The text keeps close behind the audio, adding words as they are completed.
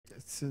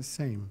It's the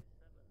same.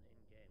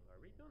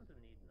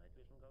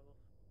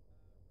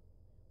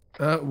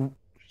 So,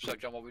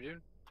 John, what we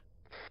doing?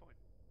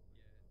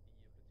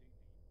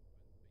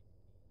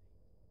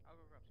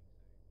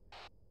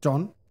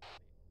 John?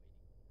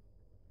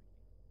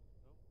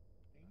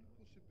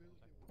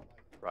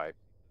 Right.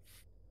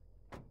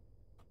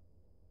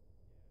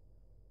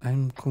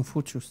 I'm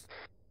Confucius.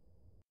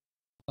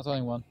 Not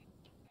only one.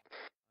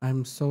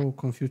 I'm so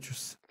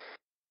Confucius.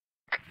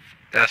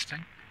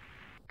 Testing.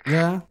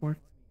 Yeah, work.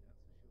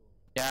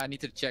 Yeah, I need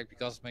to check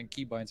because my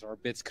keybinds are a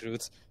bit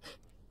screwed.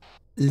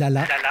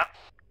 Lala. Lala.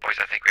 Boys,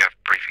 I think we have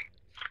briefing.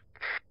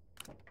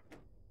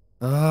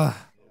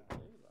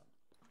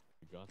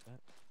 You got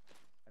that?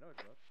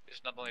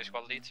 It's not only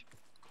squad lead.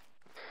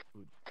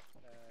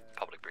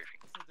 Public briefing.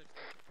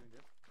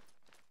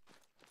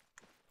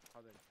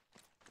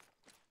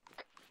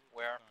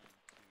 Where?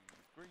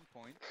 Green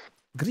point.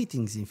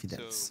 Greetings,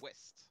 infidels. So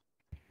west.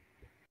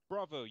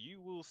 Bravo,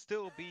 you will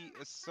still be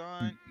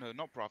assigned. No,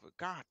 not Bravo.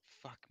 God,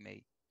 fuck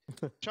me.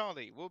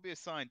 Charlie will be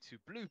assigned to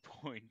blue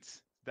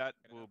point. That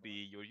will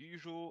be your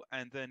usual,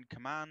 and then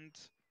command.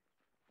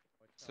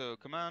 So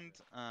command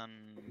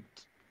and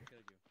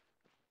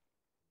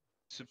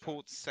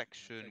support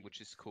section, which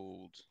is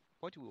called.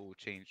 Why do we all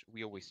change?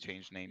 We always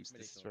change names.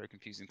 This is very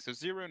confusing. So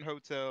Zero and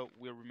Hotel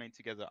will remain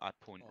together at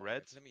Point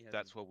Red.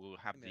 That's where we'll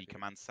have the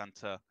command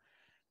center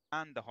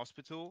and the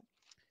hospital.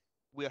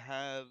 We'll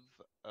have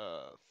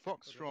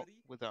Foxtrot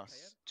with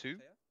us too.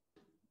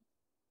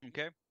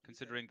 Okay,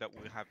 considering that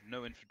we'll have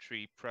no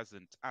infantry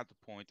present at the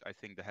point, I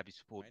think the heavy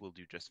support will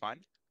do just fine.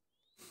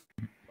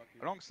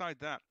 Alongside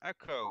that,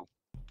 Echo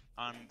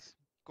and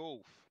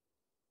Golf.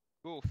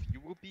 Golf,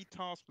 you will be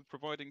tasked with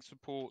providing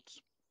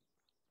support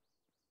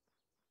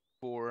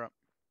for...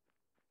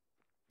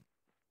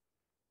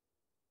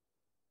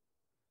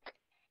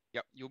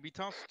 Yep, you'll be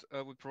tasked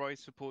with providing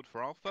support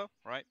for Alpha,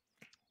 right?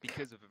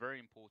 Because of a very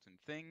important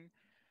thing.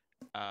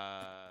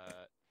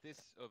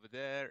 This over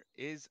there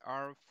is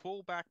our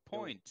fallback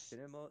point.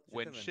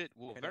 When shit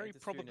will very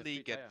probably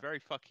get very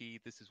fucky,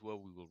 this is where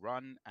we will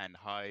run and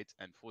hide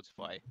and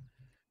fortify.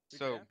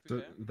 So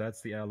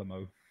that's the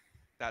Alamo.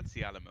 That's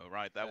the Alamo,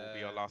 right? That will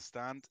be our last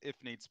stand if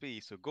needs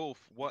be. So Golf,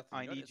 what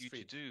I need you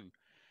to do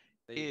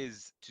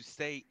is to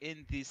stay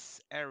in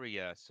this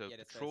area. So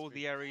patrol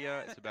the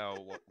area. It's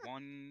about what,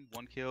 one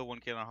kill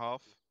and a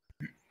half.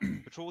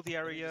 Patrol the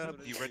area.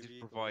 Be ready to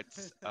provide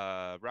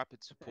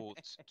rapid support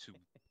to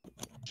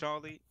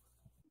Charlie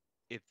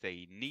if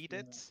they need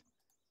it.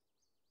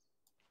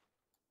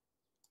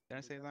 Did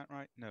I say that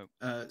right? No.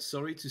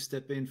 Sorry to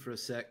step in for a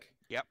sec.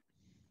 Yep.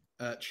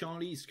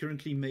 Charlie is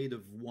currently made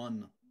of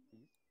one.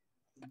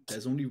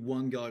 There's only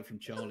one guy from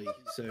Charlie,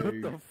 so...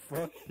 What the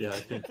fuck? Yeah, I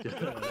think...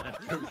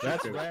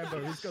 That's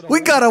Rambo.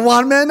 We got a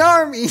one-man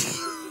army! If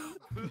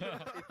you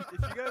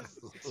guys...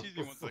 Excuse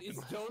me one second. Is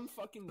John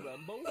fucking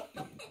Rambo?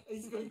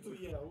 He's going to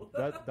yell.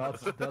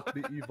 That's the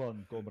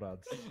Ivan,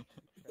 comrades.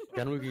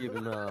 Can we give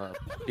him a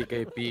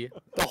PKP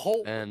The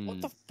whole... and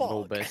what the fuck?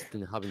 no best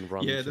in having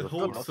run? Yeah, the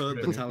whole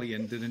 3rd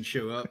Battalion didn't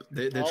show up.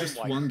 There's just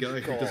one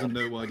guy who doesn't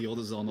know why the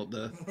others aren't up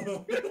there.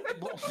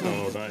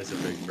 Oh, that is a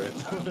big threat.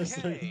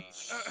 Okay.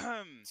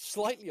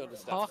 Slightly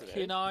understaffed.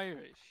 Fucking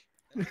Irish.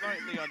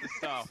 Slightly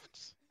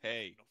understaffed.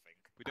 Hey,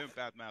 we don't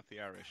badmouth the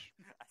Irish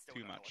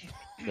too much.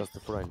 Just the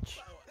French.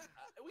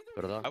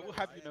 I will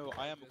have you know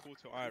I am a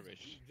quarter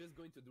Irish.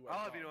 I'll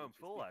have you know I'm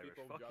full Irish.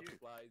 Fuck you.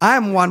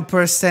 I'm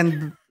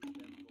 1%.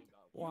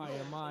 Why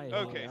am I?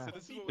 Okay, so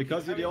this is what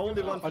Because you're the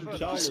only one from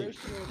Charlie.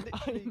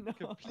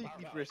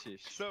 completely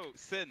British. So,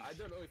 Sin,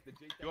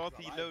 you are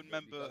the lone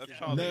member of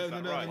Charlie.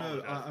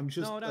 No. I'm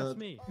just that's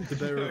me. the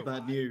bearer of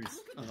bad news.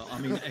 I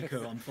mean,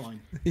 Echo, I'm fine.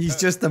 He's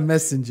just a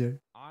messenger.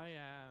 I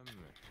am...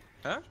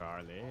 Huh?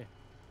 Charlie.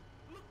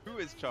 Who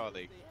is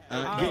Charlie?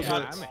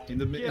 Gilbert, in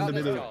the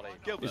middle.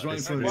 Gilbert. He's right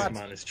in front This of you.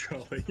 man is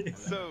Charlie.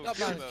 So, That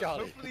man's Gilbert,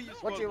 Charlie. hopefully your What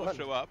squad do you will want?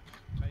 show up.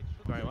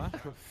 Sorry, what?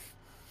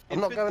 I'm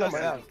not going on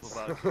my own.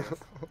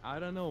 I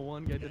don't know,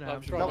 one guy didn't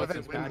have sure to that's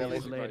his a daddy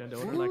was late and there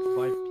were like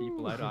 5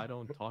 people. I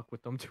don't talk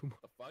with them too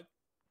much.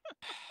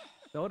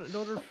 The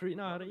other 3,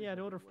 no, yeah,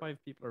 the other 5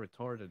 people are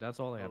retarded. That's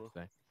all I have to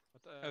say.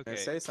 Okay.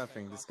 Say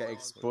something. This guy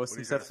exposed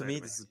himself to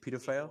me. This is a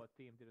pedophile.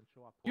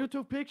 You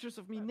took pictures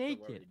of me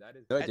naked.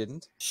 No, I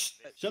didn't.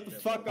 Shut the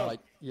fuck up.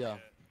 Yeah.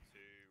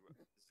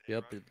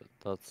 Yep,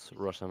 that's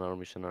Russian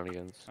army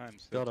shenanigans. I'm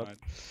so tired.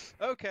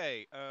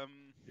 Okay,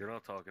 You're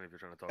not talking if you're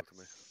trying to talk to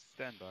me.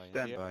 stand by.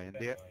 Stand by,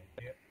 India.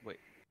 Wait.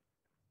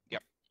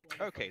 Yep.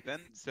 Okay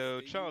then.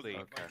 So Charlie.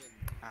 Okay.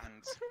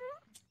 And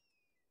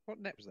What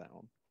net was that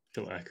on?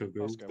 Till Echo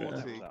goes. Oscar, what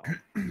net was that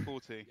on?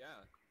 40.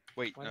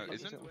 Wait, no,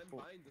 isn't it?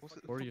 What's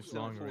it? 40 is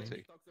long 40.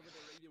 range.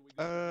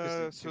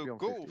 Listen, So to be on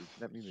Golf, 50,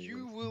 let me move.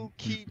 you will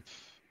keep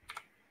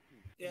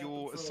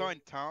your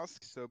assigned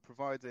tasks, so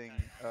providing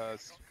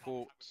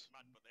support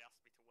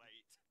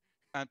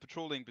and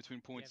patrolling between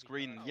points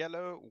green and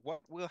yellow.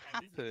 What will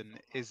happen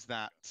is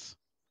that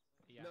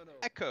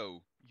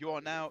Echo, you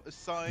are now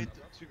assigned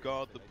to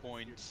guard the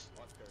point,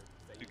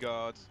 to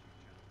guard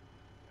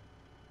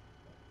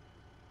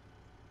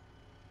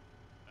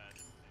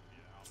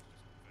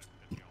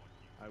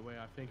the way,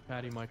 I think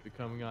Patty might be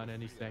coming on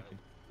any second.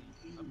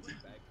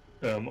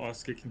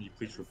 Oscar, can you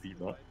please repeat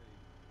that?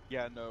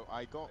 Yeah, no,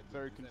 I got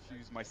very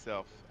confused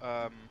myself.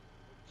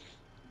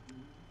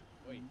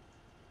 Wait.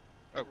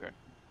 Okay.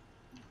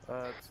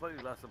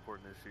 Slightly less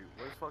important issue.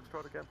 Where's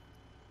Foxtrot again?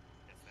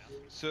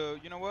 So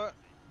you know what?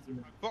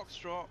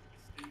 Foxtrot.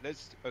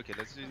 Let's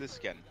do this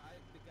again.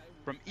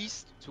 From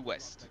east to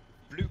west,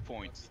 Blue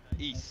Point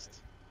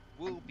East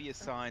will be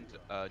assigned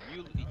a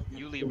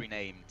newly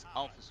renamed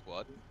Alpha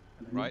Squad,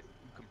 right?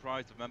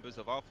 Comprised of members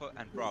of Alpha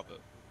and Bravo.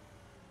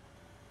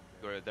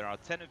 There are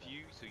 10 of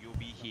you, so you'll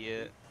be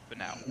here for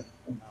now.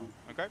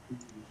 Okay?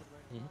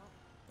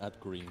 At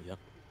green, yeah.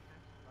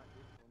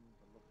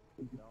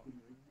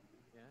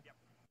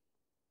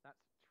 That's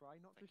try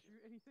not to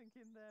shoot anything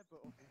in there, but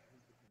obviously,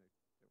 don't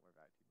worry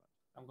about it too much.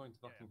 I'm going to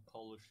fucking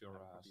polish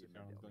your ass if you're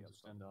not going to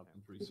stand up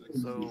in 3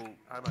 seconds. So,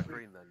 I'm at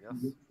green then,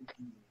 yes?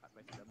 That's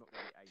basically, I'm not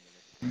going to be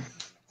aiming it.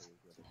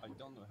 I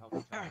don't know how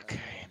to tell.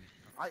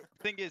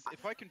 Thing is,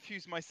 if I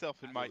confuse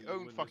myself in my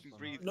own fucking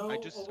breathe, I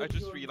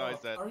just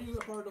realized that. Are you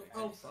a part of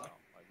Alpha?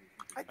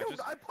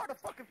 I'm part of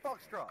fucking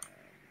Foxtrot!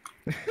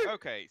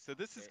 Okay, so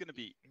this is gonna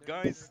be,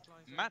 guys,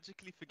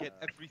 magically forget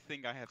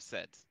everything I have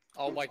said.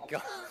 Oh my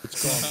god.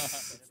 It's gone.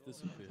 It's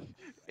disappeared.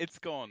 It's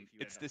gone.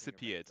 It's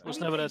disappeared. Was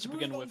never there to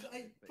begin with.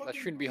 That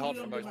shouldn't be hard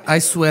for most people. I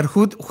swear,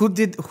 who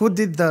did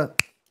the?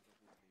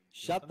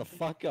 Shut the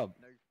fuck up.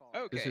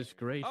 Okay. This is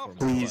great for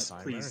Please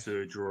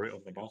draw it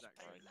on the map.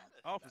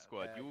 Alpha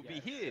Squad, you will be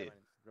here.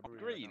 On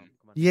green.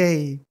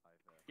 Yay!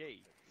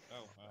 Yay.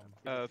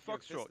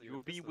 Foxtrot, you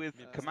will be with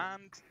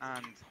Command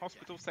and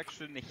Hospital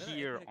Section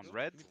here on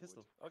red.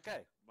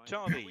 Okay.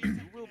 Charlie,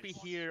 you will be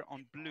here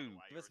on blue.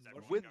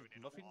 With,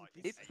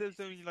 if there's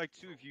only like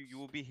 2 of you, you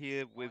will be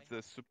here with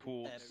the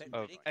support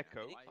of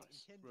Echo.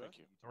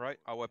 Alright,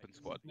 our weapon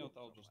squad. No,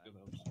 I'll just do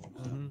that.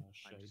 I'm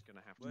just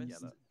gonna have to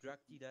yell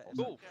it.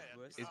 Golf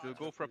is the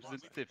golf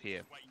representative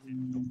here.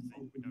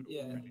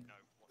 Yeah.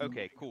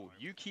 Okay, cool.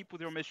 You keep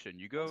with your mission.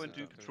 You go and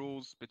do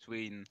patrols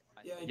between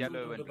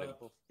yellow and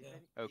blue.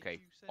 Okay,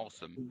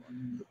 awesome.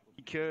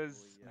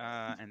 Because,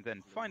 and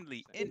then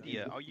finally,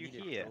 India, are you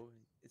here?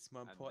 It's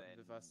more important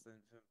with us than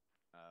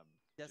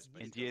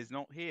India is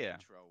not here.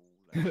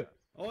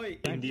 Oi!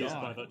 India's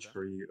by that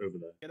tree over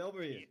there. Get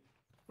over here.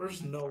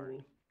 Where's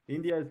Noel?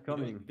 India is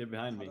coming. Get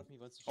behind me.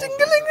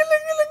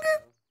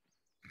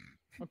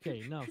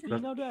 Okay, now, see,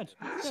 now that.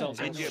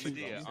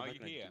 India, are you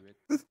here?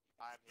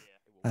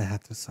 I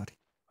had to. Sorry.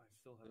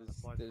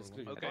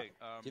 Okay,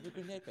 Do you have a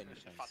grenade by any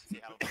chance?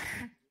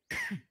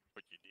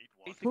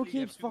 Who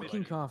keeps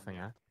fucking coughing,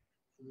 huh?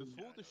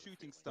 Before the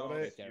shooting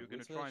starts, you're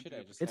going to try and do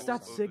It's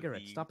that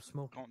cigarette. Stop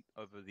smoking.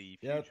 over the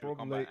future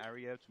combat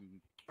area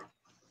to...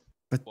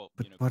 But Well,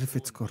 but you know, what if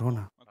it's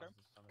Corona? Okay.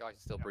 Guys,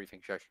 still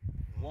briefing, shush.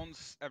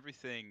 Once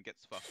everything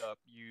gets fucked up,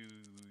 you're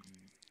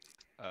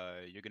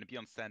going to be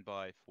on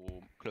standby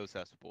for close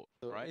air support,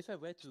 So right? if I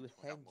were to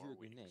hand you a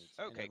grenade,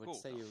 and Okay, I would cool.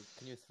 say,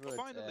 can you throw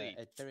Finally,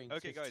 it at bearing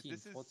okay, 15, guys,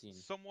 this is 14?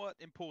 somewhat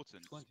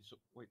important. 20, so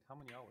wait, how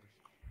many hours?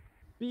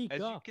 Speak As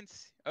you up. can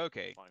see,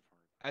 okay,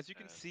 as you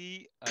can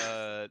see,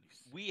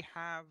 we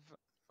have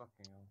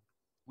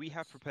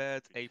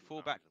prepared a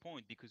fallback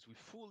point because we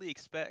fully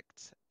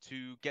expect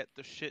to get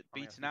the shit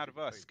beaten out of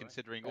us,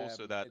 considering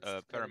also that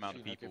a fair amount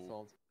of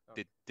people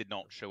did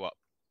not show up.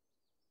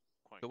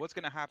 So what's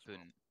going to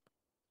happen?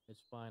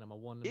 It's fine. I'm a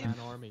one-man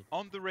army.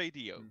 On the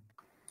radio,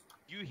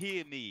 you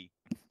hear me,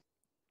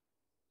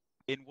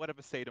 in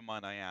whatever state of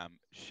mind I am,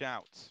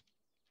 shout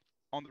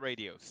on the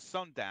radio,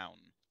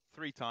 sundown,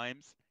 3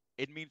 times,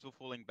 it means we're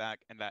falling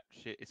back and that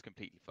shit is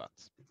completely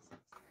fucked.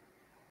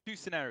 2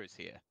 scenarios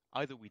here.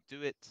 Either we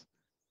do it,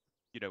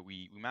 you know,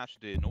 we match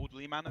it in an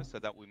orderly manner, so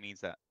that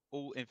means that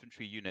all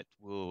infantry unit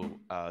will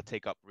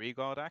take up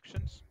rearguard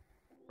actions,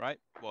 right?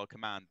 While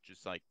command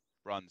just like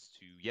runs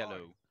to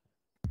yellow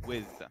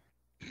with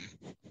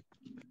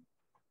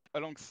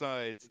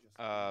alongside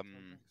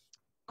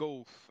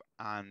golf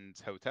and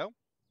hotel.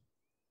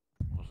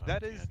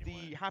 That is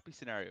the happy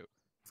scenario.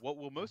 What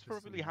will most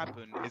probably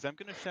happen is I'm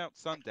going to shout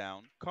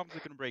sundown, comms are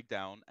going to break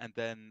down, and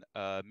then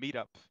meet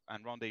up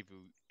and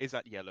rendezvous is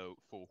at yellow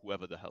for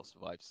whoever the hell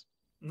survives.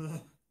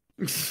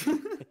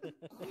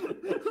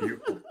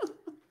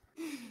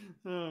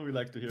 Oh, we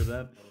like to hear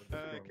that.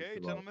 Okay,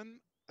 gentlemen.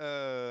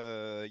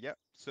 Yeah,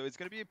 so it's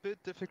going to be a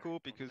bit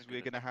difficult because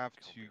we're going to have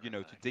to, you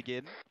know, to dig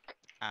in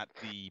at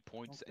the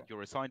points, at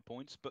your assigned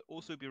points, but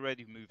also be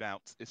ready to move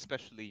out,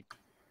 especially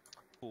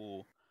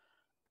for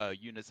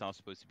units that are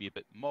supposed to be a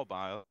bit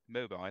mobile.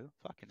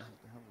 Fucking hell,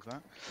 what the hell was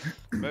that?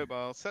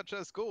 Mobile, such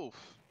as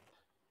golf.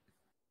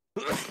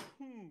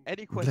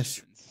 Any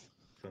questions?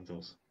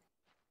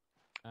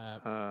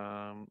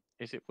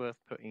 Is it worth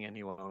putting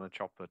anyone on a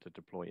chopper to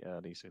deploy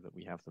early so that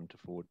we have them to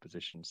forward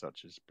positions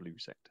such as blue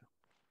sector?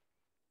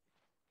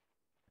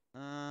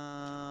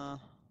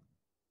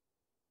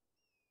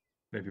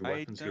 Maybe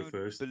weapons go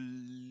first. I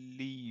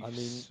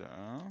believe so.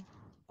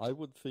 I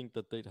would think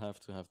that they'd have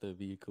to have their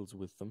vehicles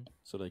with them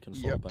so they can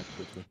fall back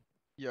quickly.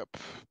 Yep.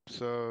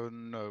 So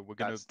no, we're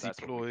going to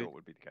deploy. What we thought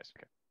would be the case.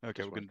 Okay.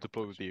 Okay, we're going to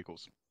deploy with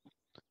vehicles.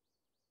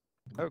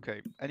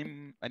 Okay.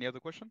 Any other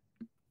question?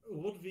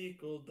 What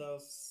vehicle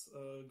does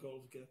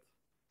Golf get?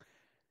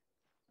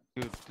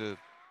 The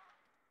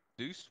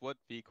Deuce, what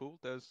vehicle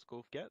does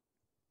Golf get?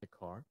 The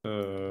car.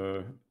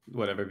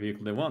 Whatever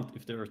vehicle they want.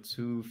 If there are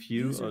too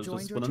few, User I'll joined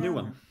just your want a new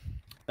channel.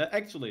 one.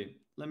 Actually,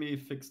 let me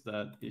fix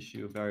that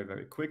issue very,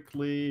 very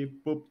quickly.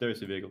 Boop,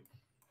 there's a vehicle.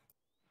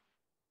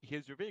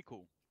 Here's your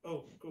vehicle.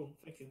 Oh, cool.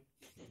 Thank you.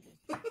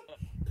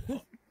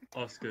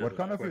 Oscar, What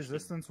kind of question.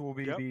 resistance will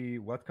we be?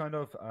 What kind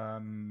of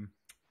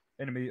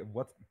enemy?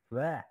 What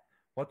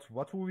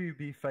will we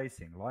be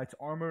facing? Light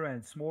armor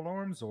and small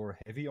arms, or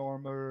heavy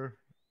armor?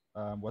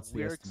 What's the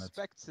We're estimate?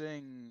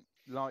 expecting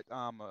light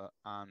armor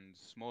and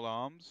small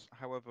arms.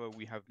 However,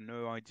 we have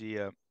no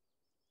idea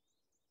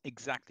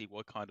exactly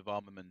what kind of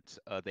armament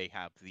they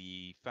have.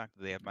 The fact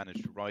that they have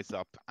managed to rise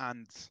up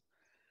and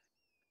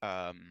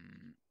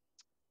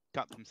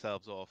cut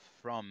themselves off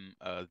from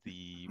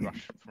the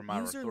rush from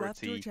our User left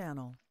your authority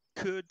channel.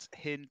 could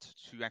hint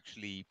to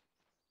actually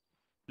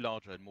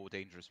larger and more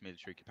dangerous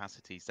military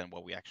capacities than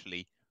what we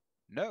actually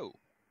know.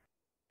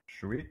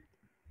 Sweet.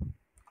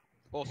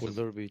 Awesome. Will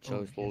there be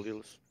child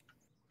soldiers?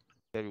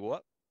 There be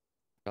what?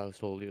 Child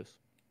soldiers.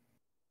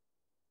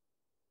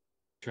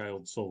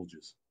 Child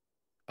soldiers.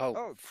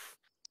 Oh.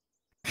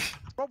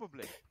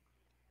 Probably.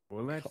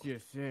 Well, let's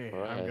just say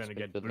Alright, I'm I gonna get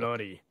expected that.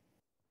 bloody.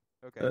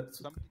 Okay.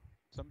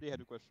 Somebody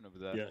had a question over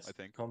there. Yes, I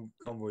think.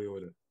 convoy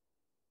order.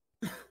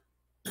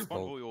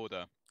 Convoy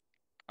order.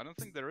 I don't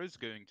think there is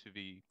going to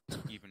be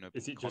even a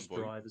Is it convoy. just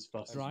drive as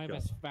fast Drive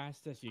as as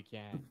fast as you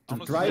can.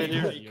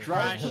 Honestly,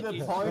 Drive to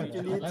the point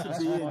you need to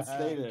be and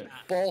stay there.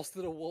 Balls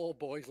to the wall,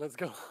 boys. Let's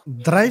go.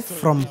 Drive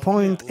from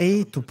point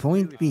A to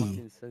point B.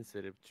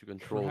 Insensitive to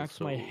control. Perhaps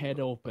my head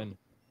open.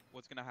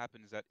 what's going to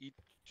happen is that each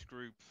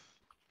group,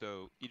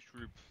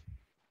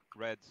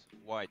 red,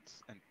 white,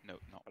 and no,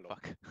 not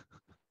fuck.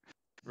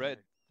 Red,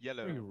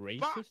 yellow, Are you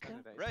racist fuck!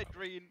 now? Red,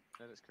 green,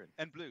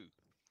 and blue.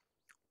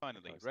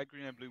 Finally, red,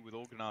 green, and blue will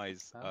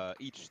organize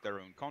each their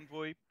own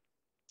convoy,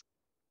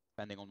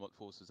 depending on what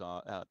forces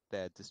are at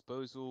their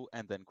disposal,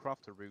 and then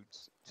craft a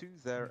route to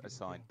their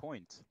assigned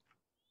point.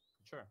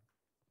 Sure.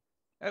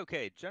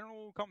 Okay,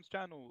 general comms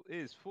channel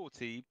is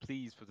 40.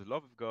 Please, for the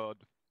love of God,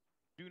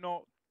 do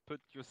not put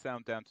your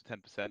sound down to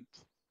 10%.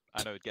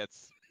 I know it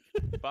gets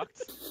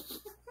fucked.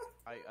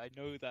 I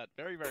know that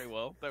very, very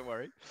well. Don't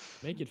worry.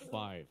 Make it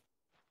 5.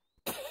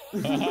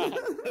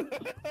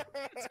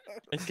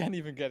 It can't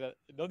even get it.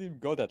 It don't even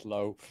go that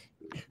low.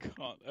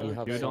 Can't. We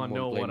have You don't someone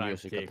know play what I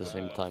music at the take.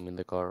 same time in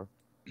the car.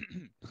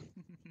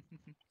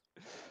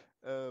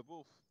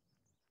 Wolf.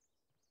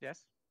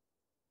 Yes.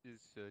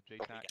 Is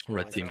JTAC.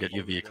 Red team, get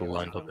your vehicle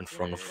lined up in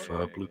front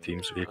of blue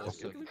team's vehicle.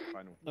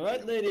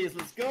 Alright, ladies,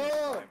 let's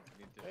go!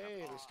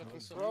 Hey,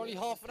 we're only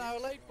half an hour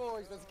late,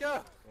 boys. Let's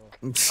go.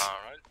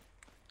 Alright.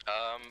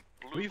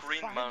 Blue,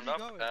 green, mount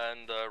up,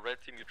 and red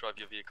team, you drive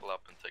your vehicle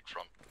up and take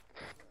front.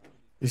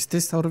 Is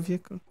this our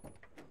vehicle?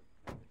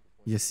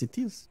 Yes, it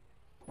is.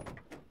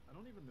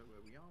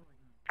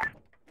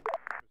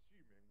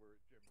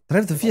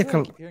 Drive the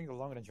vehicle. I keep hearing the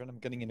long range when I'm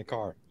getting in the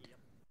car.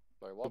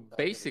 Sorry, what?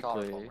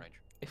 Basically,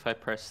 if I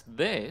press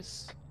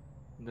this,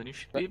 then you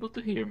should be able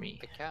to hear me.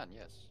 I can,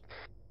 yes.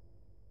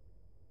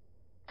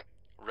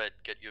 Red,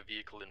 get your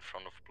vehicle in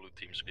front of blue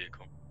team's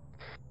vehicle.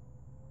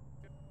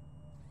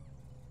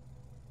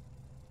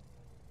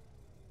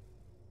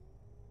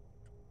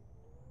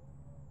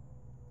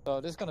 So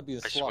this is gonna be a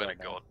I slaughter. swear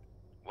to God.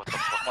 What the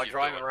fuck My are you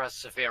driver doing? has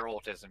severe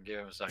autism. Give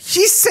him a second.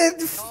 She said.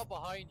 Car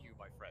behind you,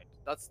 my friend.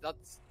 That's a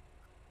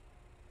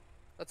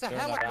Turn that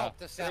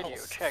helicopter. Radio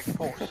Cells. check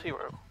 40.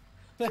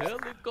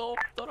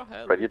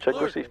 Helicopter, Radio check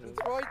Look, received. it's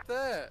right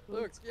there.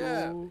 Look,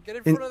 yeah. Get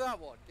in In- front of that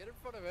one. Get in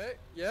front of it.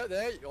 Yeah,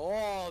 there.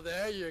 Oh,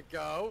 there you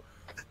go.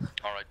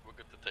 Alright, we're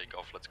good to take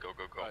off. Let's go,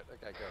 go, go. Right,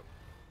 okay,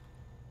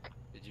 go.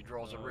 Did you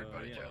draw some route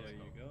by any chance?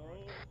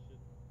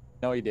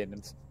 No, he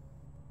didn't.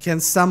 Can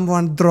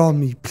someone draw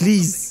me,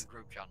 please?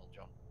 Group channel,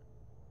 John.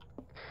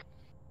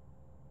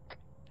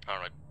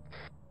 Alright.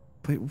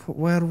 But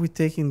why are we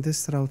taking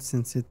this route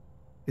since it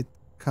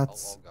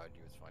cuts? I'll guide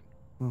you. It's fine.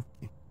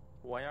 Okay.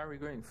 Why are we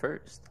going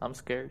first? I'm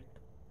scared.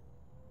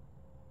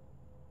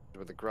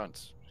 With the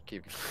grunts. Just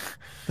keep.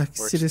 Like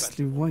We're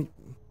seriously, why?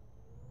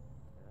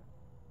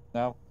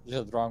 No,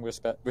 you're wrong.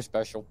 We're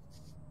special.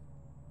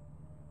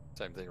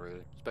 Same thing, really.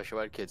 Special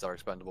ed kids are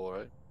expendable,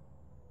 right?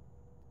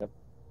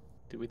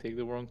 Did we take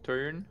the wrong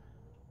turn?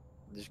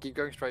 Just keep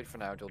going straight for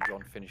now till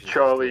John finishes. his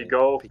Charlie little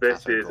Golf, this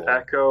Picasso is drawing.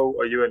 Echo.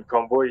 Are you in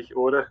convoy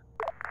order?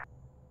 I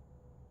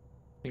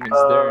think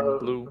it's there in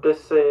blue.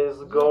 This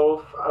is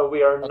Golf.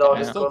 We are not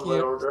in Still convoy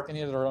order. Can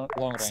you the long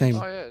range? Same.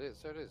 Oh yeah, it is.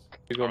 So it is.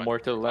 You go more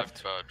to the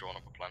left. I've drawn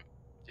up a plan.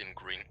 In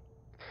green.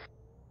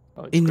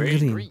 Oh, it's In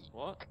green. green.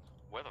 What?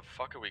 Where the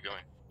fuck are we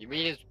going? You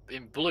mean it's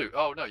in blue?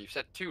 Oh no, you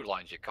said 2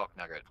 lines, you cock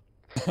nugget.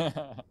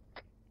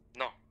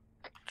 No.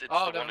 It's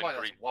Oh, the never one mind. in That's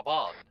green.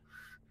 Waban.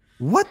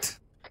 What?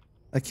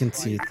 I can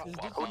see it.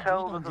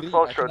 Hotel, this is green, I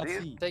Foxtrot. cannot Do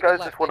you see. guys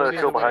just want to Take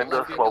a chill left, behind take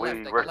a us left, while take a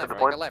we left, rest take at a the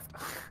point? left.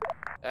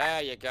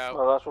 There you go.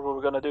 Well, that's what we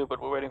were gonna do, but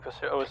we're waiting for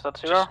zero. Is that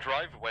zero? Just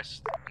drive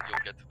west and you'll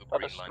get to the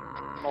green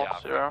line.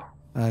 Not zero.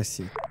 I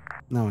see.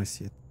 Now I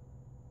see it.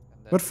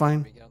 We're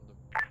fine.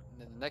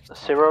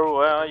 Zero,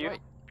 where are you?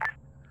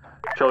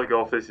 Charlie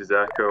Golf, this is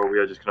Echo. We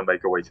are just going to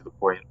make our way to the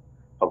point.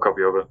 I'll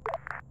copy over.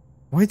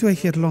 Why do I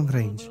hear long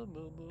range?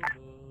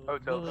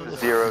 Hotel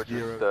 0,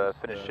 just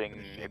finishing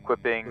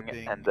equipping,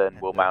 and then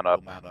we'll mount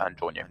up and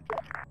join you.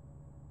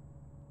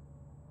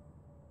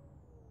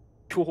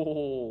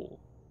 Cool.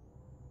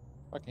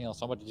 Fucking hell,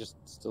 somebody just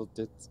still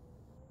did.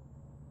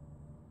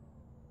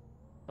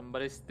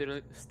 Somebody's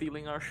still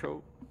stealing our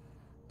show.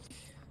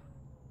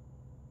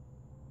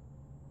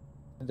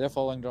 And they're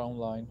following their own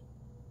line.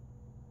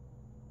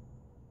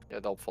 Yeah,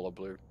 they'll follow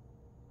blue.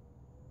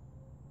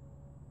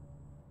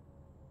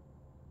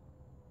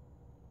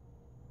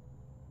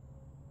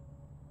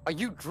 Are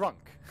you drunk?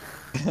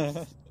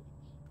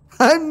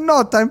 I'm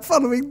not. I'm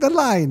following the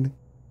line.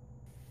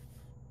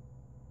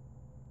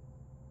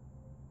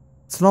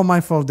 It's not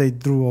my fault they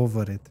drew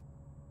over it.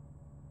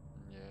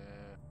 Yeah.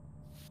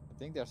 I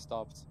think they're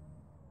stopped.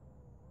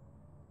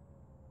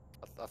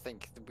 I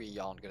think we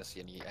aren't going to see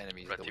any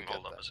enemies. Red team,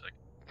 hold up a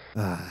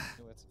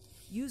sec.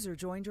 User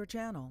joined your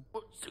channel.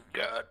 What's the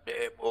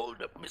goddamn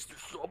hold up, Mr.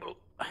 Sobel?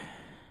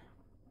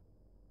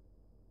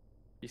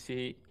 You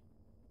see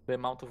the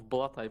amount of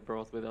blood I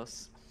brought with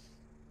us?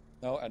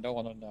 No, I don't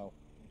want to know.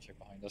 Check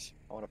behind us.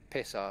 I want to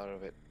piss out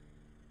of it.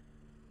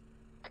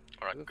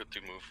 Alright, good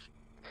to move.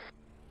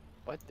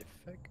 What the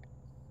fuck?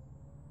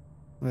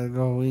 We're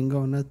going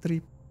on a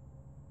trip.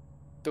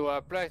 To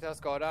a place that's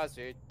called as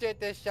you did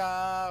the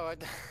shower.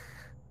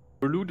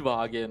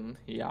 Bloodwagen,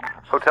 yeah.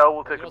 Hotel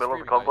will take a bill of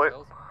the convoy.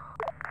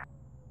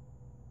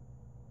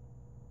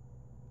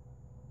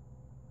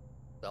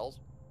 Cells?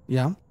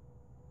 Yeah.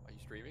 Are you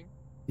streaming?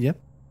 Yep.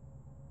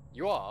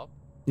 You are?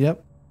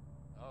 Yep.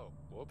 Oh,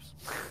 whoops.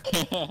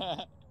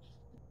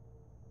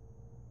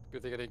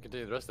 Good thing I didn't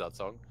continue the rest of that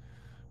song.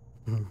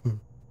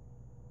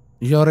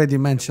 You already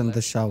mentioned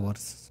the showers,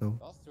 so.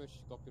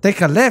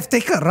 Take a left,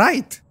 take a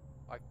right!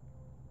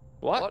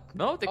 What?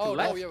 No, take a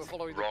left. No, yeah, we're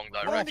following Wrong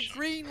the direction.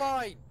 green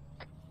line!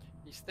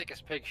 He's thick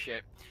as pig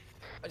shit.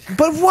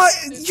 But why?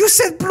 You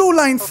said blue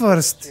line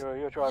first!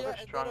 Your driver's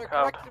Yeah, and drunk then I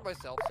out. corrected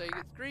myself saying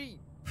it's green.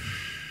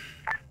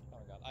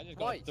 I just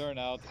got to turn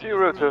out.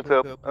 0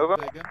 Hotel, over.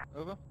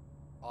 Over.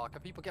 Oh,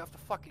 can people get off the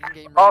fucking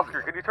in-game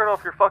Oscar, can you turn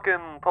off your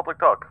fucking public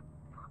talk?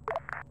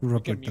 You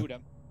can mute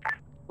them.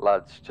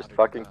 Lads, just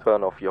fucking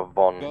turn off your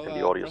VON Go, in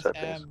the audio press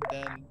settings. M,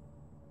 then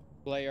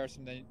players,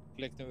 and then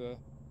click the Oh,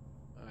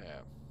 yeah.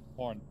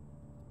 horn.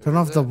 Turn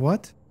off the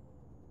what?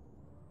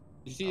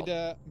 You see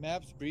the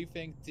maps,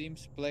 briefing,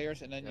 teams,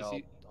 players, and then you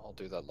see. I'll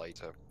do that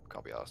later.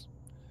 Can't be asked.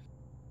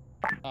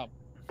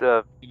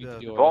 The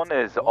VON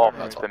is off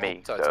for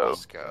me, So so.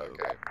 Oscar,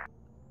 okay.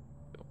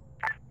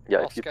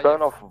 Yeah, if you Oscar, turn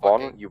you off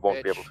VON, fucking you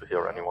won't be bitch. able to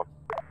hear anyone.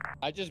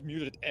 I just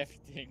muted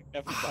everything,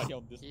 everybody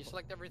on this. Can you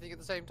select everything at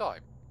the same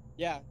time?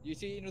 Yeah, you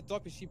see in the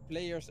top, you see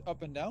players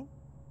up and down.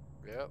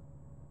 Yeah.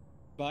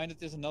 Behind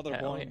it is another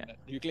Hell horn. yeah.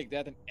 You click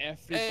that, and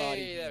everybody.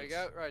 Hey, there we mutes.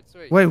 go. Right,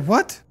 sweet. Wait,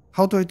 what?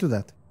 How do I do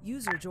that?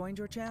 User joined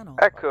your channel.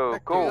 Echo, Do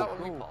go. that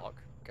when we park,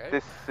 okay?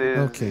 This is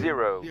Okay.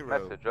 0.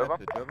 Message, over.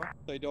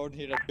 So you don't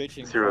hear that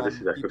bitching Zero, from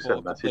this is Echo, people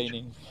send message.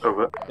 complaining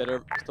Over. that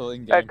are still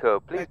in game. Echo,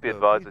 please be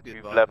advised that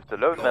you've left a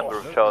lone member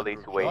of Charlie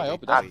to wait I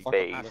hope it at doesn't fucking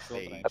base, matter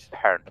short range.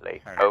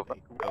 apparently. Over.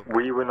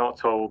 We were not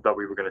told that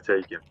we were going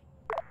to take him.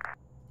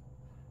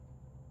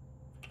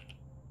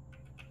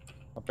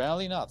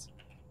 Apparently not.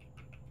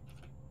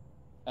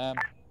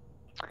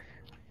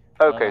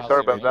 Okay,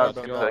 sorry about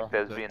that. Your- Seems like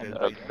there's been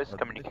a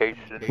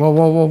miscommunication. Whoa,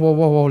 whoa, whoa, whoa,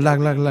 whoa, whoa, lag,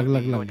 lag, lag,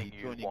 lag, lag. Joining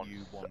you once,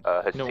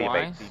 his You know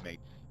why?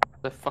 teammates.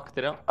 They fucked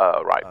it up.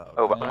 Right,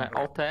 over. When I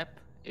alt tap,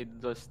 it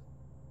just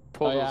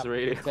Oh, yeah, toggles the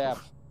radio. tab.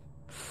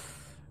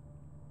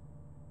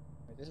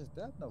 Wait, this is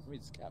that? No, for me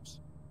it's caps.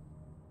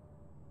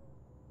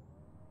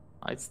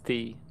 It's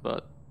T,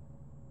 but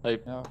I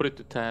put it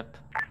to tap.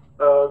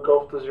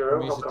 Golf to For 0,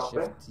 me how it's copy?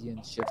 shift T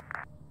and shift.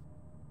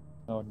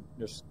 No,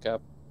 just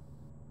cap.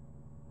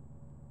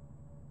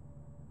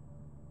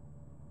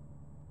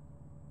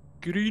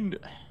 Green.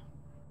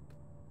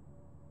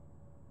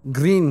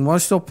 Green,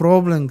 what's your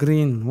problem,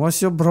 Green?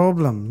 What's your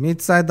problem?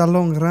 Mid-side a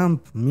long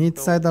ramp.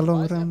 Mid-side a long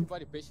Why is ramp.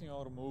 everybody bitching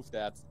on remove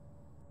that?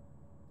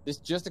 This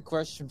is just a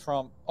question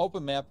from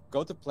open map,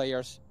 go to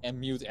players, and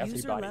mute User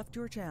everybody. left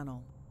your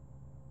channel.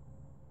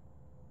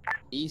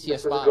 Easy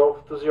This as is pie.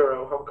 Golf to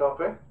 0, how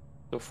copy?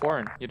 So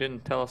foreign, you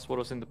didn't tell us what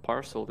was in the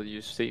parcel that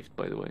you saved,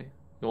 by the way.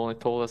 You only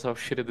told us how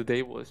shitty the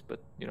day was,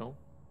 but you know.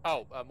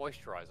 Oh,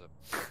 moisturizer.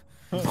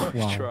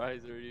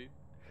 Moisturizer, dude.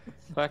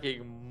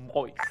 Fucking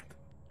moist.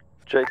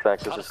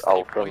 JTAX, this is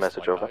Alpha,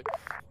 message over.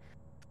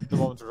 The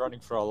moment we're running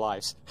for our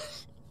lives.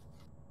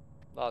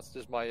 No, it's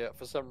just my,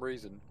 for some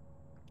reason,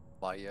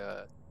 my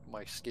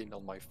my skin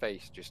on my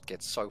face just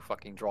gets so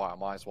fucking dry. I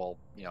might as well,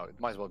 you know, it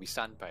might as well be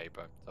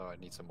sandpaper. So I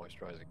need some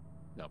moisturizing.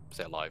 No,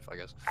 stay alive, I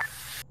guess.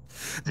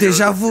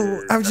 Deja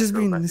vu. I've just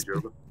been.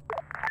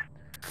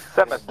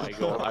 Send Oh message. my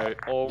god,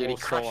 I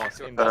almost saw us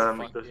in that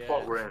fuck. The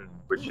spot we're in,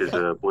 which is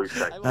a blue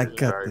sector, I is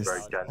got very, this.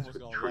 very dense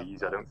with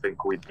trees. I don't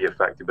think we'd be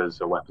effective as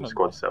a weapon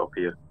squad set up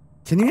here.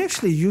 Can you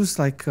actually use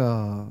like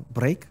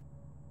break?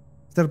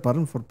 Is there a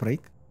button for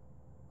break?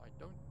 I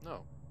don't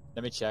know.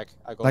 Let me check.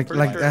 I go Like to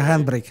like my- a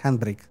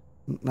handbrake.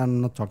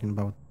 I'm not talking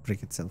about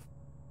break itself.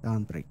 The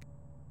handbrake.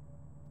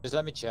 Just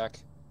let me check.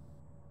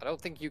 I don't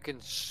think you can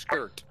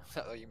skirt. Is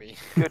that what you mean?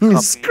 Good copy.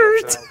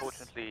 Skirt. So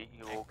unfortunately,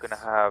 you're gonna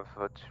have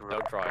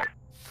Don't try it.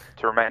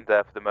 to remain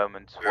there for the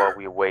moment while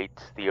we await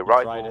the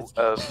arrival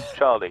of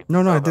Charlie.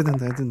 No, I Over.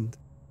 didn't.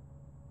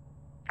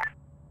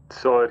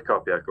 Solid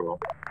copy, Echo.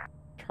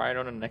 Try it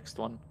on the next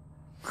one.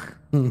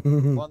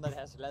 One that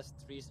has less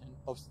trees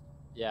and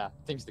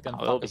things that can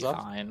It'll fuck be us up.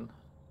 fine.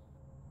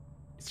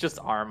 It's just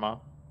Arma.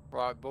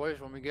 Right, boys,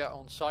 when we get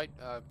on site,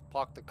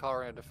 park the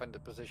car in a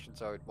defended position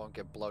so it won't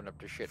get blown up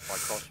to shit by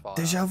crossfire.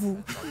 Deja vu.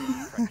 And not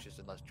in the trenches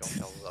unless John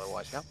tells us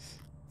otherwise, yeah?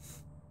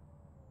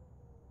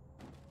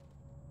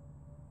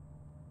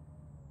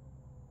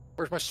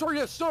 Where's my sword?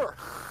 Yes, sir!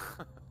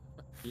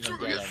 You don't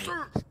get any.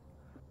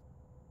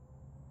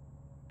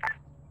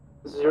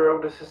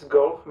 Zero, this is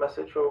Golf.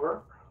 Message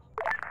over.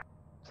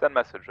 Send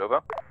message.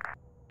 Over.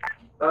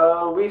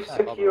 We've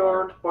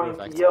secured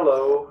point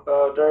yellow.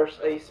 There's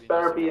a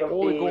spare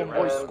BMP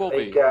and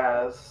a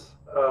gas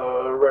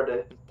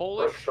ready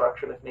for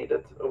extraction if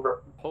needed.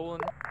 Over.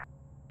 Poland,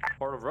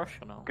 part of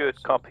Russia now.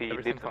 Good copy.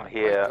 Everything Leave them fine.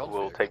 here.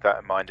 We'll take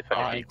that in mind if any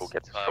Alright. vehicle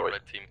gets destroyed.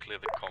 Red team clear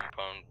the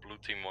compound. Blue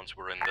team once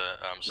we're in the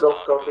Golf start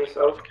copies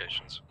building out.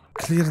 modifications.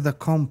 Clear the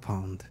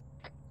compound.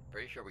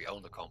 Pretty sure we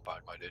own the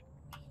compound, my dude.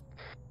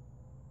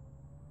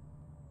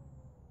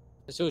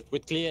 So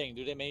with clearing,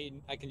 do they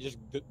mean I can just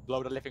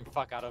blow the living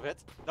fuck out of it?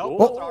 No,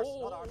 Oh. not ours,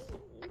 not ours.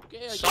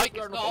 Okay, I Psych,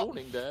 guess we're stop. not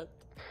owning that.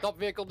 Stop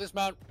vehicle,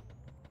 dismount.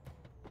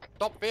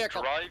 Stop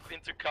vehicle. Drive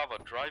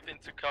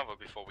into cover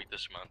before we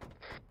dismount.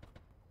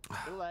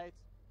 Too late.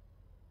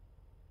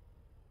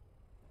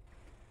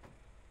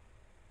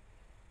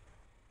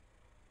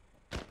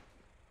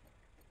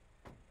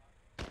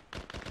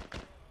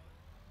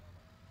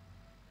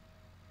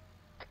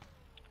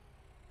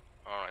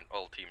 Alright,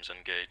 all teams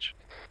engage.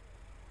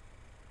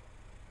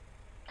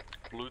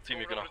 Blue team,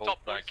 you're gonna hold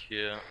back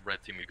here.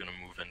 Red team, you're gonna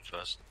move in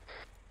first.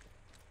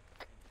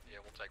 Yeah,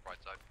 we'll take right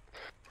side.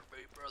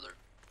 Hey, brother.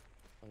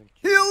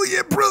 Hell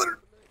yeah, brother!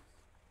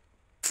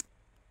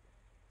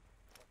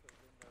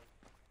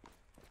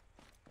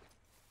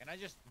 Can I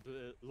just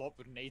lob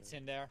grenades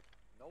in there?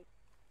 Nope.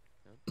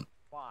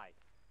 Why?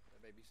 There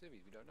may be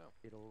civvies, we don't know.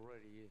 It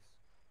already is.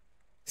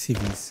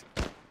 Civvies.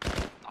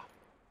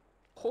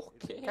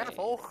 Okay.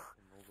 Careful!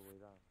 All the way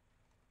down.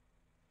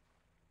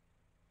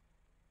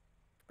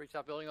 Breach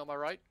that building on my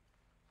right.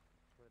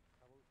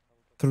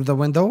 Through the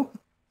window?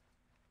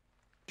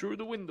 Through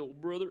the window,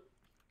 brother.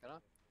 Can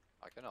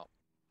I? I cannot.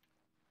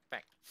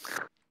 Bang.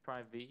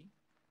 Try V.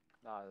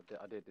 No,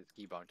 I did. It's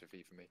keybound to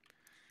V for me.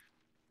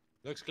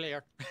 Looks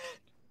clear.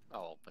 Oh,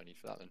 well, no need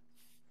for that then.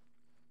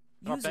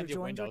 There are User plenty of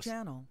joined your windows.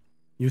 channel.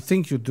 You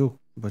think you do,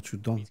 but you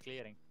don't. He's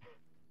clearing.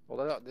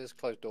 Well, there's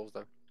closed doors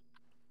though.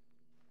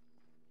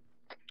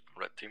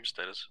 Red team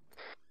status.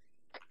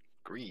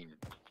 Green.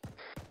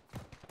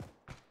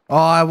 Oh,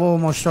 I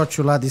almost shot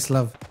you,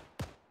 Ladislav.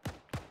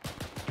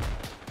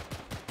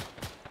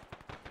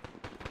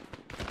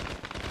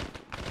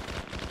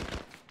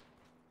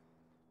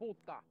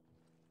 Puta.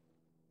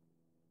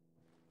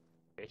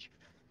 Bitch.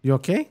 You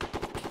okay?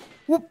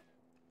 Whoop.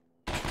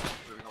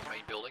 Moving on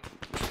main building.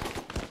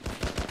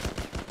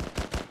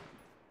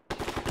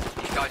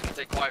 These guys can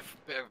take quite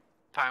a bit of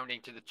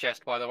pounding to the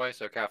chest, by the way,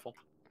 so careful.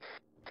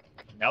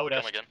 No,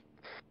 Come again.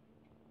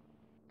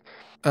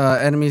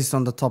 Enemies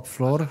on the top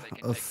floor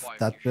of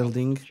that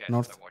building,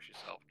 north. Watch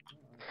yourself.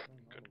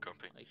 Good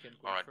copy.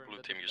 Alright,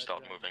 blue team, you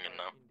start moving in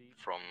now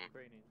from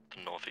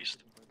the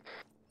northeast.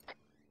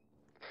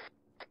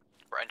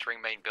 We're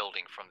entering main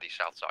building from the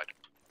south side.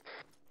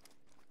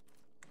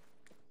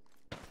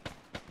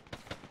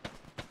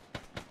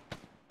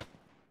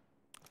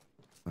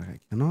 I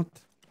cannot.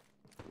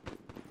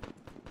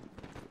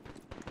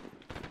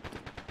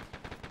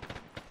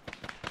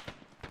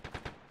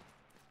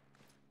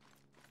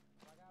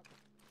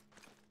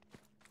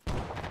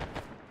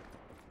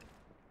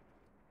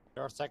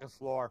 They're second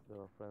floor. There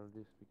are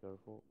friendlies, be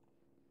careful.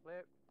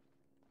 Flip.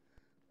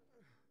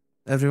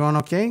 Everyone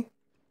okay?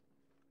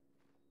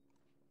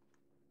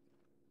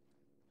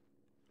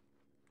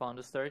 Found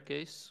the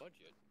staircase.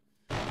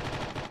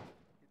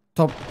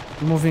 Top,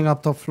 moving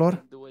up top floor.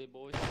 Lead the way,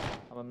 boys.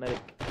 I'm a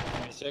medic.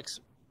 26.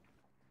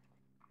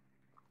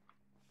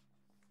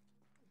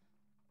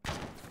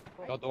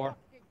 Got door.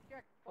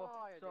 Oh,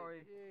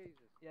 sorry.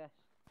 Yes.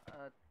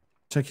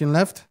 Checking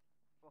left.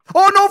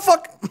 Oh no,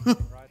 fuck!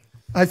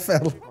 I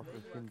fell.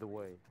 In the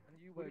way.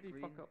 Where did he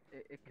fuck up?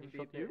 It can He be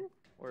shot a bit- you?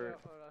 Or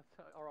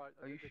Alright.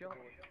 Are you sure?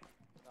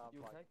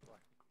 You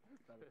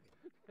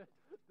okay?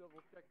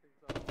 Double check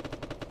things out.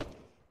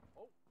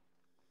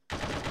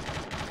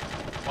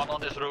 One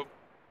on this roof.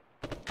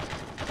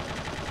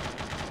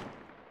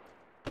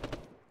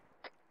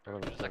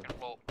 Second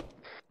floor.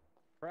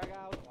 Frag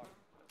out.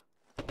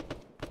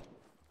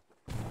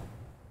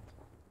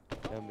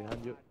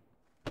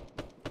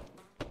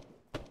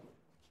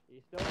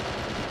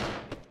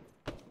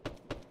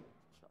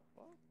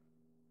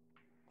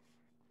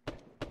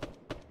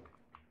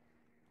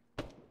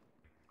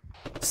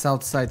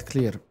 South side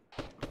clear.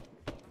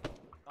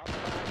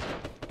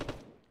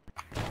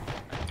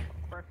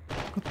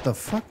 What the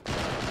fuck?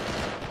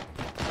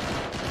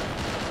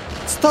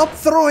 Stop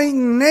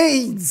throwing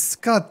nades!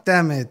 God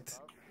damn it!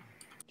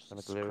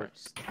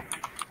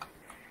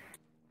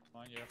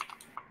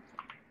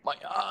 My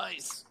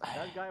eyes!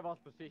 That guy was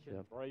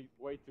positioned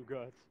way too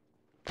good.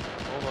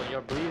 Hold on,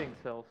 you're bleeding,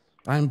 Cells.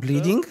 I'm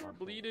bleeding? You're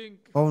bleeding.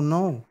 Oh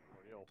no.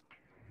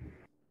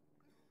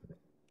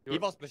 He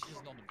was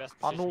positioned on the best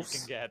position you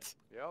can get.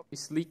 Yep.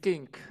 He's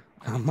leaking.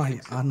 My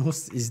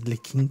anus is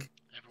leaking.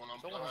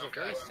 Someone has a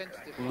very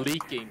sensitive.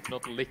 Leaking,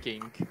 not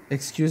licking.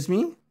 Excuse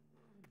me?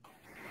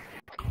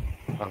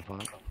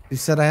 You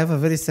said I have a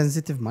very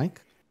sensitive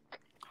mic?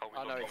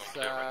 Oh no,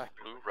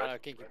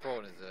 it's Kinky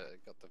Prawn is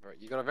got the very.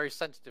 You got a very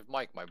sensitive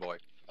mic, my boy.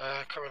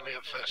 Currently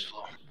at first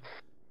floor.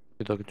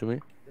 You talking to me?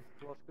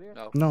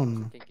 No,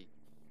 no. Kinky.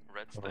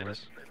 Red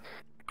status.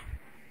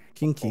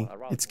 Kinky.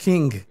 It's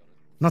king,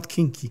 not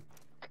kinky.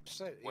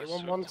 So, you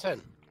want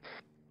 110?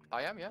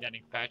 I am, yeah.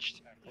 Getting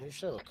patched. Are you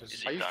sure?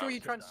 Cause Are you sure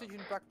you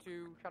transitioned back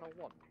to channel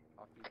 1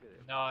 after you did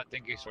it? No, I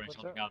think he's sorting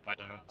something out by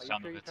the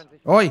sound of it.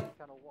 Oi!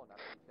 Channel 1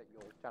 after you set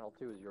your channel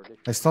 2 as your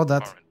addition. I saw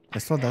that. I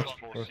saw that.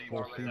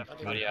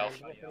 Everybody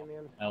else.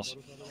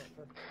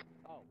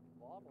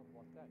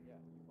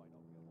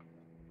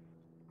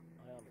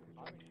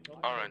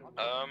 Alright,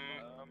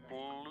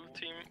 blue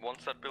team,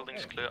 once that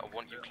building's clear, I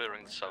want you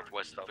clearing the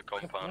southwest of the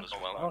compound as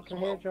well. I can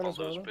hear John All as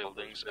well. those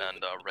buildings,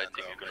 and red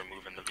team, you're gonna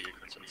move in the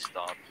vehicles and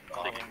start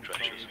digging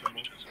trenches.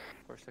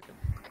 For a second.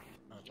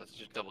 Let's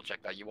just double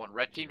check that. You want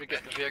red team to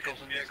get the vehicles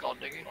and start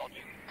digging?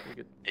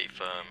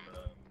 Affirm.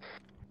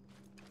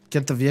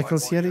 Get the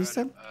vehicles here, you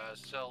said?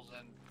 Cells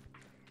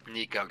and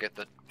Nico get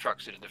the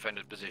trucks in a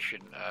defended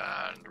position,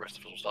 and the rest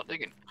of us will start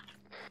digging.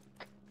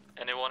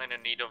 Anyone in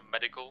need of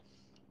medical?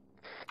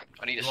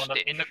 I need a You want them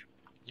stitch. in the,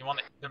 you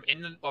want them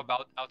in or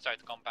about outside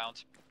the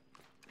compound?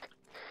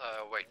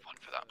 Wait one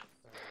for that.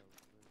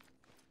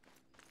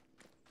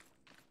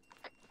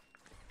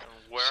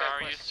 Where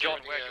are you,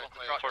 John? Where do you want the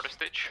truck? For the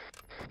stitch?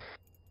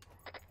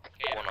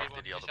 Okay, One everyone,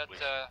 after the you other, said,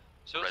 please.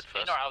 so Red it's in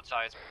first. or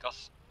outside?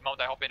 Because the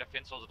moment I hop in a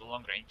Finzel, the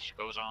long range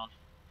goes on.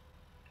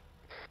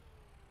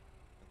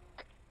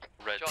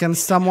 Can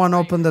someone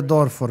open the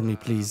door for me,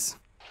 please?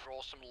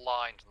 Draw some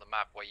lines on the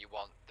map where you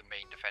want the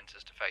main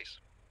defenses to face.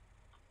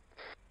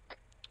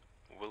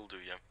 Will do,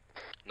 yeah.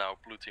 Now,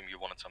 blue team, you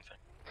wanted something.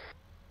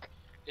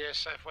 Yeah,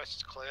 southwest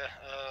is clear.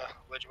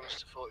 Where do you want us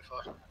to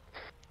 45?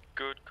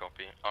 Good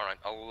copy. Alright,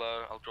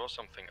 I'll draw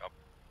something up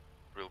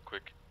real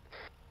quick.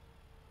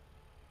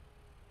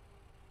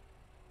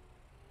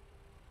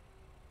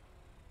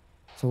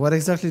 So where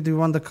exactly do you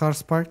want the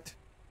cars parked?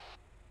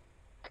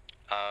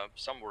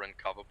 Somewhere in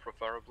cover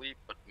preferably,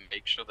 but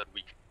make sure that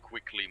we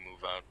quickly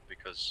move out,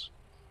 because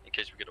in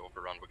case we get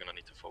overrun, we're gonna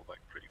need to fall back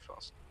pretty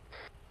fast.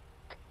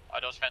 Are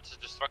those fences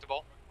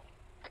destructible?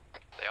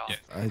 They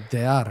are.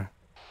 They are.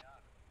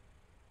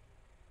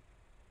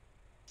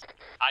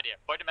 Idea.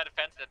 Point them at a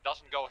fence that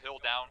doesn't go hill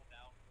down,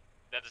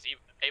 that is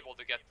able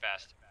to get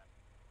fast.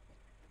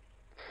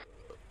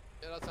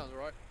 Yeah, that sounds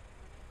right.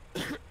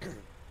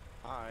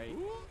 Hi.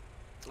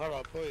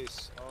 Alright,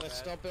 boys. Let's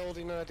start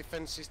building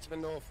defences to the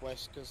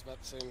northwest, because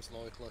that seems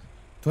likely.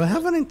 Do I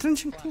have an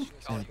entrenching team?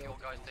 Your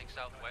guys take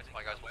southwest,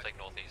 my guys will take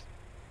northeast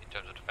in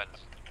terms of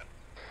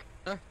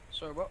defense.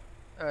 Sorry, what?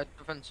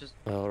 Defenses.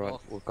 Alright,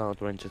 what kind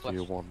of ranges do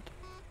you want?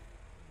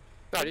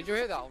 No, did you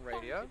hear that on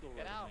radio?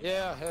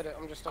 Yeah, I heard it.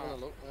 I'm just having a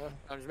look. Yeah.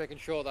 I'm just making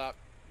sure that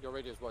your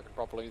radio's working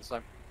properly this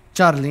time.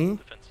 Charlie?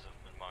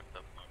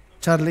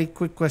 Charlie,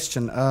 quick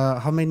question.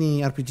 How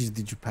many RPGs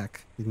did you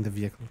pack in the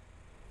vehicle?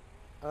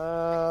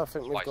 I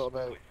think we've got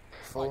about Right,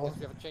 4. guess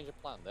we have a change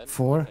of plan then.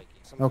 4?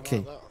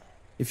 Okay.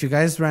 If you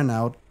guys ran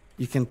out,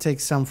 you can take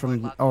some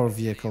from our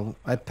vehicle.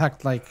 I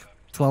packed like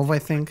 12, I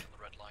think.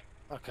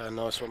 Okay,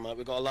 nice one, mate.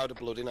 We've got a load of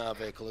blood in our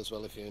vehicle as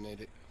well if you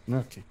need it.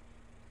 Okay.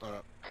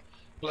 Alright.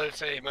 Blue team,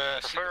 see the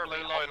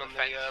blue line on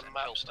the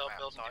map, start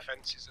building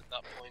defences at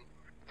that point.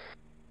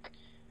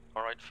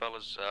 Alright,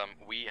 fellas,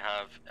 we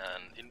have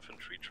an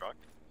infantry truck,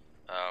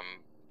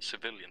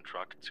 civilian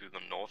truck to the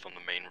north on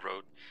the main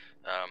road.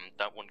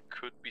 That one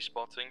could be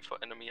spotting for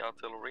enemy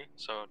artillery,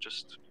 so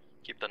just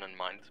keep that in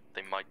mind.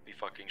 They might be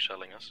fucking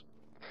shelling us.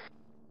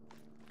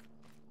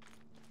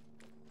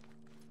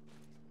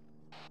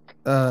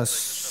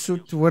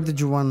 Suit, where did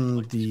you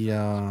want the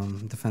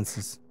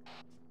defenses?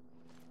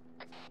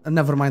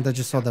 Never mind, I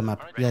just saw the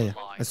map. Yeah,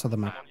 I saw the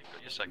map. You've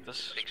got your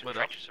sectors, split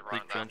up,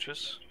 dig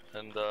trenches,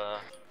 and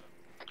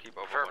keep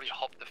overwatch. Preferably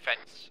hop the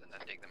fence and then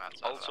dig them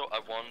outside. Also, I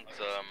want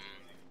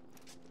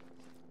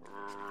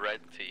red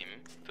team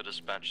to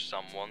dispatch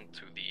someone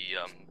to the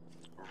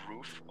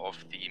roof of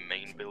the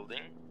main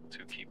building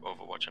to keep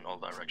overwatch in all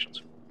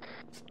directions.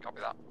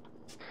 Copy that.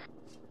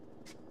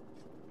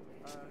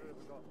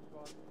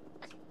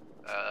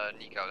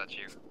 Nico, that's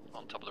you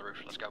on top of the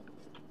roof. Let's go.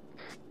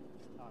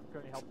 I'm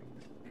currently helping.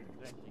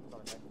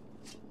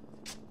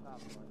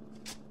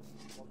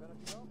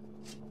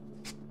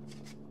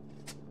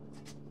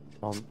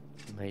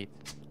 Mate,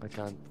 I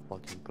can't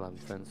fucking climb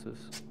fences.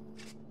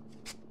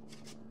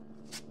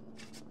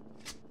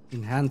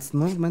 Enhanced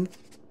movement.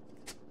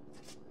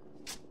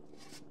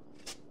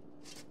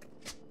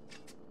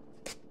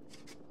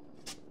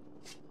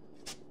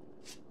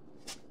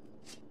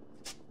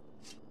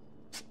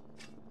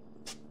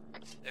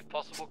 If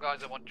possible,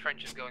 guys, I want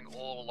trenches going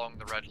all along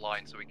the red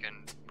line so we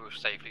can move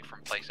safely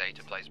from place A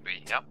to place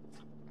B. Yep.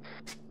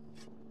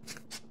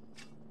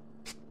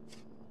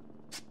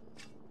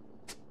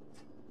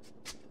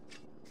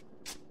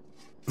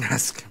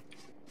 Ask.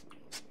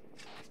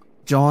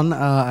 John,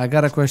 I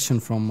got a question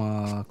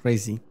from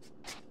Crazy.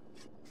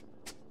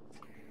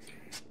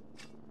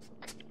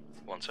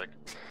 One sec.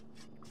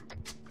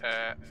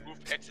 Move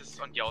access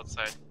on the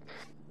outside.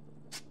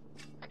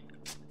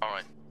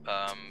 Alright,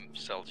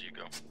 Cells, you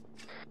go.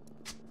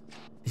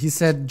 He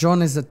said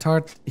John is a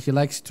tart. He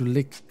likes to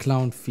lick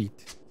clown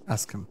feet.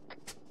 Ask him.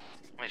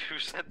 Wait, who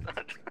said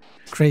that?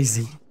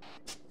 Crazy.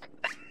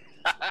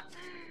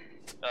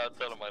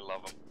 Tell him I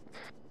love him.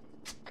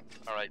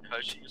 Alright,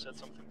 Hershey, you said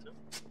something too?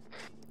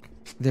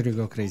 There you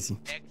go, Crazy.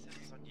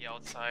 Access on the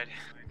outside.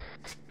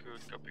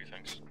 Good, copy,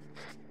 thanks.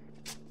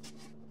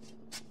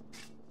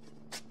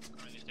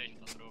 Currently stationed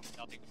on the roof,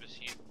 nothing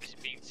is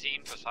being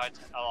seen besides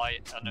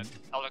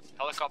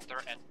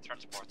helicopter and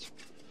transport.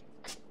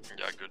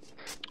 Yeah, good.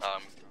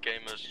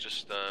 Gamers,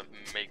 just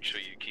make sure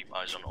you keep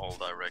eyes on all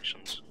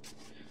directions.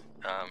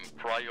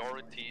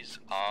 Priorities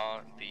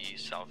are the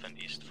south and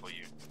east for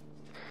you.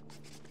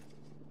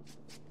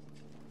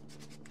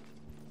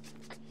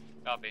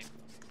 Copy.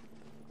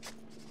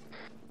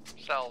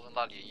 Cells and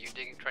Laddie, you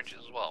digging trenches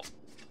as well?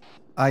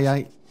 Aye,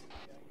 aye.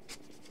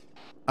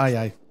 Aye,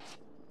 aye.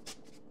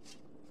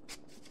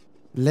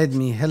 Let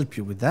me help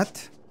you with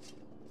that.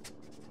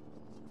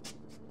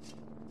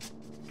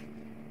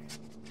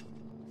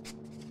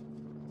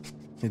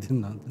 He did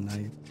not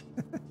deny it.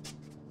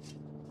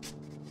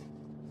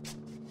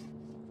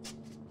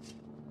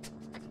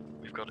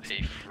 We've got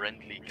a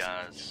friendly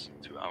gas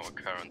to our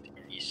current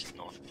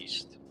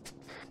east-northeast.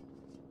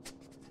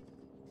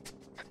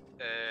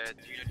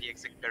 Do you know the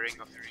exact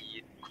bearing of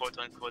the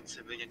quote-unquote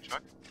civilian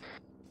truck?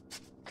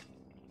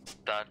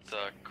 That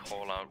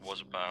call out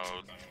was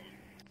about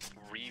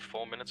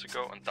 3-4 minutes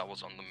ago, and that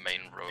was on the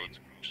main road,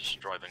 just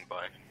driving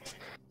by.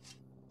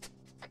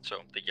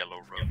 So, the yellow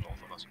road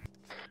north of us.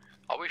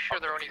 Are we sure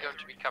they're only going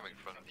to be coming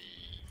from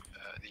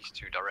these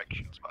two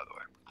directions, by the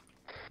way?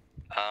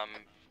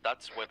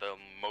 That's where they'll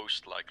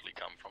most likely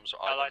come from. So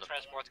Allied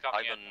transport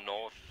coming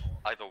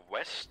either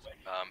west,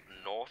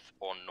 north,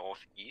 or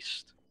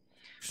northeast.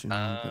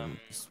 Actually,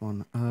 this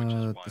one.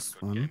 This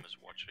one. Gamers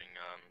watching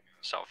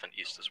south and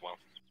east as well.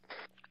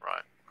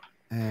 Right.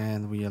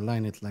 And we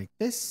align it like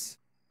this.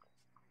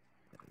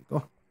 There we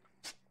go.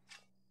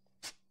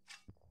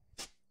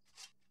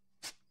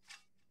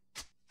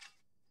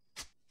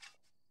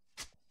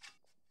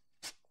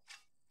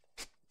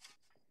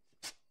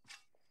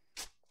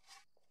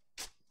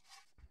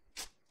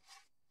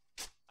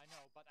 I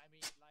know, but I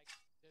mean, like,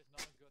 there's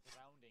not a good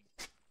rounding.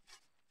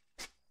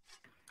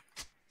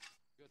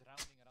 Good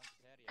rounding around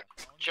this area.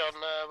 John,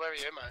 where are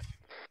you, mate?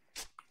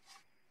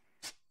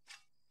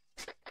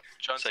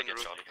 Say again,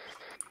 Charlie.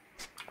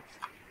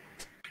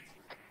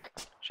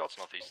 Shots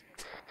northeast.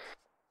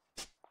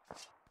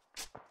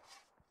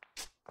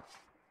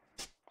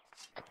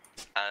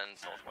 And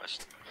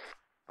northwest.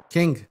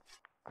 King.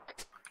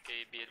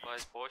 Okay, be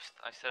advised, boys.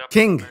 I set up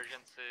King. an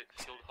emergency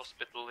field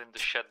hospital in the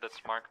shed that's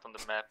marked on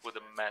the map with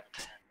a mat.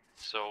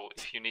 So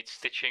if you need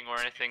stitching or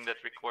anything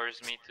that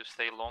requires me to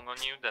stay long on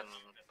you, then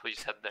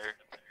please head there.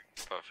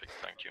 Perfect,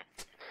 thank you.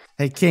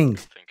 Hey, King.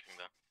 Thinking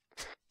that.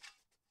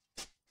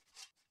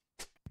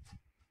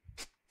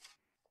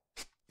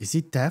 Is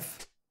he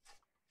deaf?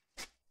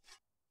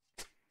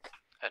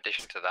 In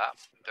addition to that,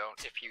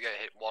 if you get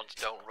hit once,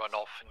 don't run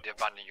off and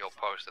abandon your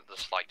post at the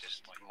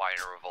slightest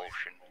minor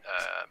revulsion.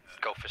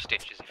 Go for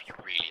stitches if you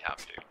really have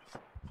to.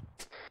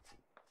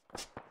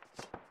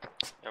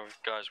 Yeah,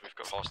 guys, we've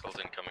got hostiles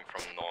incoming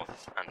from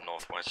north and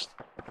northwest.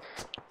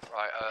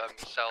 Right,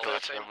 Cell,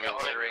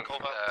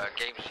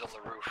 Games is on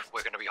the roof.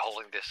 We're going to be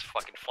holding this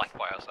fucking flank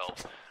by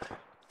ourselves.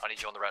 I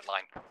need you on the red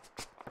line.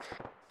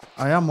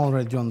 I am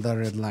already on the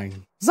red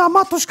line.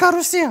 Zamatushka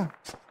Russia!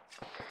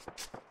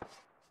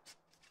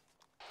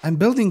 I'm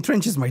building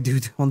trenches, my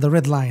dude, on the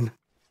red line.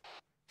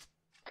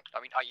 I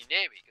mean, are you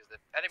near me? Because the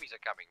enemies are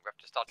coming. We have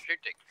to start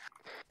shooting.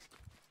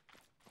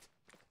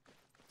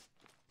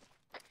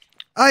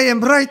 I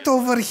am right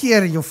over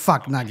here, you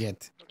fuck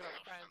nugget.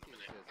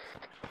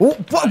 Oh,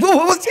 what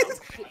was it?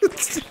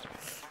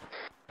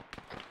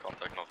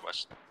 Contact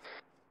northwest.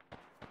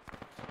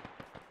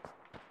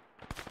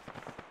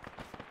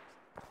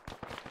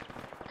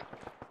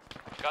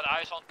 Got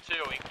eyes on 2,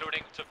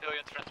 including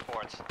civilian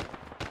transports.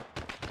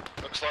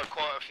 Looks like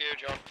quite a few,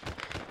 John.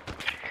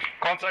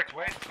 Contact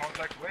west,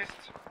 contact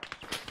west.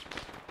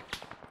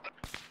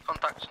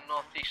 Contacts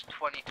northeast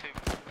 22.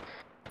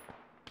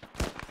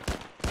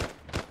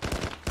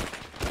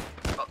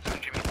 About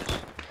 200 meters.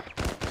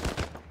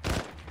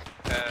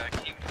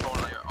 King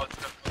corner, you're out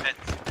of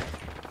fence.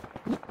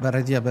 Bad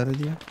idea, bad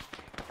idea.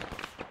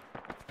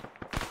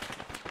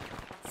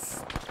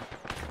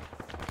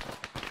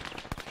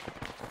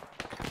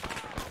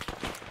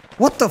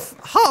 What the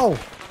how?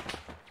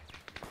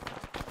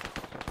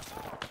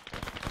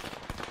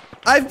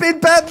 I've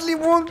been badly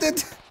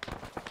wounded.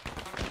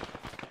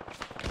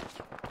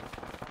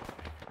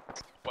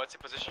 What's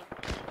your position?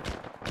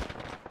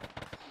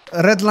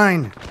 Red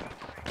line.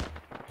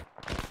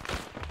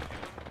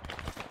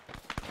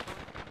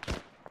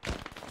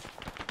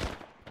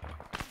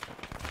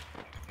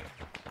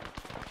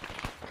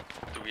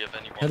 Do we have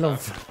anyone? Hello.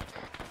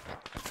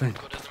 Friend.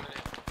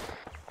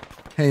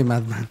 Hey,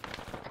 madman.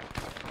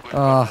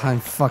 Oh, I'm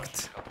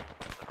fucked.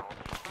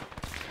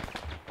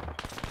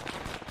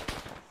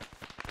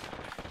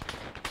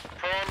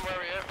 Prawn, where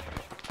are you?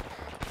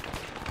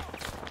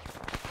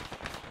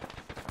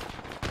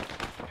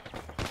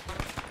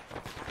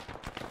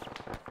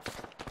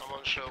 I'm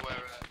unsure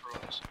where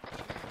Prawn is.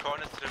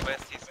 Prawn is to the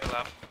west, he's still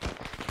up.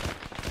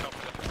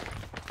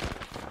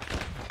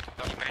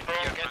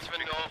 Prawn, get to the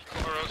north,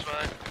 cover us,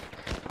 mate.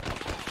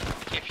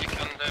 If you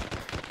can do.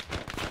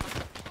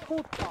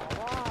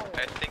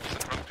 I think he's in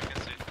front of you,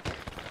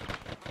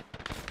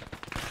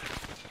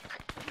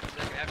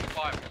 Second F5,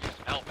 we use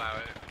some help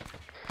out.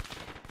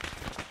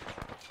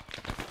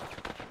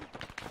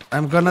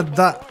 I'm gonna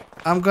die.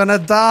 I'm gonna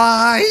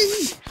die.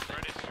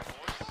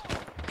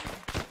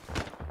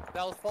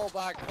 Dells, fall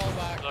back, fall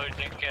back.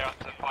 Loading gear up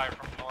to fire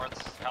from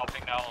north,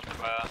 helping now on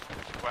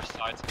the west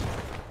side.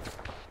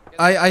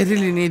 I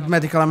really need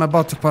medical. I'm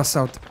about to pass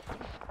out.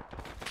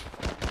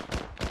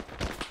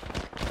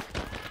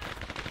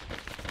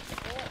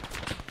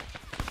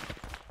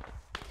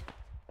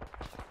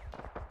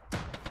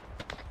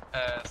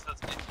 So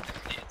let's get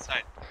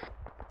inside.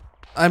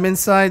 I'm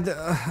inside,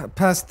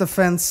 past the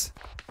fence.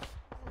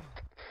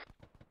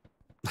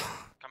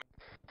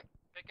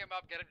 Pick him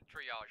up, get him to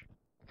triage.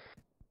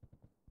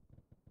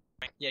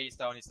 Yeah, he's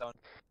down, he's down.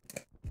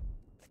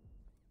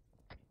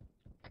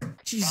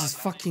 Jesus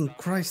fucking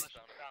Christ.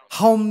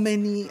 How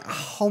many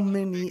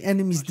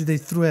enemies did they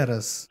throw at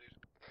us?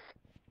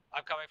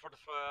 I'm coming for the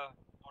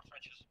north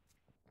trenches.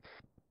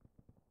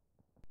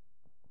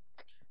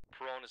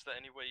 Prawn, is there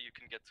any way you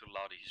can get to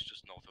Ladi? He's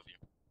just north of you.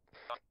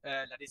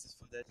 Ladis is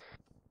full dead.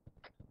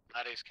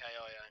 That is KI,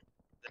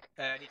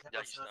 yeah. Need help Yeah,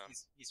 on he's South, down.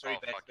 he's very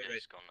bad, Fuck, yeah, very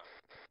he's gone now.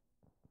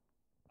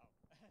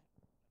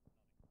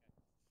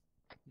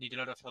 Need a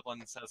lot of help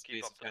on South Keep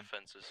base. up the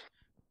defenses.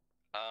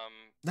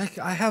 Like,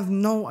 I have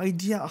no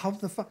idea how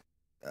the fuck.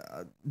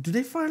 Do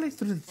they fire like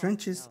through the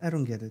trenches? I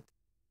don't get it.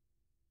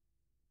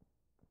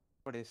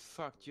 Bro, they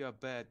fucked you up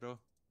bad, bro.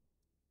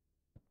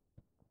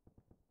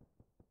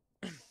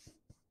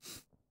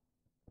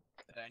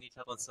 I need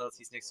help on South,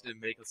 he's next to the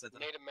medical center.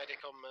 Need a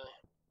medic on me.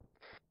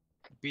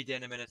 Be there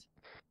in a minute.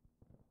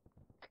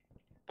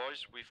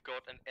 Boys, we've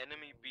got an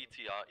enemy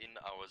BTR in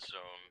our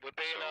zone. We're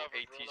being so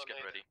overrun, ATs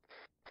get ready.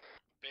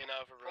 Being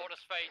overrun. Prawn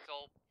is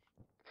fatal.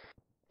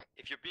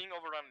 If you're being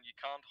overrun and you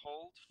can't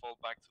hold,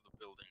 fall back to the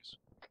buildings.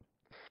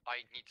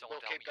 I need someone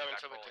We'll to help keep me going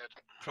back till we're forward.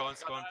 dead.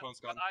 Prawn's gone, prawn's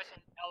gone. Eyes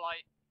on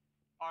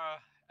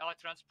Ally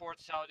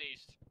transport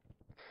southeast.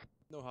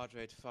 No heart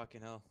rate,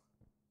 fucking hell.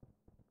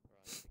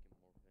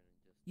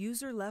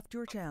 User left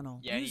your channel.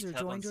 Yeah, I need User help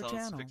on joined your South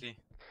channel. quickly.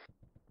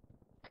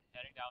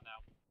 Heading down now.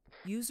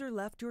 User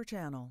left your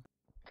channel.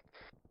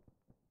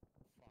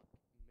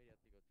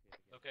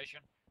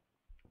 Location.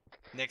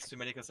 Next to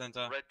medical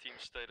center. Red team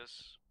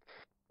status.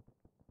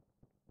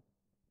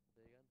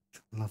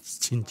 Loves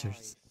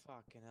gingers.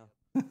 Fucking hell.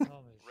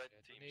 Red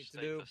team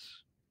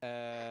status.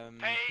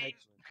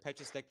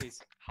 Patches deck,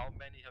 please. How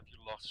many have you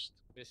lost?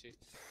 Busy.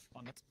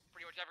 On it.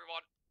 Pretty much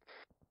everyone.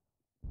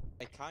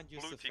 I can't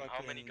use Blue the team, fucking...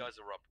 how many guys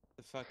are up?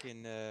 The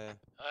fucking,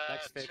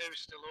 Two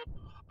still up,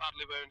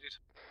 badly wounded.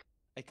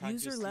 I can't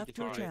User use the left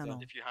your defibrillator. channel.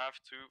 If you have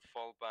to,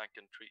 fall back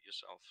and treat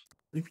yourself.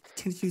 You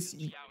can't use.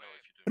 Let me know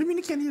if you What do you mean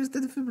you can't use the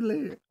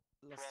defibrillator?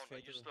 Prawn, are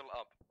you still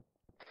up?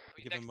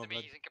 He's Give next him to more me,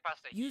 blood. he's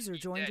incapacitated. User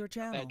He's joined dead. your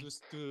channel. Do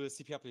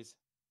CPR, please.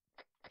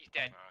 He's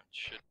dead.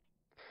 Shit.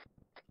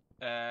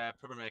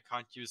 Problem, I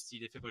can't use the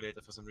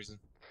defibrillator for some reason.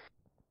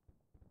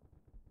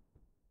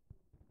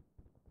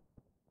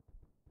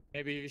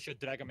 Maybe we should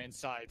drag him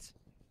inside.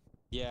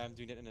 Yeah, I'm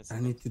doing it in a I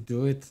second. need to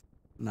do it.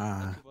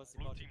 Nah.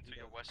 Blue team to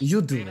your west.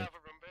 You do it. I'm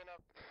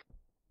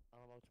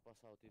about to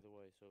pass out either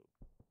way, so.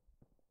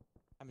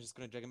 I'm just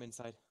gonna drag him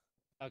inside.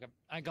 Okay,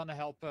 I'm gonna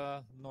help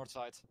north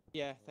side.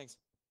 Yeah, thanks.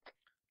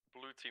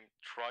 Blue team,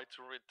 try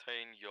to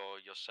retain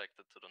your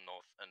sector to the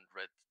north, and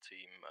red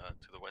team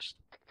to the west.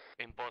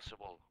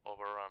 Impossible.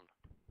 Overrun.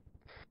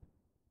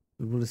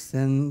 We will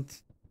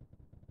send.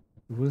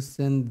 We'll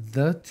send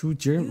the two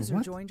German. User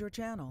What? joined your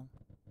channel.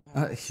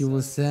 He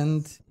will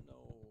send.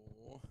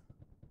 No.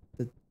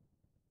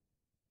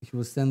 He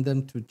will send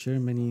them to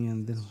Germany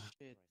and then.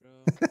 Shit, bro.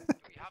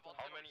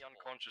 How many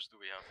unconscious do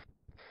we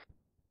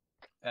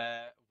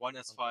have? One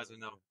as far as I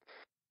know.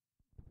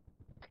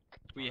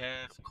 We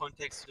have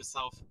contacts to the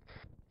south.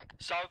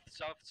 South,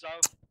 south,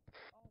 south.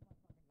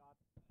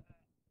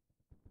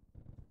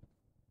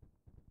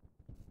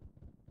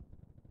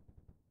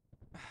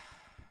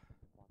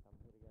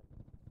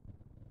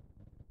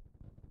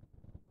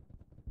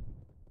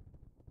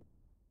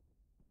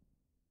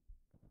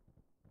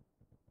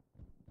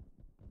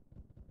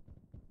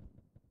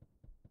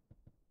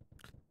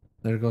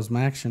 There goes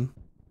my action.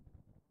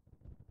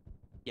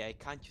 Yeah, I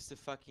can't use the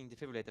fucking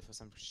defibrillator for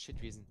some shit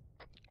reason.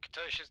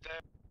 Katosha's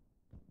dead.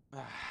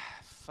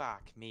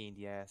 Fuck me in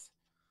the ass.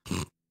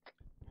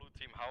 Blue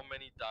team, how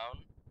many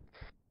down?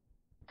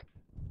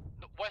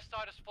 The west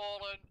side has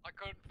fallen. I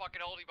couldn't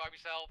fucking hold it by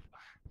myself.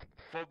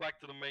 Fall back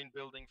to the main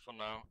building for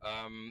now.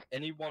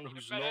 Anyone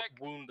who's not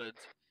wounded,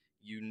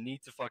 you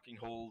need to fucking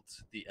hold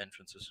the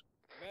entrances.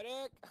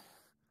 Medic!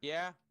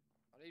 Yeah?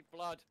 I need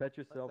blood. Pat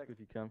yourself if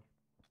you can.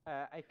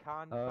 I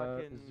can't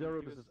fucking...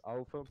 Zero, use... this is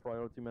Alpha.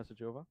 Priority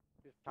message over.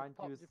 Can't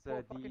use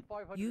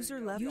User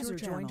left your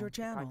channel.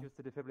 Can't use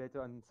the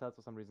defibrillator on cells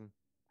for some reason.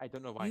 I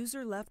don't know why.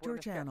 User left your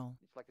channel.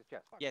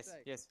 Yes,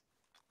 yes.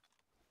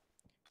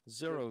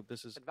 Zero,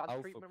 this is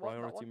Alpha.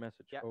 Priority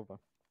message over.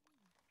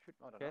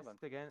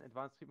 Test again,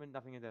 advanced treatment,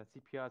 nothing in there.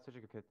 CPR,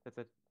 surgical kit, that's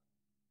it.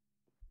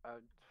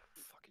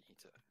 Fucking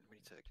we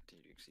need to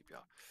continue doing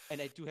CPR.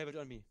 And I do have it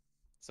on me.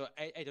 So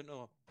I don't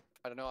know.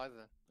 I don't know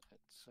either.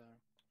 It's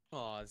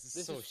Oh, this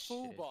is so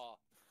shit. Fubar.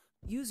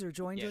 User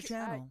joined your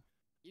channel.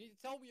 You need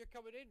to tell me you're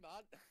coming in,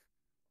 man.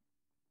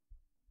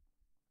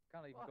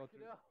 Can't even go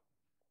through.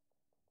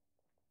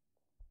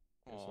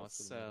 Oh,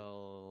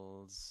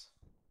 cells.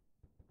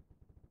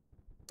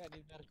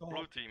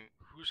 Blue team,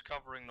 who's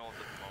covering north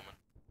at the moment?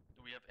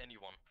 Do we have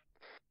anyone?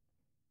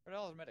 Where the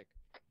hell is medic?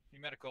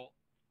 Need medical.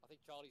 I think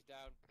Charlie's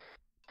down.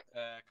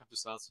 Come to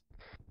cells.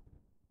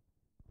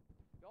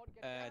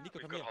 Nico,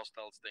 We've come got here.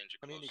 hostiles danger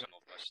Come here, close Nico.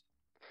 northwest.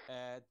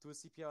 Do a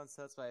CPR on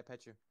cells while I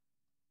patch you.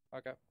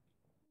 Okay.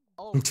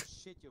 Oh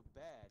shit, you're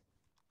bad.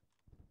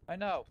 I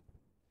know.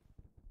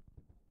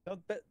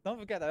 Don't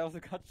forget, I also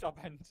got shot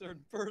by a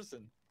certain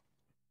person.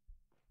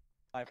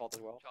 My fault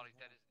as well. Charlie's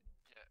dead.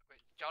 Yeah. Wait,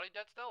 Charlie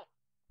dead still?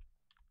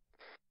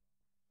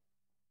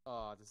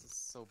 Oh, this is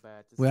so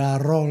bad. We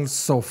are all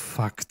so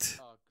fucked.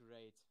 Oh,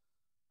 great.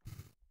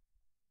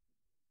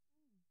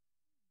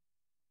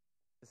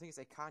 The thing is,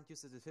 I can't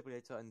use the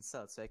defibrillator on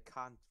cells, so I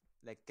can't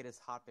like get his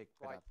heart rate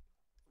back up.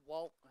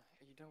 Well,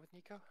 are you done with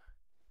Nico?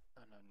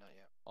 Oh no, not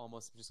yet.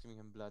 Almost, I'm just giving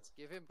him blood.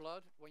 Give him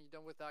blood. When you're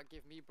done with that,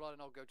 give me blood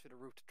and I'll go to the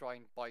roof to try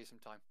and buy you some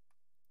time.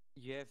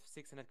 You have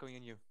 600 going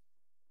on you.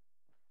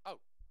 Oh,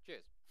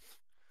 cheers.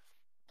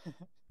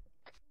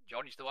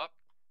 John, you still up?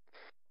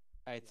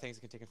 Alright, thanks,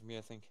 you can take it from here,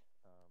 I think.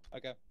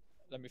 Okay,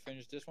 let me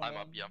finish this one. I'm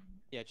up, yeah.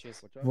 Yeah,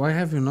 cheers. Why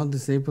have you not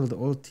disabled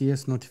all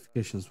TS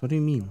notifications? What do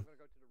you mean? I'm gonna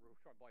go to the roof,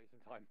 try and buy you some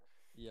time.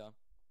 Yeah.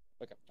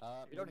 Okay.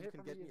 You don't you hear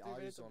can from get me me in 2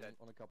 minutes, eyes I'm on, dead.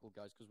 on a couple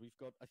guys, because we've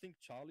got, I think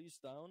Charlie's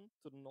down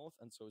to the north,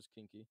 and so is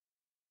Kinky.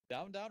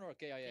 Down or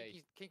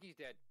KIA? Kinky's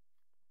dead.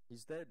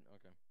 He's dead?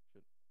 Okay,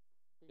 shit.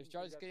 If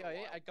Charlie's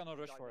KIA, I'm gonna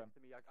rush for him.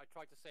 I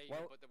tried to save Well,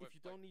 him, but there if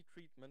you don't need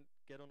treatment,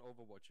 get on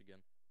Overwatch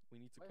again. We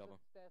need to cover.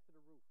 Stairs to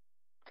the roof.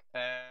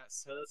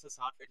 Cells, his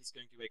heart rate is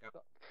going to wake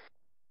up.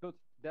 Good,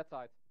 that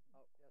side. Oh,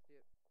 yeah, I see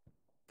it.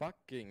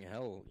 Fucking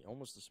hell,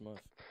 almost a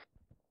smurf.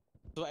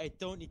 So I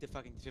don't need the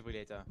fucking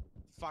defibrillator.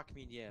 Fuck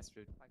me in the ass,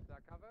 dude. Thanks for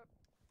that cover.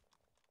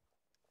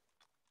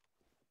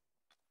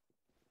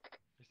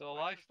 You still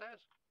alive?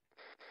 Stairs.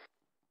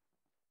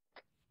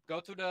 Go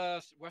to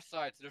the west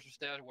side, there's a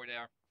stairway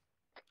there.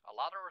 A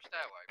ladder or a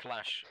stairway?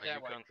 Clash, are you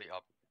Stairway. currently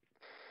up?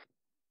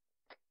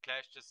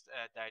 Clash just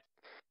died.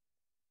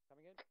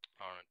 Coming in?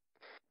 Alright.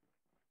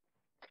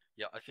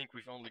 Yeah, I think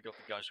we've only got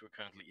the guys who are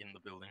currently in the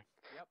building.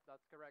 Yep,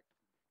 that's correct.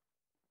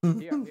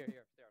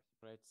 Here, stairs.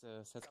 Right,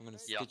 Seth, I'm gonna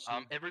Yeah, stitch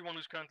you. everyone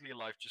who's currently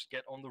alive, just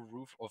get on the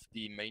roof of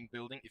the main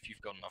building if you've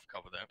got enough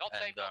cover there. Not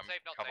and safe, not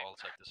safe, not cover safe. all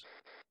sectors.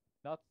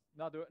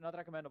 Not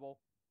recommendable.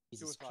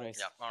 Jesus Suicide. Christ.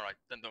 Yeah, alright,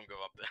 then don't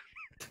go up there.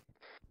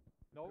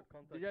 No,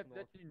 contact you have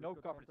north. literally no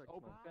We've got coverage. It's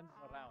contact open north. fence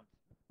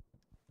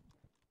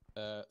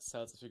around.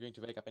 Cells, if you're going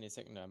to wake up any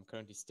second, I'm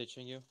currently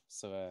stitching you,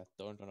 so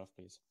don't run off,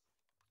 please.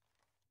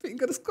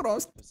 Fingers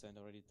crossed. 50%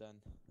 already done.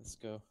 Let's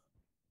go.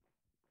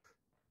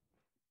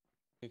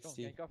 John, can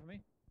 60, you cover me?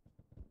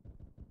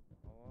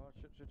 Oh,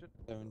 shit.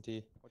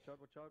 70. Watch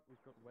out.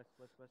 We've got west.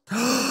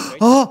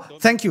 Oh,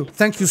 thank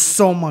you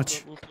so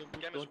much.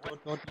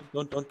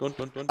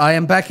 Don't. I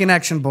am back in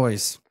action,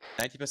 boys.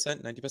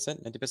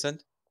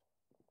 90%.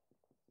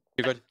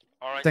 You're good.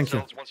 Alright, Thank you.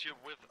 Cells, once you're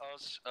with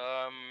us,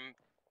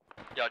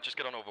 yeah, just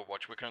get on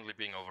Overwatch. We're currently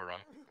being overrun.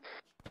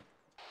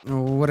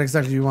 What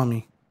exactly do you want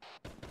me?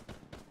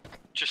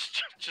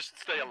 Just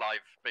stay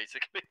alive,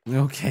 basically.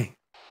 Okay.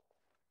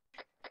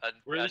 And,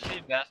 We're and the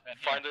investment.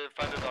 find a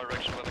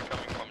direction where they're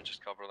coming from.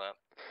 Just cover that.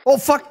 Oh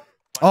fuck!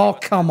 Oh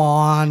come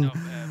on! In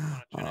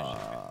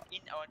our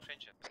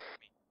trenches.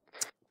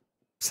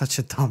 Such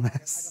a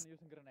dumbass. I'm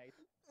using grenade.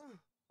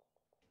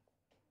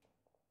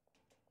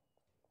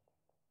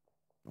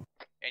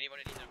 Anyone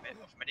in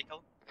need of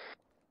medical?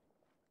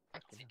 I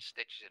need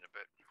stitches in a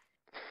bit.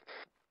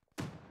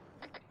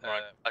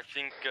 Alright, I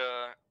think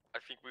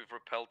we've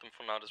repelled them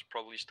for now. There's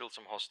probably still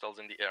some hostiles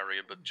in the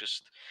area, but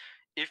just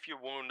if you're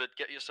wounded,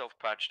 get yourself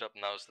patched up.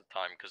 Now's the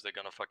time, because they're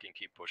gonna fucking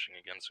keep pushing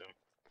again soon.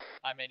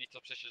 I may need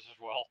some stitches as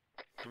well.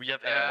 Do we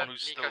have anyone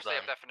who's Nico, still stay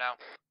up down? there for now.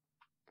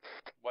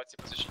 What's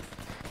your position?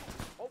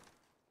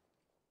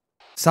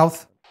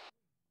 South.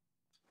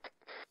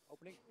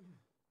 Opening.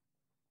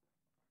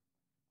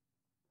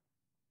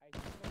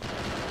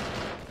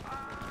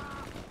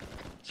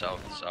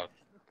 South, south.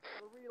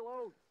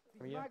 Reload.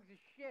 These Yeah. mags are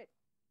shit.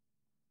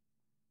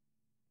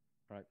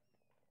 Right.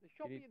 They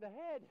shot me in the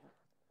head.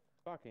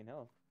 Fucking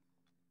hell.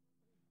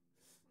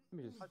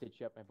 Let me just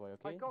stitch you up, my boy,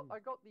 okay? I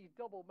got these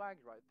double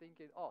mags right,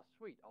 thinking, oh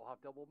sweet, I'll have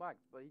double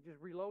mags, but he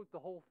just reloads the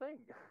whole thing.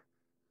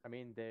 I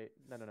mean,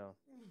 no.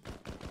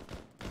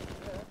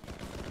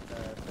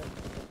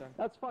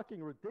 That's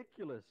fucking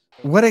ridiculous.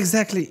 What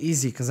exactly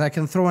is he? Because I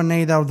can throw a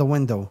nade out the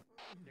window.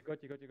 You good.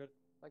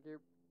 Thank you.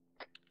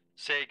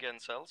 Say again,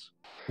 Cells.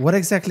 What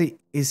exactly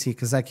is he?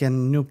 Because I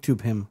can noob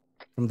tube him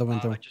from the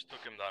window. I just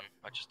took him down.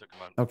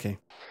 Okay.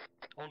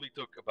 Only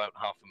took about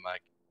half a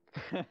mag.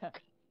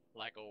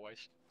 Like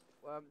always.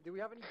 Do we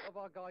have any of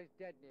our guys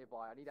dead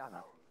nearby? I need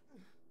ammo.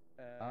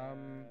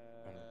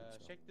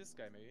 Check this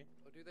guy maybe.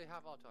 Or do they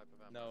have our type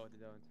of ammo? No, they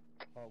don't.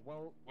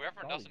 Well,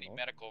 Whoever doesn't need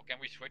medical, can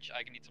we switch?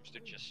 I need some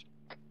stitches.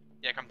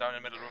 Yeah, come down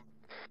in the middle room.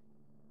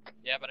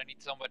 Yeah, but I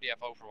need somebody have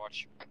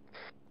Overwatch.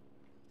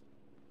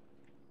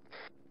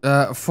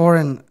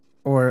 Foreign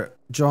or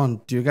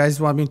John, do you guys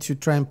want me to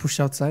try and push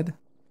outside?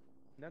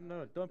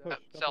 No, don't push.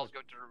 Cells, go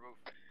to the roof.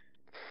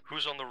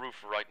 Who's on the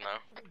roof right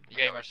now?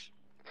 Gamers.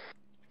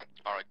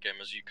 Alright,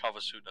 gamers, you cover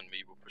Suit and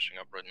me. We're pushing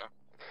up right now.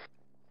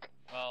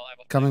 Well, I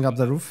was Coming up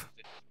the roof?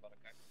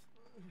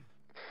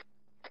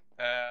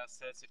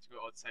 Cells have to go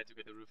outside to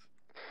get the roof.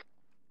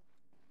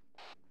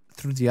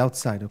 Through the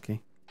outside,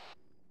 okay.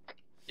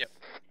 Yep.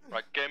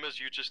 Right, gamers,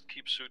 you just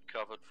keep Suit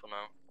covered for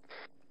now.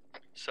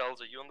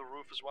 Cells, are you on the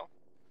roof as well?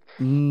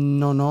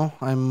 No,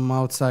 I'm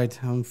outside.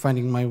 I'm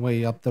finding my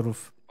way up the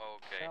roof.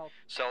 Okay.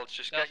 Cells,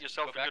 just get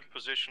yourself a good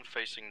position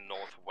facing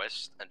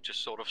northwest and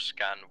just sort of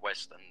scan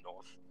west and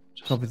north.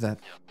 Just, Copy that.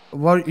 Yeah.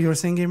 What you were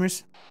saying,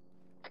 gamers?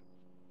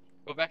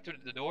 Go back to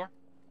the door.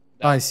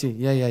 I see.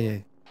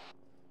 Yeah.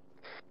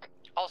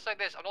 I'll say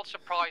this, I'm not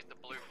surprised the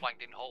blue flank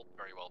didn't hold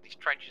very well. These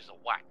trenches are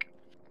whack.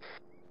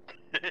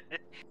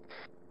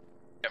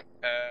 Yep.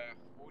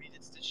 Who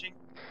needed stitching?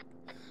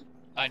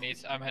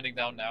 I'm heading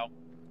down now.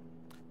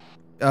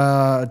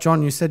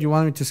 John, you said you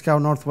wanted me to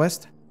scout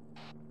northwest?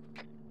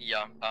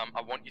 Yeah,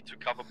 I want you to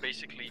cover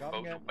basically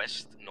both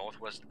west,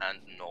 northwest, and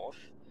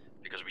north,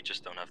 because we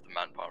just don't have the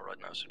manpower right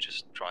now, so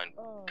just try and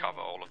cover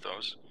all of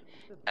those.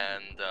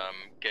 And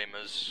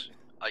gamers,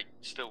 I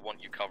still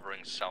want you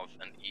covering south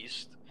and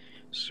east.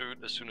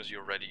 Suit, as soon as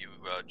you're ready, you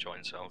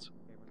join Cells.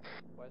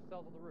 Where's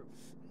Cells on the roof?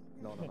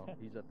 No,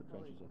 he's at the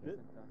trenches, I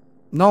think.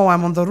 No,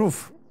 I'm on the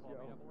roof.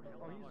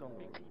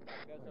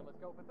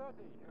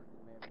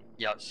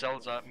 Yeah,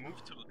 Cells,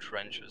 move to the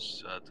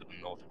trenches to the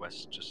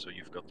northwest, just so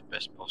you've got the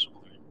best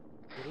possible view.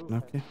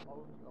 Okay.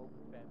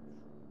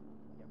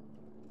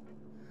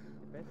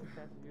 The best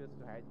chance to use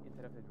to hide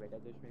instead of the radar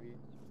dish, maybe.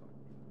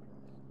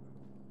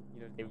 You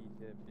know,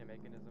 the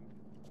mechanism.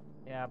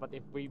 Yeah, but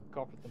if we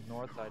cover the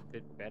north side a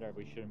bit better,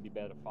 we shouldn't be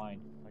better to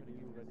find. Are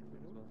you ready for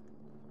this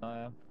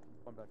one?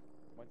 One back.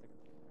 1 second.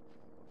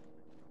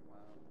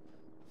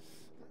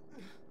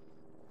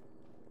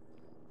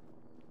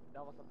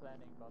 That was the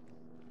planning, but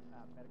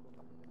medical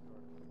comes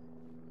first.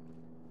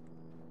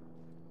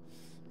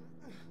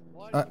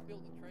 Why did you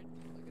build the trench?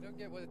 Like, I don't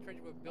get why the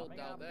trenches were built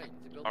down there.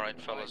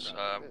 Alright, fellas,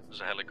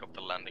 there's a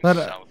helicopter landing But,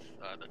 south.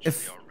 That should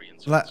if, be our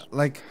reinforcements.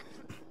 like...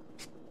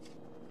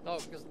 No,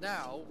 because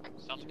now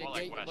you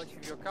negate a bunch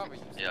of your cover.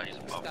 Yeah, he's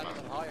above standing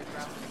on higher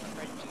ground in the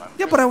trenches.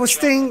 Yeah, but I was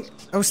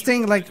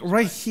staying like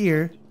right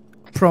here,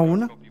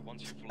 prone,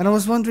 and I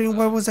was wondering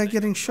where was I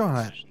getting shot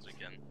at.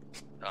 Again.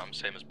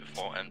 Same as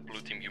before, and blue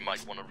team, you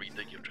might want to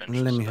redig your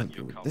trenches. Let me so that help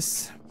you with cover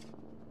this.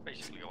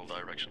 basically all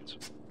directions.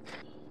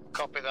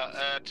 Copy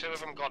that. Two of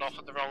them got off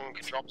at the wrong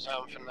drop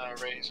zone for no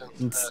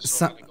reason.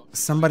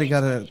 Somebody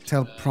gotta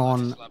tell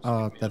Prawn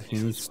that he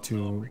needs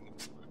to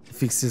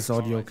fix his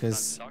audio,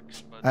 because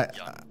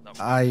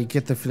I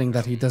get the feeling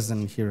that he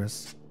doesn't hear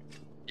us.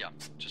 Yeah,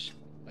 just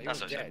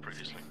as I said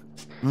previously.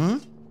 Hmm?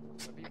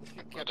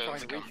 People kept trying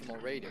to reach him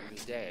on radio, he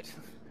was dead.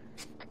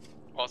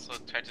 Also,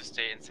 try to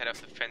stay inside of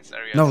the fence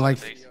area. No, so like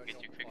they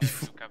get you quicker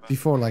to cover.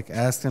 before, like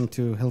asked him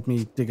to help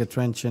me dig a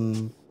trench,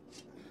 and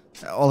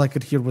all I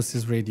could hear was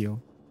his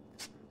radio.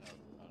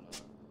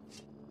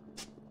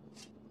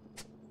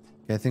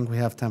 Okay, I think we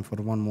have time for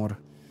one more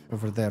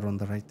over there on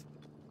the right.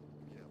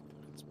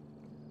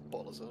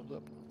 Bottle ourselves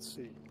up. Let's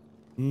see.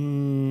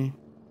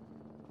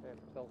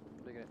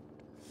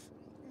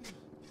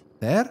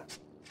 There?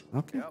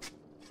 Okay. Yep.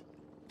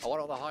 I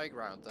want on the high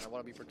ground, and I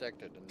want to be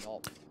protected and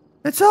not.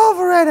 It's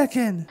over,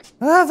 Anakin!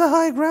 I have the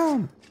high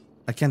ground!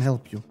 I can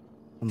help you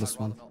on this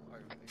one.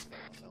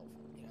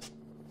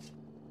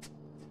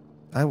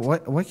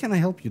 Why can't I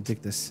help you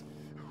dig this?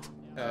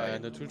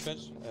 The two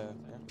trench? Yeah.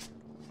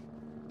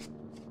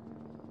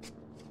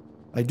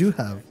 I do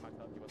have.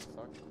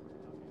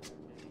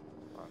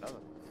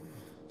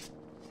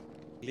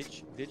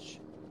 Glitch.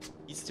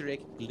 Easter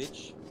egg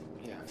glitch.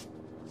 Yeah.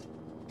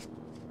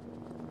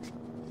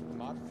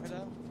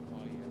 Martfella?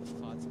 Oh yeah,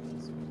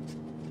 Fahrtsmiller.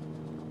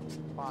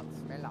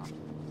 Fahrtsmiller.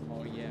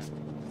 Oh yeah.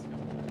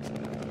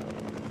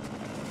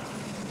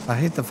 I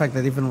hate the fact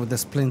that even with the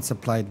splints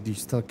applied, you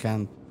still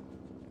can't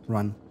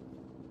run.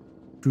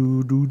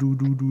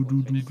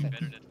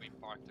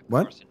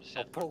 What?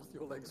 Oh, both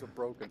your legs are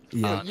broken.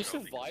 Yeah. Oh, you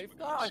survived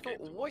that? I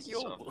thought, what,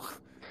 yo?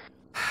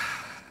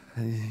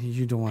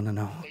 You don't want to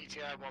know.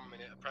 BTR 1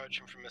 minute,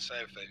 approaching from the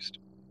southeast.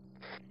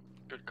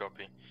 Good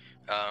copy.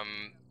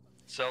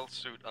 Cell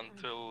suit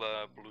until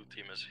blue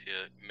team is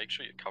here. Make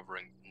sure you're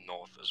covering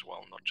north as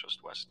well, not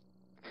just west.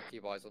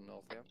 Keep eyes on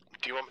north, yeah?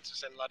 Do you want me to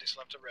send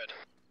Ladislav to red?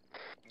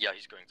 Yeah,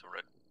 he's going to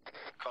red.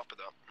 Copy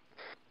that.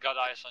 Got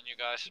eyes on you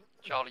guys.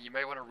 Charlie, you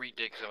may want to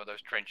redig some of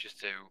those trenches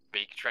to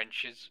big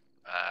trenches,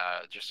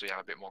 just so you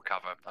have a bit more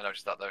cover. I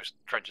noticed that those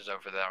trenches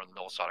over there on the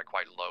north side are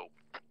quite low.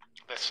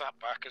 They're sat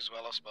back as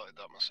well, I spotted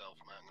that myself,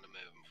 mate. I'm going to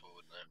move them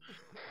forward now.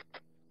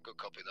 Good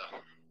copy that.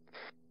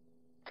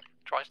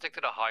 Try and stick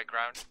to the high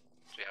ground,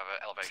 so you have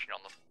an elevation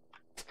on them.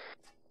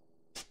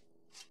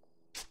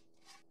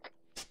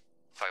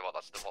 Tell you what,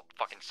 that's what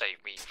fucking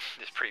saved me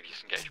this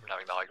previous engagement,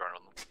 having the high ground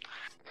on them.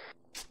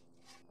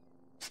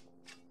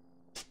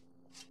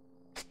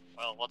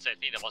 Well, what saved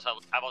me that was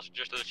I was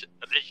just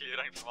literally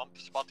running from one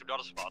spot to the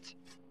other spot.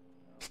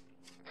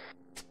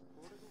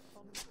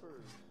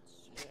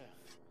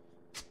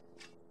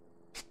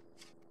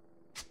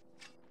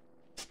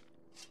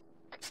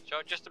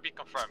 So just to be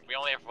confirmed, we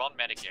only have one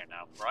medic here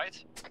now,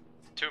 right?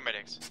 2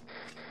 medics.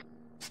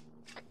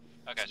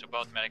 Okay, so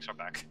both medics are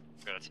back.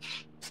 Good.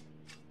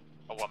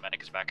 Oh, one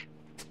medic is back.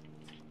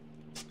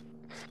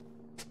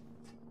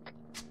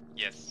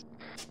 Yes.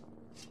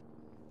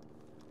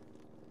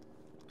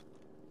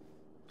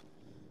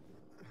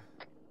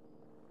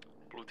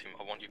 Blue team,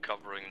 I want you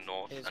covering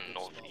north and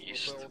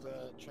northeast,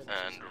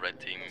 and red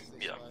team,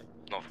 yeah,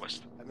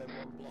 northwest. And then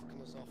one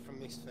blocking us off from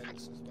this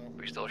fence as well.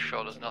 We still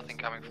sure there's nothing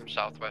coming from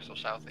southwest or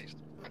southeast?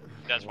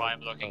 That's why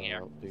I'm looking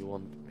here. Do you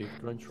want big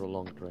trench or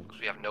long trench?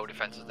 Because we have no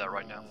defenses there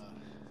right now.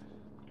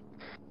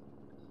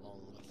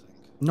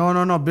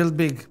 No. Build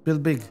big.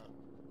 Build big.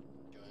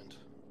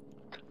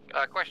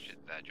 Question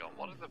there, John.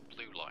 What do the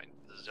blue line,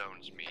 the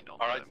zones mean on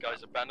Alright,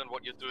 guys, abandon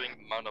what you're doing,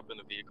 mount up in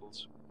the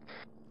vehicles.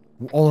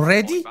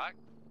 Already?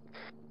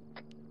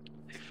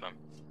 If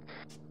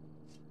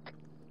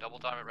Double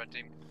time at red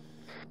team.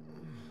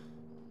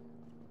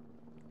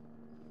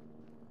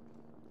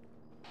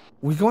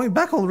 We're going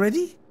back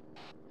already?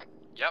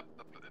 Yep,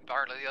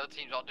 apparently the other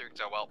team's not doing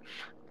so well.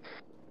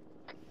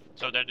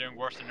 So they're doing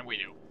worse than we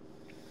do.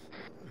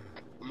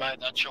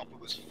 Mate, that chopper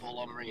was full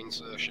on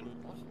reinsertion.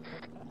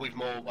 With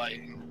more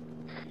waiting.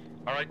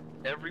 Alright,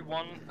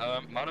 everyone,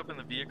 mount up in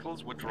the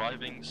vehicles. We're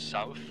driving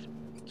south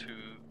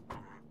to...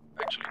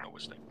 Actually, no, we're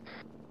staying.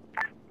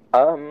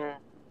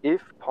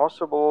 If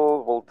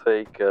possible, we'll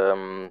take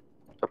a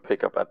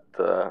pickup at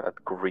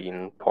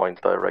Green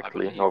Point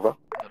directly. Over.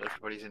 Not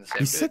everybody's in the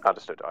same bit.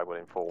 Understood. I will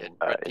inform.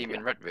 Red team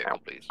in red vehicle,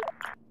 please.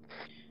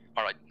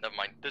 Alright, never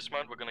mind.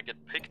 Dismount, we're gonna get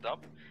picked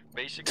up.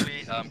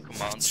 Basically,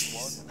 command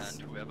squad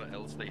and whoever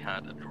else they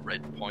had at the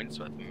red point,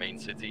 so at the main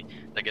city,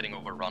 they're getting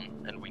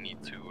overrun, and we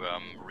need to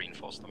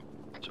reinforce them.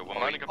 So we're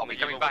mounting up in the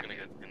yellow, we're gonna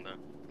get in there.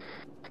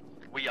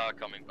 We are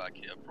coming back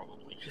here,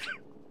 probably.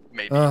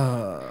 Maybe.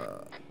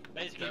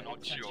 Basically, they're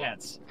not sure.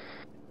 chance.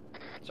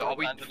 So are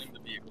we abandoning the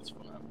vehicles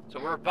for now? So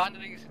we're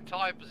abandoning this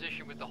entire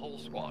position with the whole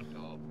squad?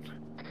 Or...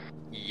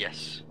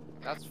 Yes.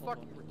 That's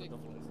fucking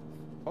ridiculous.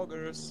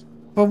 Hoggers.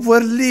 But we're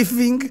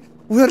leaving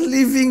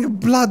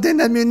blood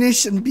and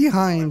ammunition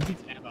behind.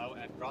 Ammo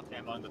and brought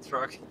ammo on the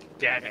truck.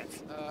 Damn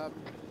it.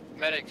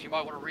 Medics, you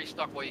might want to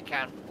restock what you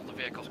can on the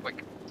vehicles,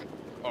 quick.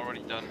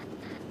 Already done.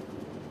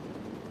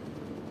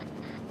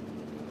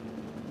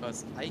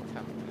 Because I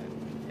come.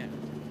 Yeah.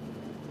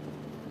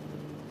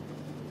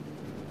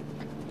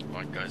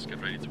 Alright guys, get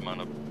ready to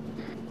mount up.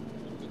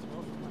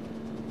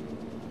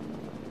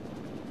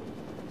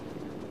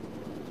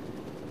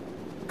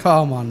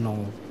 Come on,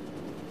 no.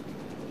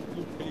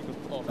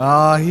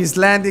 Ah, he's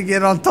landing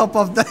it on top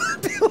of the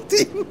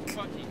building.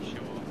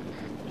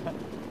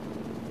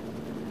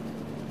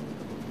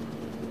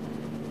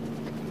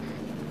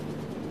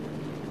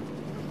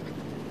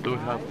 Do we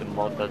have the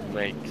mod that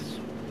makes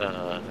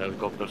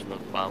helicopters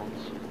not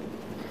bounce?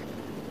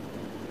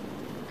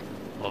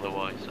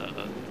 Otherwise,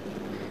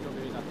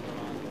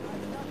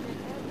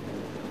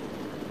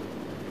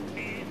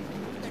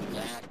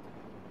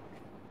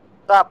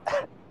 Stop.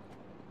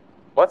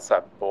 What's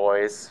up,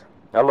 boys?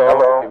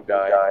 Hello, new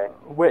guy.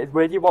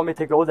 Where do you want me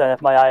to go then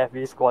if my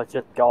IFV squad's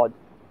just gone?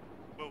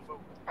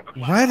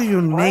 Why are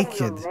you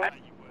naked?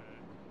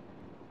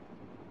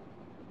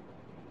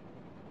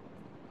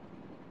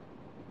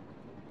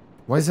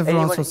 Why is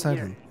everyone so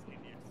silent?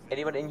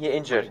 Anyone in here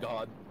injured?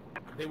 I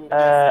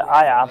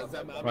am.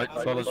 Right,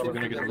 fellas, we're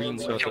gonna get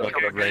reinserted up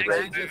in red.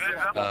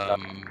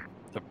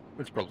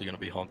 It's probably gonna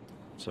be hot,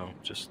 so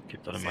just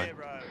keep that in mind.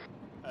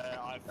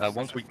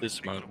 Once we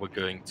dismount, we're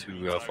going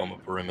to form a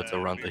perimeter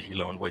around the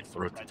helo and wait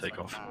for it to take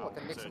off.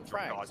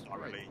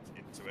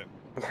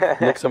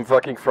 Nick some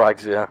fucking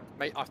frags, yeah.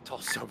 Mate, I've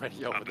tossed so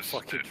many over the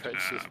fucking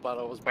trenches, but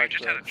I was back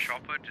just there. had a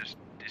chopper just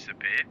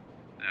disappear.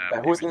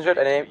 Who's injured?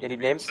 Any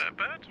names?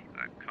 Bird?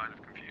 I'm kind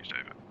of confused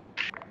over.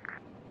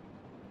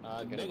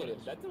 Negative.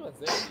 That was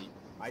Eddie.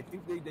 I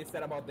think they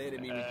said about the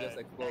enemy, we just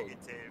explode.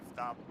 Negative,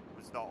 that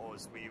was not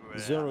us, we were...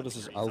 Zero, this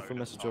is Alpha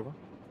message over.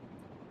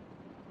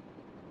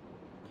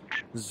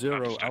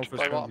 Zero, Alpha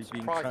is currently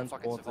being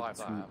transported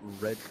to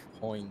Red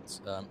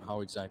Point.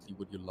 How exactly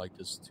would you like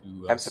us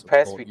to I'm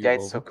surprised we died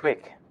over? so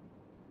quick.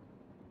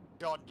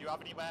 John, do you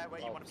have anywhere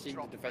where you want to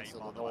drop defense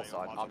on the north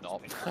side? I'm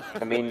not.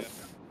 I mean,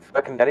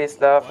 fucking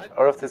Ladislav,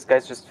 all of these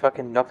guys just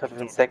fucking knocked out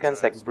within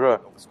seconds, like, bruh.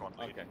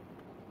 Okay.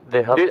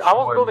 Dude, I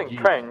was building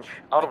trench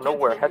out of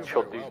nowhere,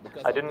 headshot dude.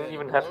 I didn't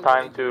even have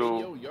time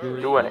to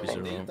do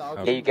anything.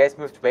 Yeah, you guys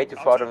moved way too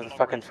far out of the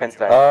fucking fence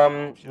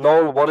line.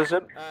 Noel, what is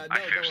it? I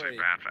feel so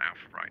bad for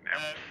Alpha right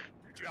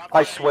now.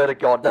 I swear to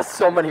God, there's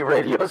so many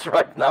radios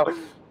right now.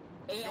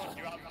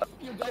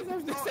 You guys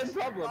have the same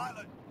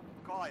problem.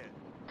 Quiet.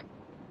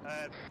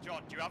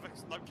 John, do you have a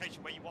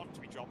location where you want to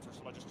be dropped, or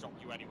shall I just drop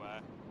you anywhere?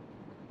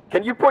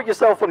 Can you put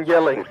yourself on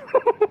yelling?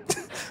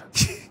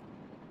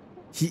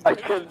 I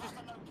can...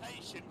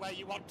 Where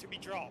you want to be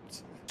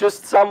dropped.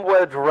 Just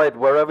somewhere red,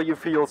 wherever you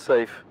feel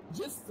safe.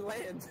 Just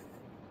land.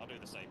 I'll do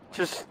the same.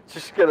 Just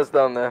get us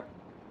down there.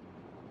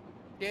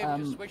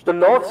 The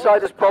north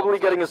side is probably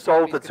getting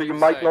assaulted, so you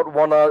might not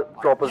wanna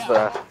drop us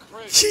there.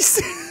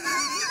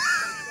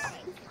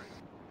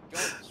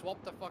 John,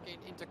 swap the fucking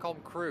intercom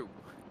crew.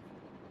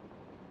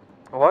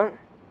 What?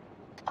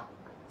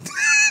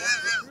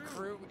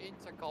 Crew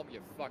intercom,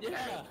 you fucking.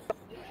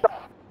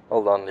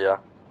 Hold on, yeah.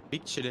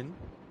 Big chillin'.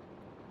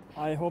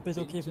 I hope it's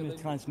okay for me to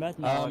transmit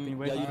now. I've been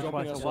waiting for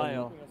quite a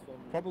while.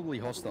 Probably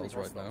hostiles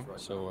right now,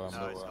 so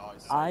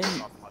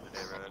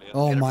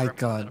Oh my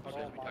god.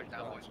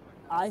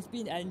 I've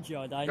been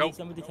injured. I need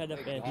somebody to kind of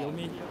heal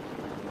me.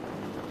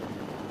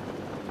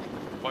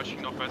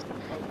 Watching northwest.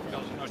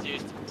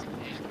 Northeast.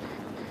 East.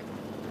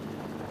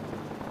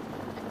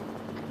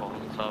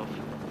 Falling south.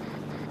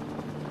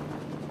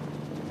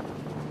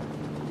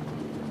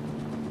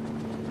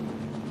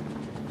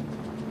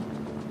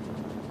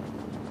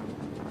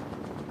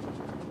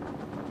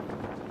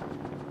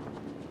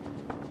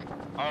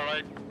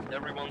 Alright,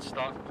 everyone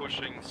start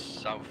pushing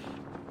south.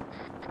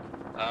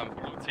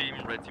 Blue team,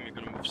 red team, you're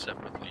gonna move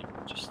separately,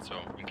 just so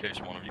in case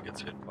one of you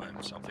gets hit by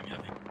something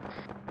heavy.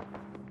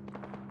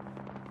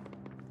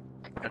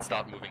 And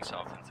start moving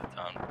south into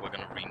town. We're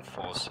gonna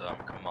reinforce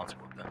command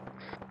squad there.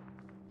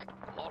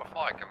 A lot of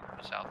fire coming from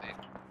the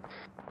southeast.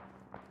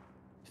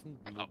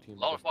 A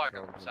lot of fire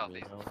coming from the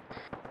southeast.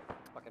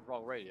 Fucking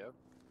wrong radio.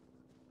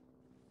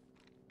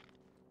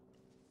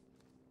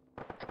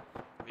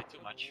 A bit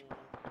too much.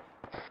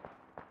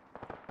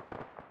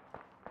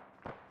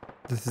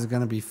 This is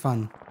gonna be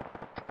fun.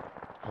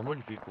 How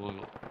many people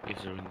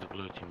is there in the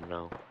blue team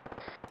now?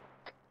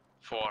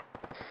 4.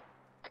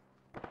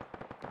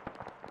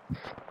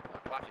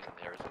 Clash is in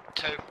there, is it?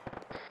 2.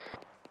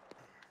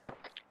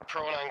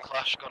 Pronoun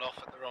Clash got off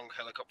at the wrong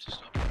helicopter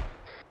stop.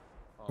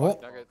 Oh.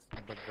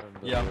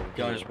 Yeah,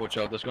 guys, watch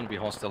out. There's gonna be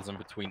hostiles in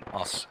between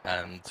us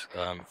and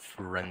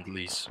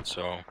friendlies,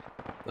 so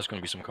there's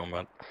gonna be some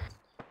combat.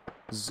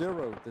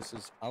 Zero, this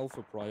is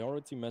Alpha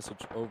priority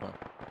message over.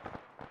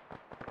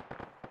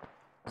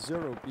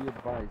 Zero, be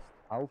advised.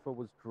 Alpha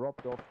was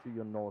dropped off to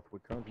your north. We're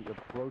currently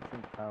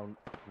approaching town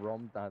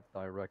from that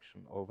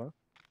direction. Over.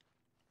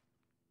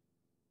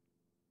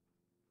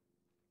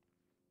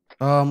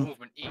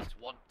 Movement east,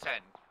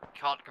 110.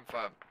 Can't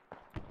confirm.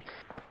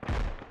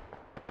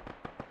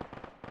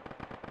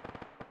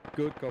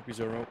 Good, copy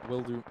Zero.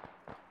 Will do.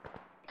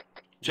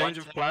 Change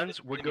of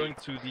plans. We're going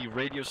to the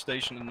radio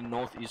station in the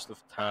northeast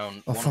of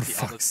town. Oh, One for of the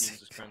other fuck's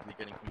teams is currently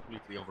getting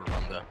completely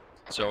overrun there.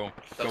 So,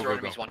 That's go, our go,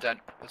 enemies, go.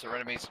 110. That's our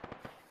enemies.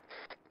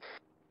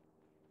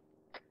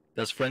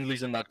 There's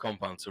friendlies in that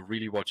compound, so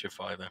really watch your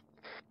fire there.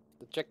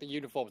 Check the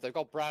uniforms. They've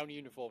got brown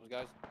uniforms,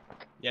 guys.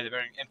 Yeah, they're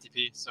wearing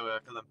MTP, so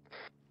kill them.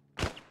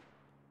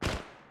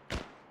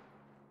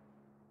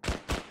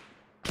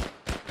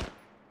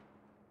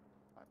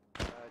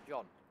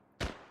 John,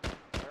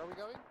 where are we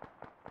going?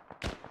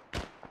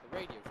 The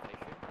radio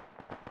station.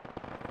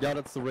 Yeah,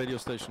 that's the radio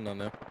station down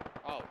there.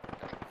 Oh,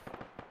 okay.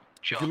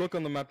 If you look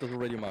on the map, there's a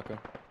radio marker.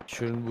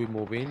 Shouldn't we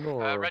move in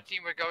or? Red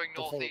team, we're going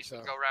northeast.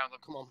 We'll go around them.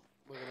 Come on,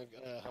 we're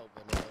gonna help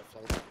them on their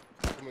flank.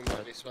 Come in,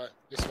 mate, this way,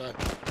 this way.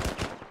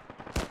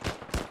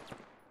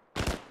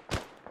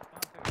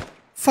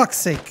 Fuck's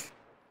sake.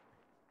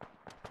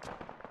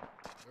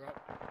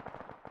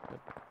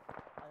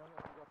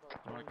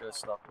 Alright guys,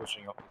 start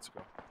pushing up, let's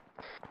go.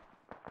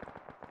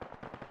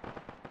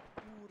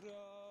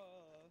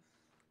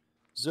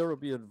 Zero,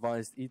 be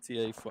advised,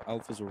 ETA for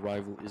Alpha's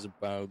arrival is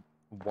about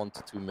 1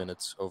 to 2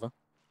 minutes, over.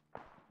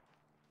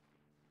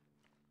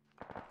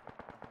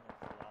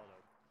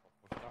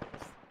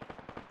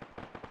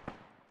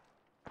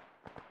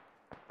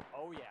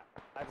 Oh yeah,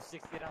 I have a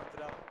 60 round to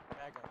that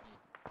mag on me.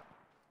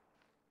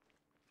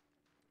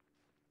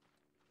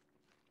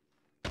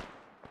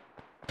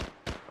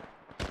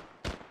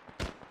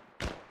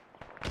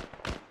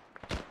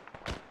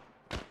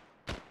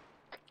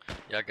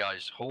 Yeah,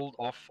 guys, hold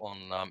off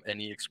on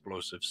any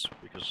explosives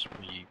because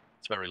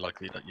it's very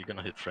likely that you're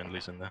gonna hit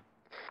friendlies in there.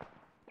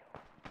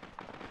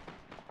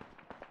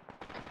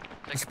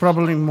 It's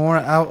probably more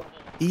out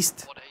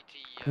east.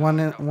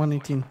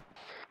 118.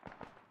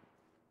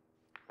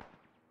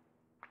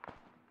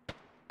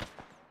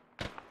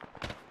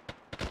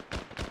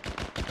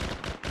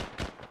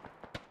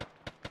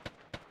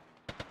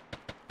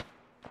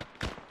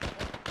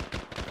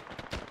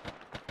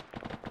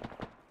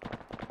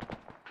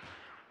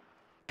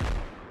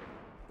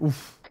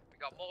 Oof. We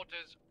got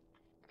mortars.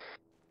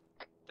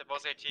 That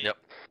was AT. Yep.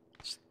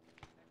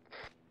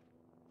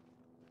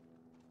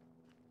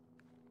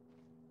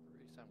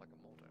 Really sound like a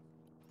mortar.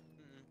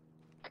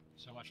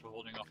 So much for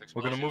holding off We're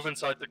explosives. gonna move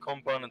inside the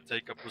compound and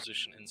take a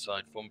position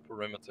inside. Form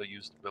perimeter,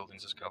 use the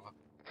buildings as cover.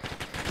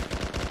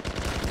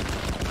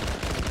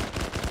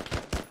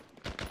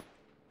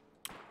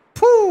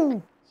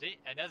 Pooh! See,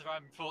 and that's why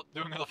I'm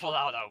doing a full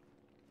auto.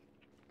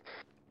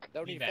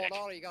 Don't Me need medic. full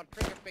auto, you got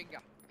trigger finger.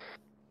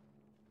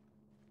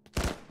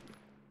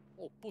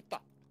 Oh, puta.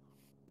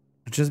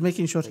 Just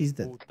making sure he's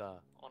dead.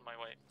 On my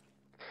way.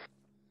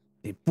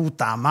 De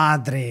puta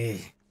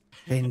madre.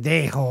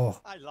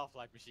 Pendejo. I love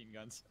light machine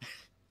guns.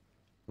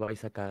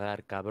 Vais a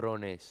cagar,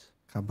 cabrones.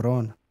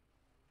 Cabrón.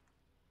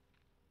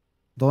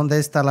 ¿Dónde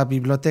está la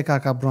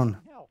biblioteca,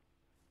 cabrón?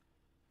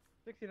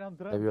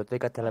 La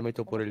biblioteca te la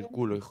meto por el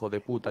culo, hijo de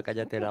puta.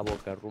 Cállate la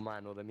boca,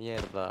 rumano de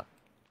mierda.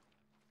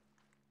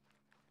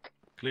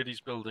 Clear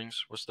these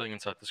buildings. We're staying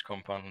inside this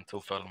compound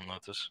until further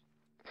notice.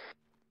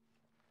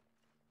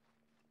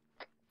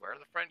 Where are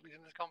the friendlies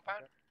in this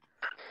compound?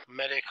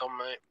 Medic on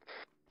me.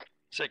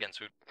 Say again,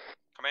 Suit.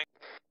 Coming.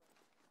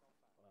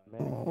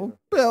 Oh,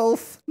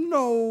 Belf,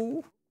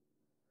 no.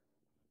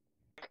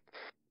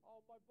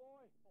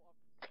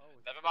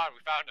 Never mind,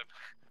 we found him.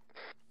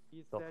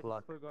 Tough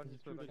luck.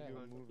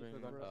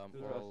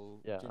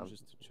 Yeah,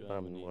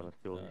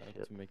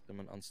 to make them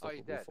an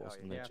unstoppable force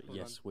in nature.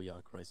 Yes, we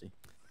are crazy.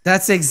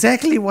 That's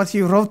exactly what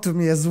you wrote to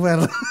me as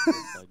well.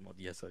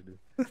 Yes, I do.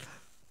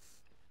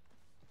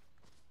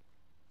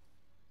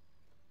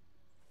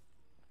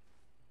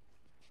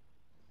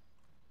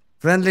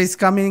 Friendly's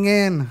coming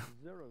in.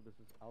 Zero, this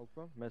is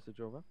Alpha. Message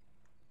over.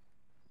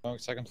 Oh,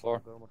 second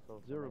floor.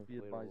 Zero, be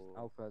advised,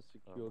 Alpha has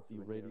secured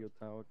the radio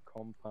tower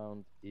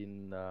compound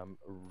in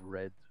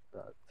Red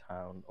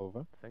Town.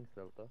 Over. Thanks,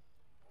 Delta.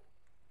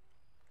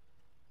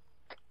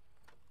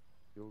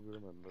 You'll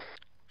remember.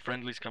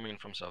 Friendly's coming in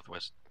from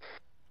southwest.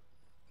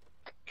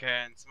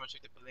 Can someone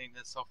check the building in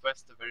the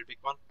southwest, the very big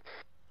one?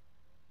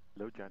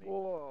 Hello, Johnny.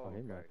 Whoa. Oh,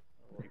 hey, man.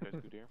 You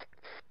guys good here?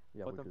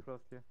 Yeah, we're good.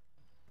 Here.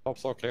 Top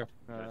floor clear.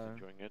 You guys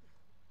enjoying it?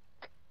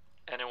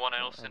 Anyone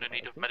else in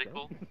need of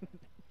medical?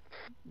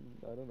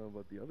 I don't know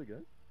about the other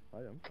guy. I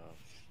am.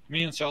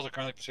 Me and Cells are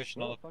currently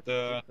positioned on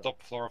the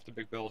top floor of the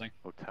big building.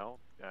 Hotel?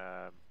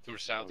 To the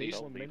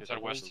southeast,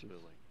 southwest.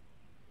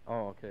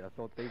 Oh, okay. I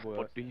thought they were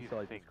What do you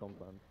inside think? this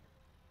compound.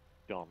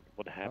 John,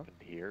 what happened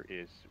here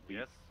is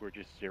we're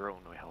just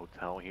zeroing a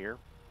hotel here,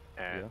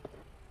 and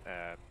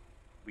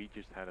we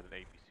just had an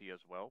ABC as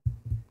well.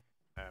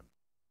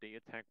 They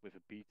attacked with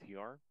a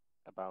BTR,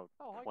 about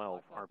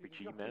 12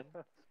 RPG men.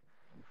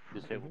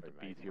 Disabled the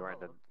BTR,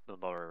 and then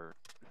another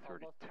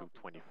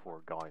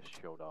 32-24 guys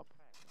showed up.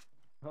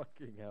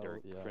 Fucking hell, They're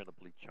yeah.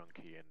 incredibly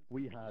chunky, and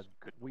We had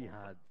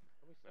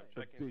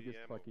the biggest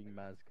fucking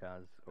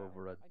Mazcaz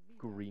over at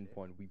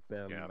Greenpoint. We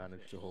barely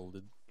managed to hold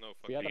it.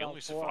 The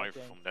only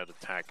survivor from that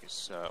attack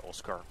is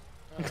Oscar.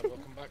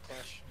 Welcome back,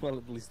 Clash. Well,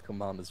 at least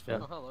Commander's fine.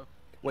 Yeah. Oh, hello.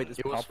 Wait, is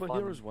It was Papa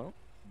here as well?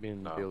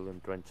 Being building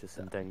trenches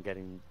and then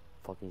getting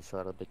fucking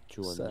shot at the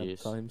Sad 2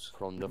 years times.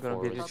 from the I'm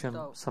gonna give you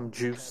forest. some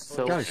juice.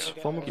 So Guys,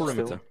 form a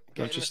perimeter.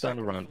 Don't just stand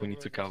around. We need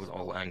to cover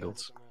all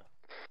angles.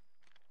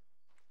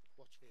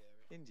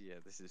 India,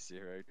 this is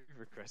Zero.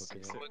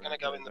 Requesting. We're gonna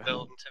go in the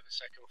building to the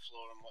second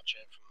floor and watch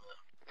it from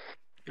there.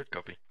 Good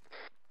copy.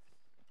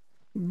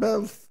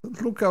 Belf,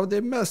 look how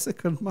they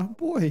massacred my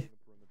boy.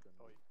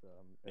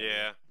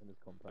 Yeah,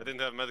 I didn't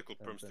have medical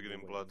perms to get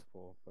him blood.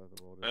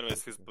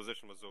 Anyways, his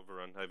position was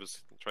overrun. I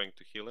was trying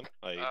to heal him.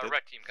 I did.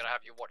 Red team, gonna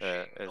have you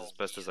watching as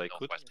best as I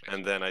could,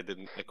 and then I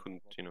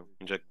couldn't,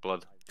 inject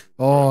blood.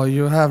 Oh,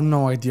 you have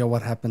no idea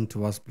what happened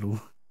to us,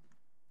 Blue.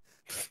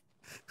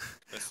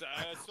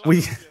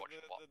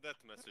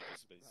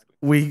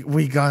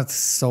 We got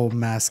so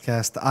mass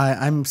cast.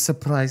 I'm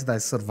surprised I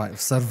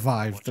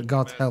survived.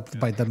 Got helped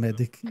by the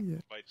medic. Yeah.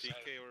 By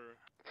TK or?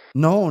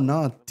 No,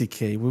 not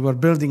TK. We were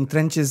building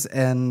trenches,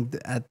 and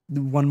at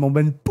one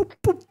moment, boop,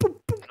 boop,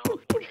 boop, boop,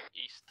 boop, boop.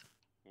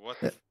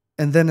 What?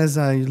 And then, as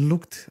I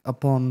looked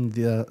upon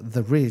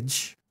the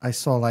ridge, I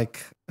saw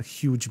like a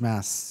huge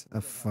mass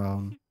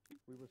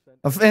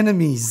of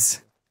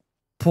enemies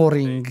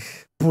pouring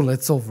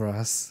bullets over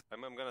us.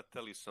 I'm gonna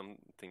tell you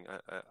something.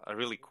 A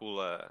really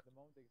cool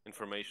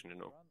information,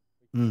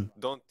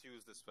 Don't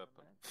use this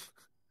weapon.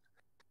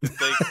 It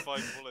takes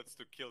 5 bullets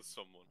to kill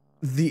someone.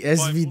 The 5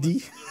 SVD? bullets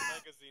in your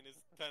magazine is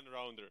 10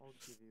 rounder.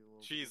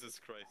 Jesus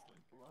Christ.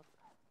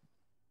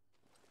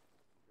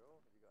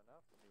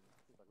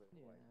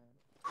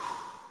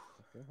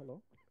 Okay,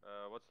 hello.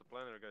 What's the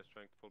plan? Are you guys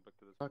trying to pull back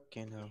to this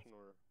Fucking hell. position,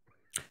 or?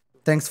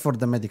 Thanks for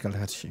the medical,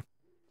 Hershey.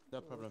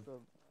 No problem.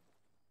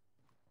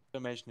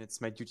 Don't mention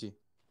it's my duty.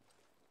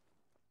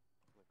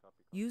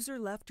 User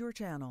left your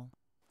channel.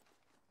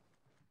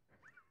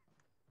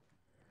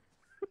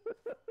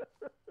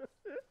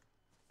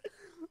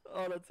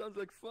 Oh, that sounds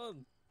like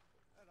fun.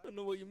 I don't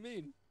know what you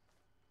mean.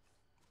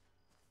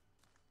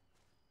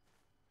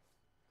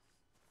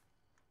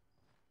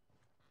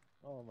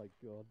 Oh my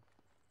god.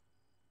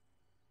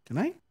 Can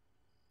I?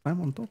 I'm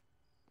on top.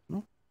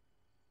 No?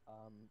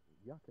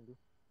 Yeah, can do.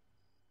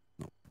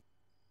 No.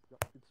 Yeah,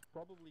 it's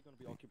probably going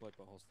to be occupied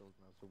by hostiles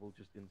now, so we'll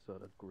just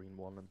insert a green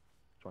one and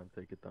try and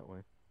take it that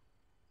way.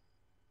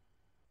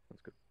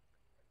 That's good.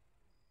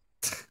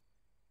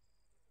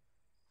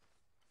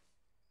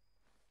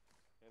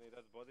 Any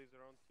dead bodies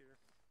around here?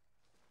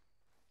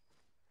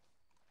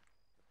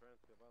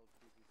 Apparently, a wild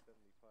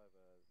TV-75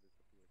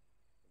 disappeared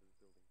in this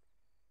building.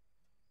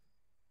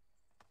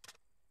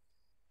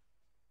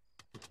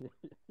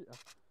 Yeah.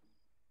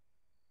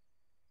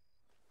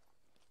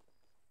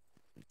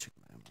 Check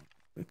my ammo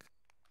quick.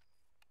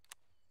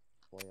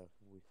 Why are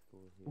we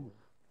still here?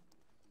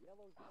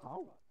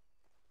 How?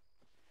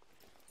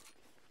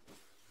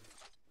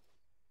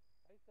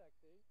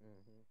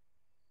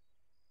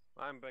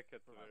 I'm back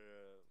at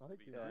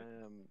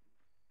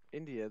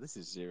India, this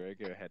is Zero.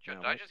 Go ahead now.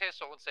 Did I just hear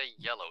someone say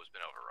yellow's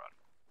been overrun?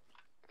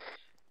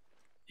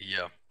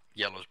 Yeah,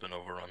 yellow's been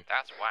overrun.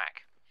 That's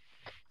whack.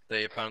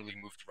 They apparently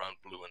moved around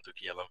blue and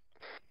took yellow.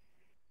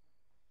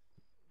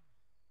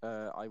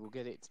 I will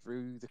get it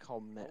through the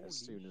comnet as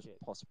soon as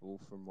possible.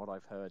 From what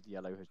I've heard,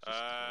 yellow has just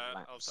I'll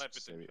type collapsed,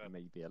 it so in it chat.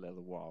 may be a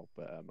little while,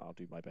 but I'll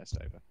do my best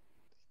over.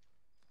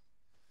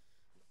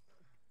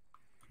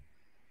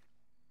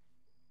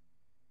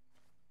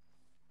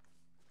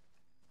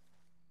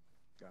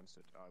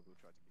 Understood. I will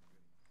try to keep you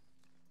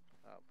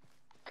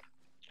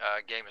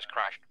in. Game has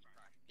crashed.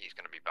 He's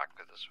going to be back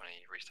with us when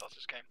he restarts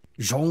his game.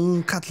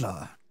 Jean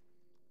Cutler.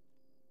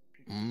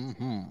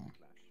 Mm-hmm.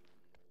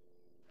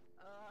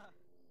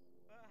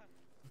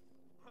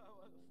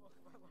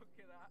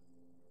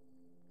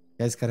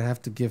 You guys gotta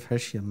have to give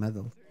Hershey a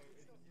medal.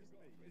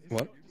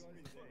 What?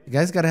 You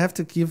guys gotta have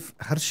to give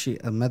Hershey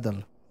a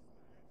medal.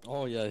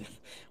 Oh yeah.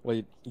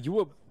 Wait, you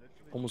were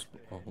almost.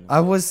 Oh, no. I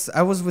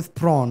was with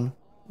Prawn.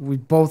 We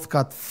both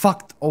got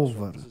fucked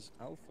over. This is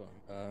Alpha.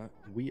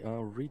 We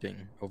are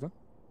reading. Over.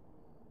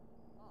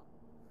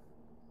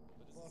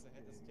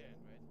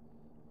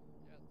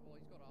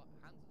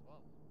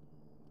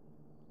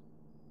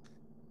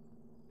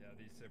 Yeah,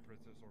 these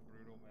separatists are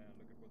brutal, man.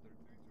 Look at what they're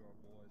doing to our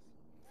boys.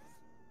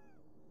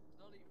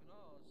 Not even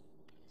ours.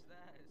 It's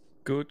theirs.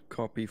 Good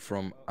copy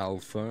from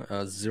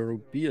Alpha.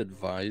 Zero, be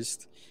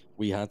advised.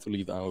 We had to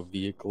leave our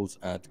vehicles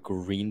at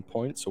green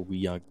point, so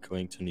we are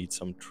going to need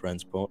some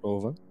transport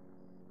over.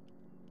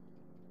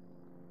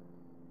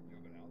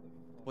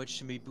 What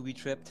should we booby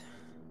tripped?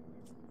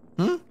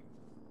 Hmm?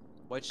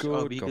 What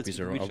Good copy,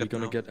 Zero. Are we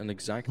gonna get an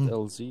exact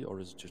LZ,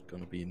 or is it just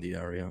gonna be in the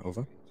area?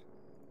 Over.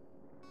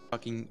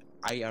 Fucking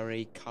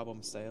IRA car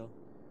bomb style.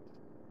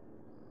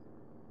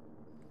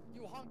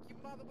 You honk your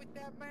mother with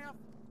that mouth?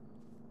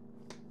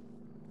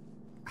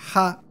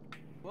 Ha.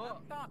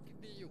 What? I'm talking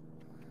to you.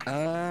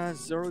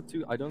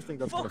 02. I don't think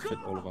that's gonna fit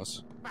all of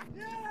us.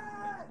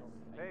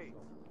 Hey,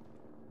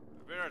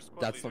 where are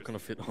squad That's leaders? not gonna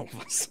fit all of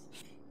us.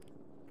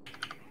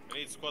 I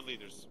need squad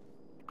leaders.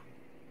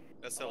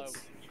 SLs.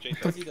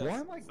 Why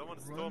am I Someone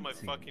stole my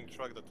fucking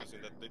truck that was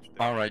in that ditch.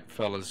 Alright,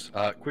 fellas,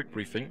 quick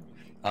briefing.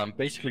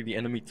 Basically, the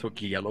enemy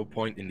took Yellow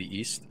Point in the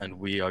east, and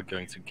we are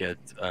going to get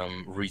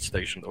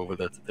restationed over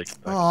there to take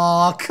it back.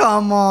 Oh,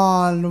 come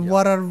on.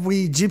 What are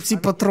we,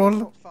 Gypsy Patrol?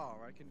 Not far.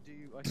 I can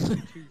do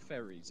 2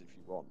 ferries if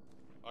you want.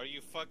 Are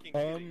you fucking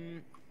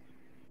kidding?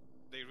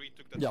 They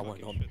retook that Yeah, why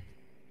fucking not? shit.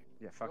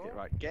 Yeah, fuck it.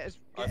 Right, get as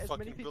I many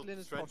fucking people built in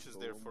as trenches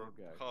possible. there and for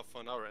we'll go. half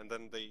an hour, and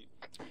then they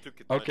took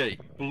it. Okay,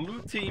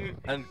 blue team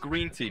and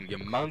green team,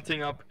 you're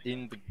mounting up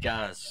in the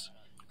gas.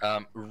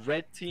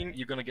 Red team,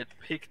 you're gonna get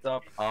picked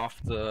up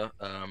after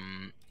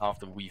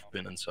after we've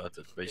been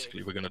inserted.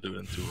 Basically, we're gonna do it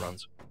in 2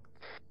 rounds. I'm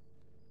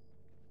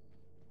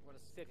gonna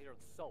sit here and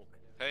sulk.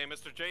 Hey,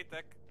 Mr.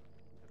 JTech.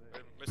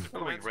 Mr. By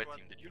the way, Command red Squad.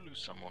 team, did you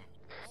lose someone?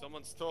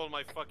 Someone stole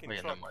my fucking Oh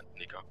yeah, truck. never mind,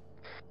 Nico.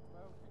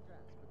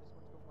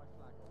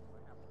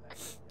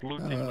 Blue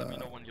team, let me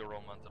know when you're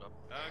all mounted up.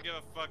 I don't give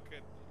a fuck.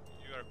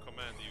 You are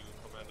command. You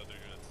command other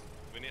units.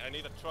 I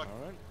need a truck.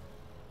 Alright.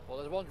 Well,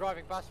 there's one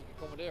driving past. You can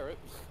commandeer it.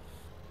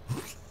 No,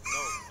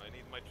 I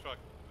need my truck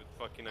with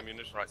fucking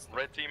ammunition. Right,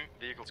 red team,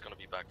 vehicle's gonna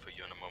be back for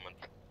you in a moment.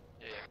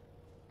 Yeah.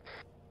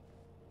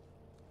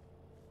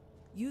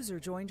 User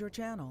joined your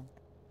channel.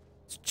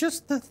 It's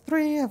just the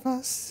 3 of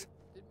us.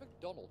 Did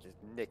McDonald's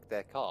just nick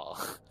their car?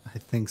 I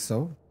think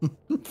so.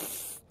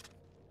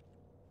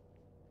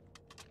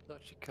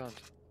 Such a cunt.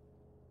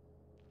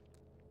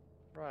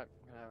 Right,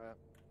 I'm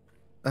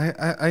gonna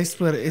have a... I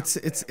swear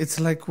it's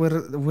like we're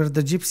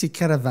the Gypsy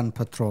Caravan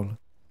Patrol.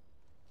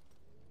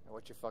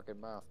 Watch your fucking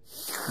mouth.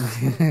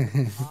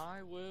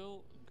 I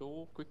will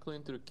go quickly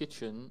into the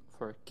kitchen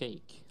for a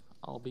cake.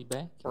 I'll be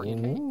back For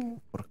in cake?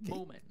 For a cake.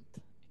 moment.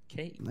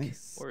 Cake.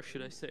 Nice. Or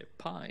should I say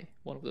pie?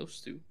 One of those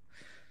two.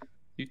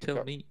 You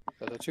tell me.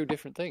 Those are 2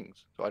 different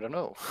things, so I don't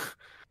know.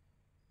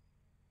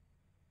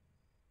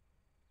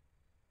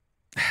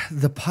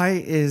 the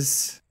pie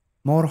is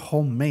more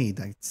homemade,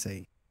 I'd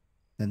say,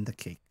 than the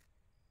cake.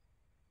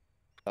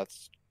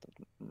 That's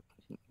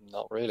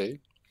not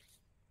really.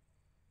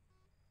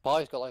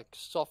 Pie's got like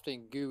soft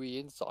and gooey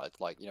insides,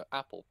 like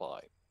apple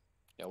pie.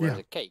 Whereas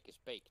a cake is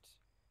baked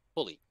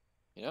fully.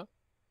 Oh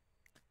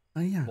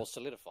yeah. More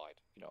solidified.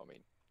 You know what I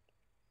mean?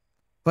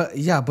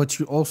 But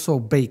you also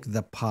bake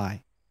the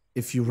pie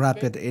if you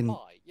wrap it in.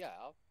 Pie,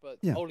 but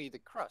only the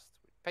crust,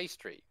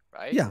 pastry,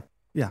 right? Yeah,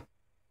 yeah.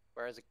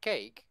 Whereas a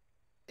cake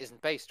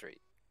isn't pastry.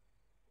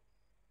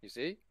 You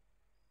see?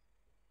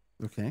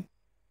 Okay.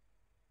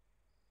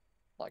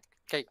 Like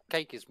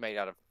cake is made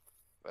out of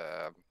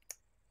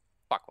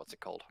fuck, what's it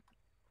called?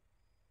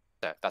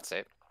 There, that's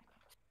it.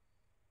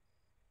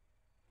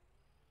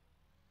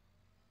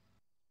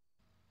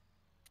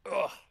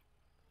 Ugh.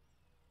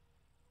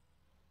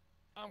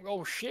 I'm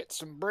gonna shit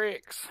some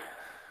bricks.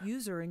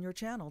 User in your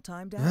channel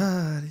timed out.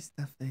 Ah, this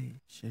stuff they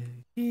shake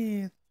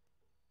it.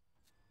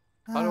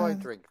 How do I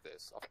drink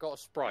this? I've got a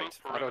Sprite.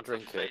 How do I Perimeter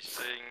drink it?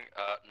 facing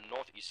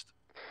northeast.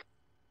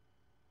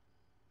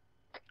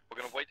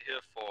 We're gonna wait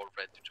here for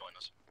Red to join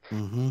us.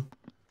 Mm-hmm.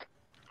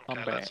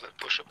 Okay, let's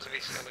push up to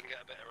this hill and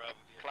get a better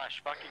overview.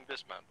 Clash, fucking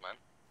dismount, man.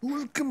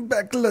 Welcome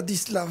back,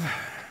 Ladislav.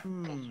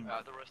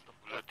 The rest of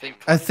the team.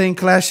 I think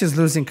Clash is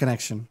losing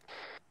connection.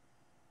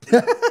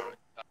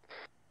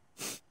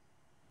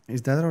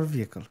 Is that our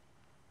vehicle?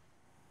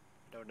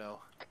 Don't know.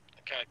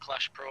 Okay,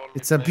 Clash Pro.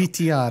 It's a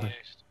BTR.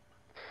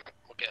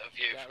 We'll get a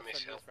view from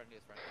this hill.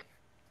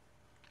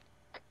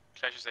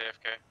 Clash is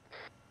AFK.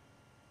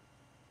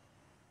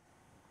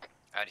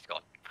 And he's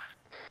gone.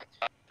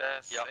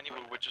 Yeah,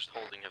 anyway, we're just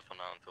holding here for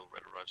now until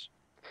Red arrives.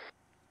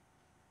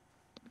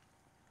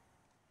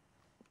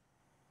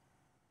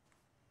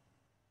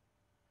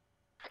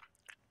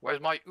 Where's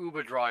my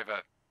Uber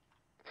driver?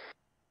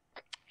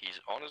 He's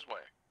on his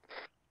way.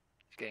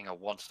 He's getting a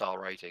 1-star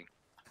rating.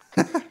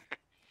 You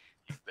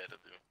better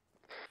do.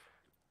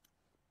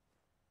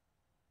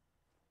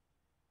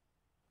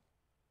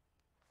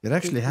 It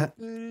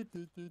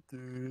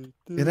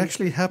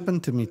actually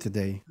happened to me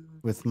today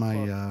with my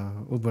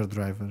Uber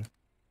driver.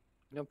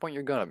 Point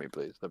your gun at me,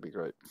 please. That'd be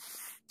great.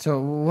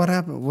 So what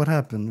happened? What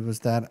happened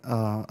was that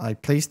I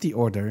placed the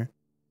order,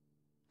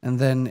 and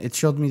then it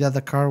showed me that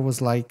the car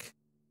was like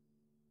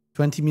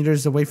 20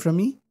 meters away from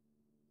me.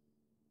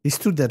 He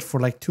stood there for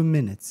like 2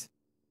 minutes,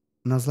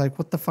 and I was like,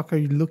 "What the fuck are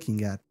you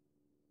looking at?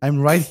 I'm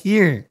right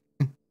here."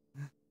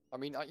 I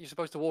mean, aren't you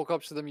supposed to walk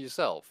up to them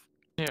yourself?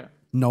 Yeah.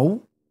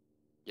 No.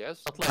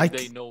 Yes. Not like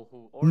they know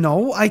who.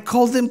 No, I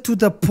called them to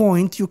the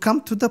point. You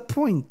come to the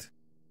point.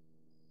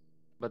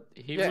 But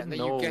he Yeah, would and then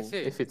you know guess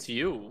it. if it's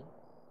you.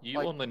 You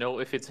Like- only know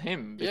if it's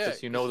him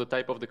because you know the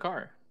type of the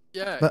car.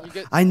 Yeah. But you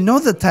get. I know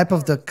the type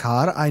of the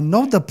car. I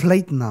know the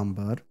plate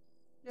number,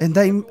 and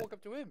I. Walk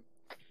up to him.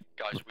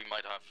 Guys, we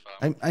might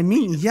have. I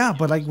mean, yeah,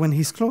 but like when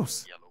he's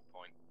close.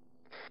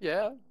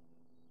 Yeah.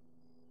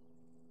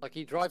 Like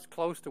he drives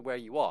close to where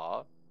you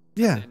are.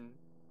 Yeah.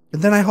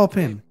 And then I hop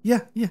in.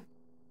 Yeah, yeah.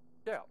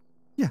 Yeah.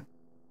 Yeah.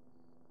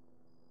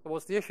 So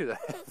what's the issue there?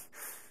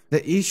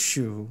 The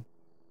issue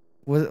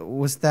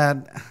was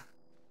that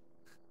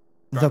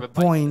the Drive it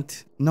by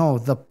point. No,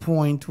 the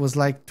point was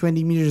like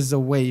 20 meters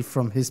away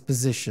from his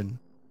position,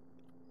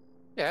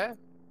 Yeah.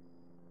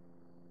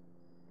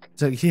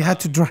 so he had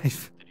to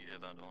drive. Did you hear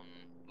that on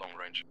long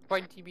range?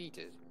 20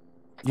 meters.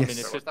 Yes.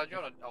 So was that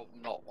John? Oh,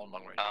 not on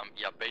long range.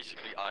 Yeah,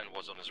 basically Iron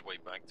was on his way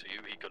back to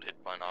you. He got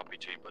hit by an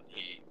RPG, but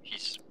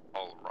he's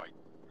all right.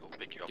 He'll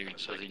pick you up in a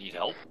Does second. he need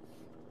help?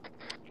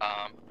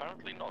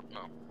 Apparently not.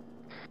 No.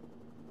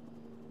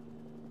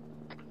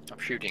 I'm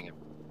shooting him.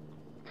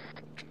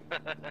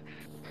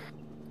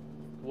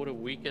 What a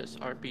weakest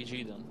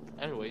RPG then.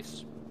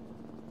 Anyways.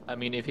 I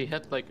mean, if he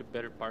had like a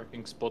better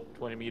parking spot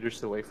 20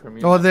 meters away from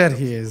you. Oh, then there I don't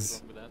he see is.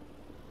 what's wrong with that.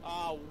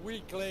 Ah,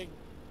 weakling.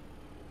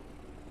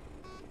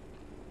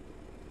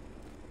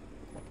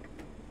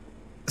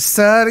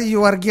 Sir,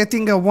 you are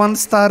getting a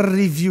 1-star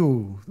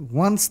review.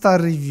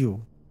 1-star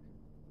review.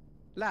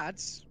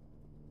 Lads,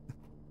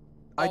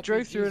 I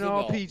drove through an RPGs or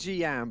not?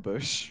 RPG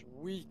ambush.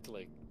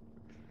 Weakling.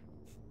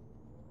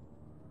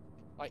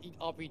 I eat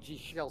RPG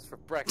shells for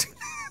breakfast.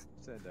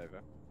 Send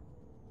over.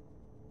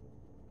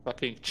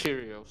 Fucking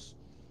Cheerios.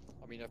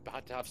 I mean, I've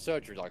had to have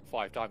surgery like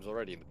 5 times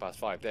already in the past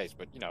 5 days,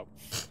 but you know.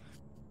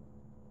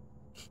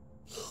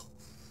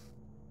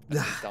 At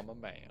least I'm a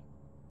man.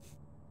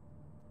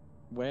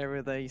 Where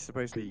are they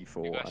supposed to be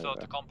for? You guys still at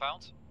over? the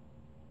compound?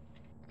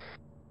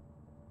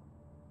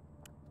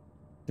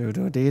 Do.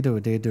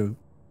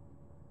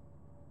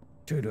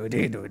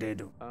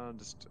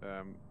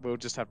 We'll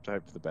just have to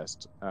hope for the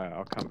best.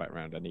 I'll come back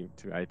round to the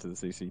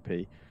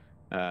CCP.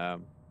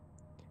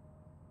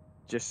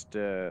 Just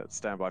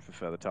stand by for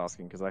further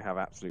tasking because I have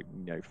absolutely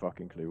no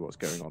fucking clue what's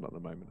going on at the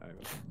moment. Over.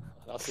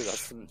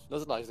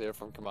 That's nice to hear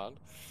from command.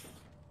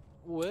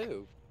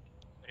 Whoa.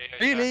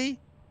 Really?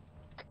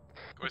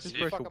 Go Just see.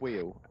 broke a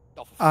wheel.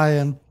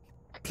 Iron,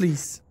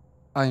 please.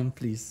 Iron,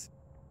 please.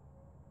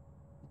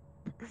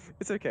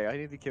 It's okay. I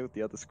nearly killed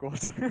the other squad.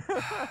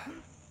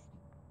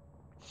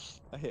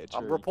 I hit a tree.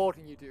 I'm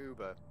reporting you to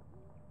Uber.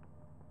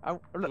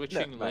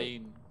 Switching mate,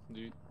 lane,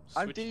 dude.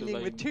 I'm Switch the dealing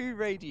with lane. 2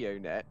 radio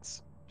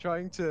nets,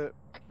 trying to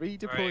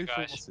redeploy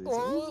guys?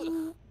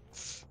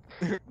 forces.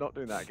 Not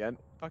doing that again.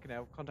 Fucking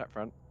hell, contact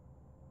front.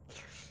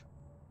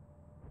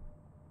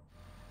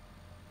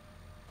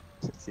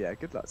 Yeah,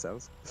 good luck,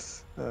 Cells.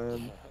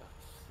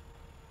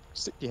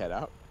 Stick your head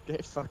out. Get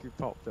it fucking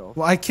popped off.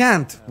 Well, I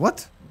can't.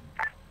 What?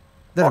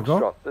 There we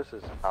go. This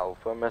is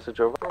Alpha. Message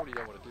over. Probably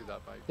don't want to do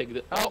that, mate. Take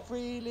the. Oh,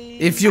 really?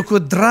 If you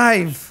could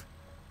drive.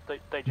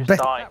 They just Be-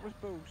 died. That was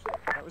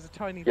bullshit. That was a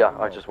tiny Yeah,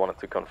 little I log. just wanted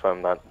to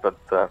confirm that, but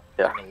yeah.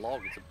 It's a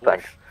log, it's a bush.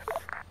 Thanks.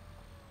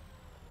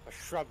 A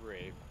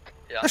shrubbery.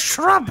 Yeah, A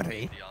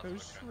shrubbery? The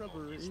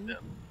shrubbery.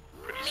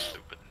 Pretty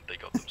stupid. They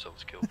got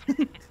themselves killed.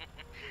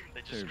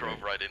 They just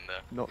drove right in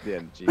there. Not the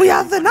energy. We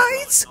are the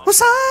knights who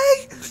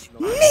say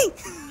me.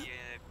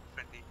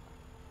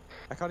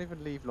 I can't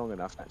even leave long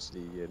enough to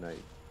actually,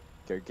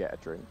 go get a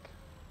drink.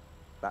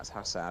 That's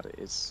how sad it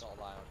is. Not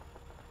allowed.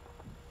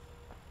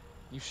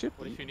 You should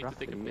What be if you need to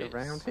take a roughly piss?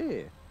 around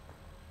here.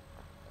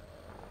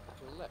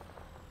 To the left.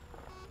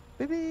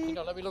 Baby. Hang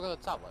on, let me look at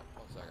the tablet.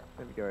 1 second.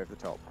 Let me go over the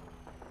top.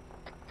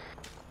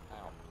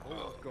 Ow.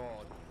 Oh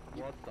god.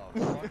 What the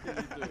fuck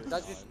are you doing?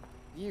 That's just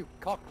you,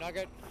 cock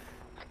nugget.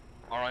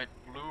 Alright,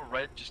 blue,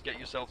 red, just get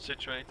yourself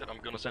situated. I'm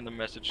gonna send a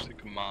message to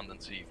command and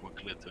see if we're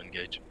clear to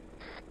engage.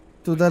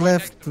 To the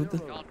left. To the.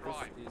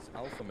 This is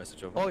Alpha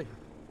message over. Oi!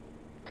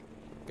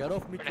 Get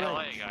off me We're in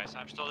LA, train! guys.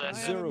 I'm still there.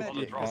 Zero, Hold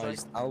be the drop.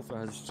 advised, Alpha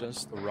has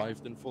just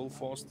arrived in full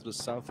force to the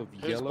south of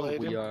Who's Yellow. We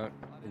bleeding? are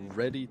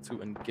ready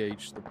to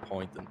engage the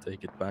point and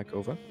take it back,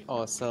 over.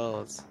 Oh,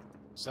 Cells.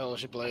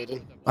 Cells, you're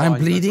bleeding. I'm Oh,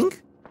 you bleeding.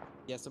 guys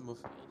Yes, I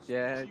move.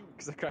 Yeah,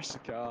 because I crashed the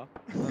car.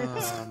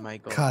 Oh my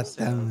god. God Cells,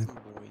 damn it.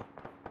 boy.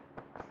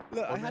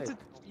 Look, Oh, I had to. mate.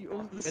 You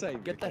all the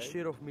same. Get that okay?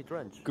 shit off me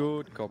trench.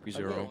 Good, copy, I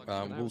Zero.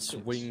 will. We'll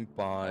swing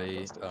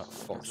by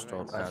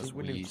Foxtrot I as think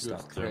we we need to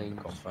start clearing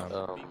the exchange,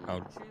 compound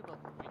out.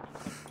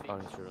 car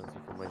insurance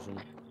information.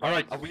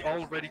 Alright, are we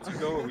all ready to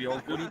go? Are we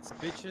all good?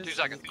 Bitches. 2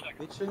 seconds.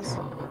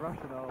 Bitches. We're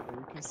rushing, aren't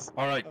we? 'Cause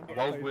Alright, I'm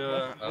while afraid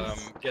we're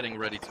of getting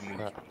ready to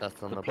move,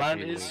 That's not the a plan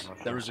big is deal.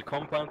 there is a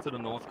compound to the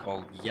north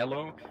called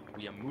Yellow.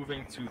 We are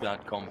moving to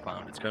that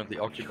compound. It's currently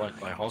occupied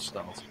by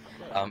hostiles.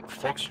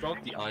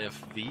 Foxtrot, the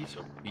IFV,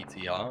 so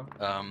BTR,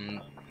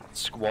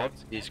 squad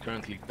is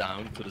currently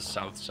down to the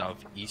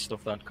southeast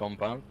of that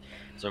compound.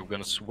 So we're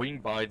gonna swing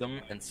by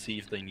them and see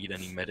if they need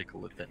any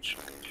medical attention.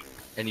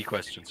 Any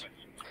questions?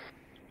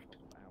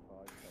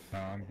 No,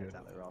 I'm good.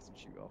 There are some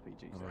shoot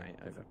RPGs, Alright,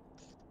 right? Over.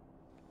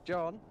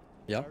 John.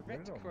 Yeah?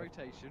 Direct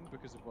quotation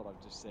because of what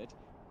I've just said.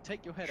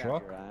 Take your head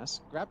Truck? out your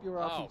ass, grab your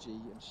Oh. RPG,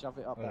 and shove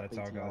it up Oh, that that's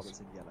our BTR guys. that's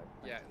in yellow.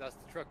 Yeah, that's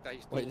the truck that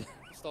he stole. Wait.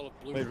 He stole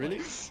a blue. Wait, really?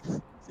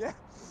 plate. Yeah.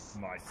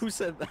 Nice. Who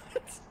said that?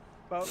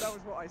 Well, that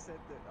was what I said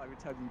that I would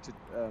tell you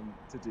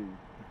to do.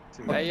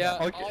 Hey,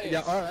 Okay, Iron.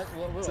 yeah, alright,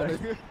 well, So-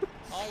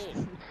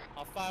 Iron,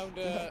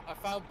 I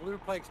found Blue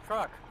Plague's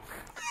truck.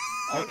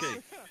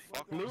 Okay,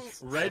 blue,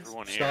 red,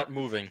 Everyone here. start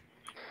moving.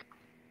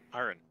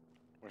 Iron.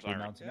 Where's We're Iron?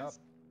 mounting up.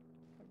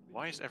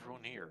 Why is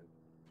everyone here?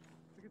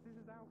 Because this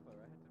is Alpha,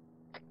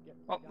 I had to get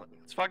Well,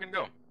 let's fucking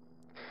go.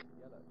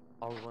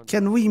 yellow.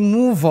 Can we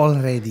move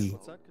already?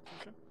 What's that,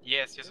 Katusha?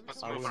 Yes, you're supposed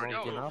to Are move we for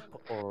mounting go.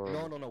 up or?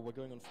 No, we're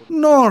going on foot.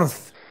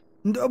 North.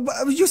 No,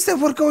 but you said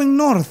we're going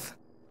north.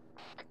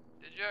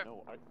 Did you?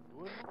 No, I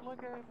do it look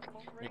like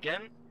a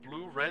Again,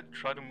 blue, red,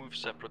 try to move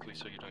separately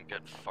so you don't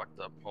get fucked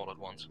up all at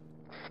once.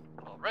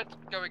 Well, red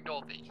going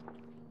northeast.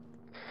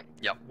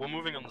 Yeah, we're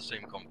moving on the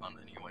same compound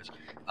anyways.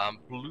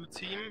 Blue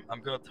team,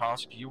 I'm gonna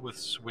task you with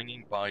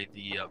swinging by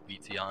the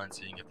BTR and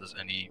seeing if there's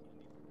any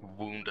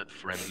wounded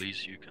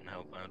friendlies you can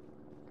help out.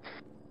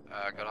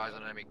 Got eyes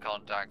on enemy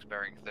contacts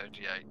bearing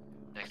 38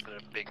 next to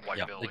the big white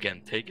Yeah, building.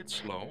 again, take it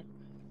slow.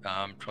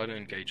 Try to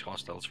engage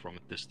hostiles from a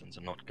distance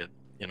and not get,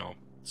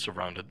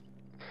 surrounded.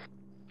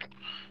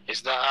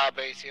 Is that our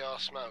BTR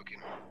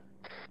smoking?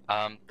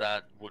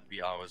 That would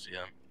be ours,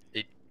 yeah.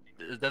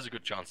 There's a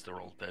good chance they're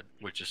all dead.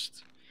 We're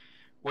just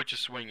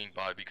swinging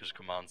by because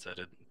command said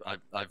it.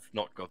 I've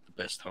not got the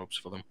best hopes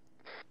for them.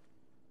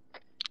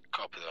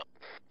 Copy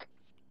that.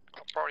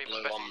 Probably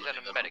Blue best on to send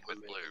a medic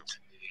with blue.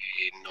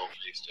 In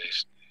northeast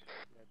east.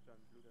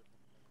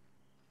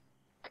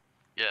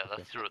 Yeah,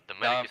 that's true. The Yeah,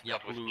 medic is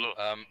not with blue.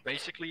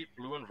 Basically,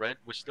 blue and red,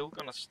 we're still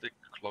gonna stick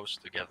close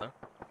together.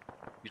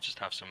 We just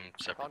have some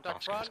separate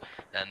Contact taskings.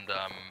 And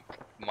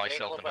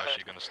myself and Ahead.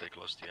 Hershey are gonna stay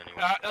close to you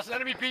anyway. That's an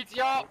enemy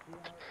BTR.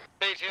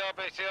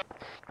 BTR.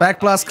 Back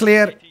plus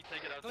clear. Take it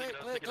out, take it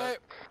out, take it out.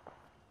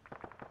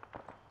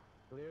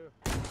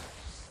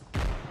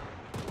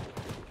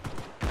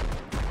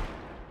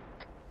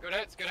 Good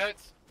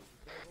hits.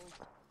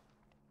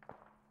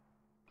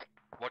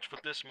 Watch for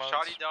dismounts.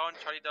 Charlie down.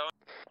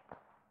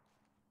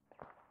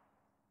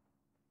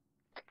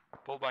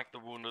 Pull back the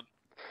wounded.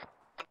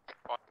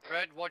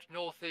 Red, watch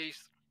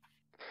northeast.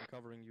 I'm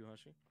covering you,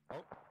 Hershey.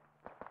 Oh.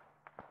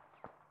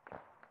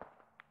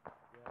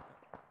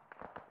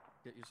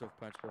 Get yourself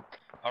patched up.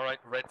 Alright,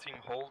 red team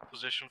hold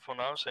position for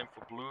now. Same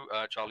for blue.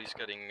 Charlie's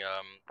getting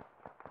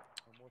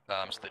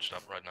I'm stitched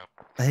up right now.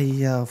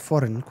 Hey,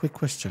 Foreign, quick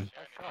question.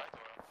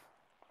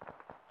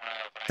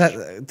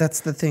 That's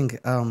the thing.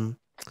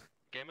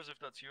 Gamers, if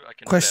that's you, I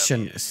can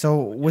Question. barely-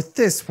 So with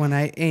this, when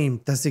I aim,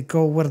 does it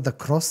go where the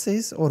cross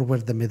is or where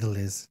the middle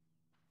is?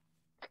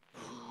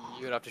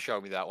 You're gonna have to show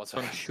me that once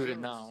I shoot it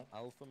now.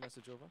 Alpha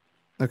message over.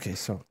 Okay,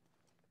 so.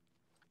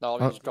 No,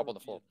 I'll Oh. just drop on the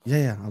floor.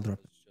 Yeah, I'll drop.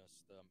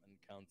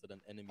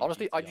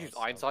 Honestly, I'd use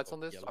iron sights on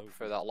this. I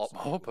prefer that a lot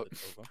more, but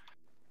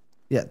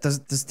Yeah, does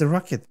the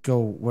rocket go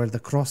where the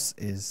cross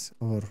is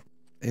or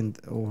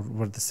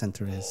where the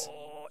center is?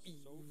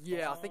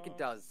 yeah, I think it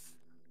does.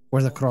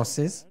 Where the cross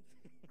is?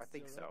 I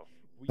think so.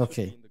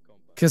 Okay.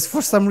 Because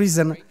for some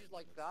reason,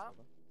 Like that,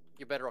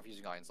 you're better off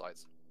using iron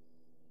sights.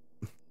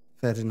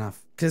 fair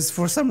enough. Because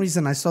for some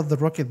reason I saw the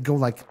rocket go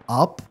like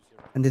up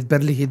and it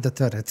barely hit the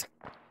turret.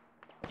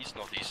 East,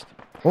 northeast.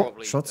 Oh,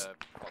 Probably shots.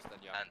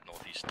 And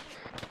northeast.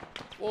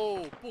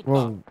 Whoa, puta.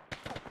 Whoa.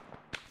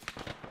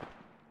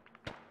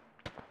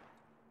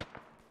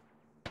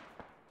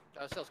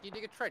 Sels, can you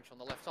dig a trench on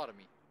the left side of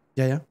me?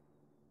 Yeah.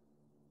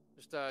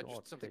 Just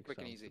something quick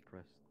and easy.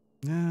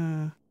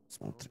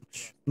 Small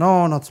trench.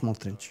 No, not small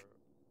trench.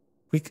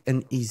 Quick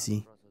and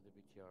easy.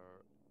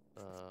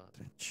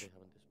 Trench.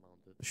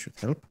 This should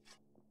help.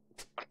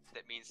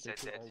 That means that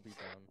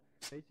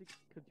Basic,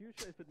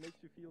 Katyusha, if it makes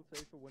you feel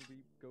safer when we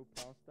go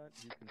past that,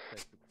 you can check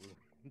the crew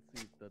and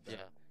see if that.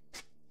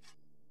 Yeah.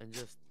 And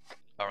just.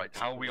 Alright,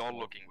 how are we all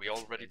looking? We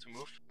all ready to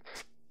move?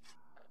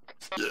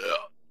 Yeah.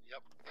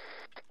 Yep.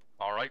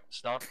 Alright,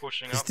 start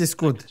pushing Is up. this Take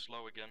good? it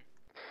slow again.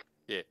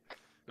 Yeah.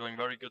 Going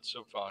very good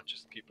so far,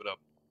 just keep it up.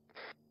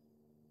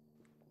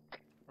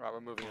 Right, we're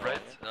moving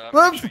Red,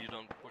 around. make sure you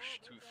don't push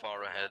too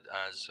far ahead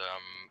as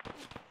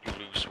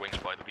Blue swings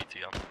by the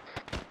BTR.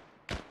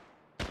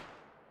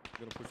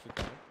 Gonna push the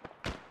car.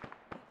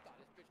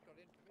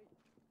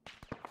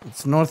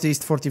 It's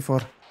northeast 44.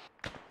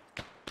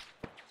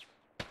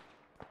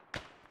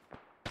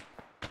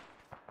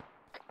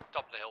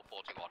 Top of the hill,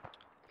 41.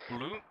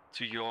 Blue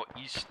to your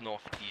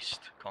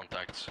east-northeast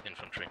contacts,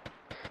 infantry.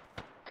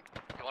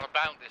 You want to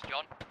bound this,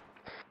 John?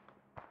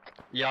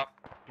 Yeah,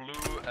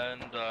 blue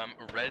and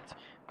red.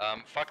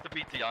 Fuck the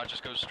BTR,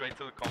 just go straight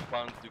to the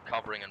compound, do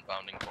covering and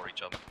bounding for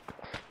each other.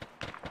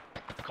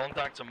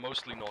 Contacts are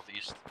mostly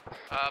northeast.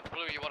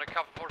 Blue, you want to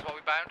cover for us while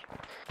we bound?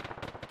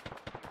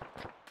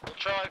 We'll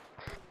try.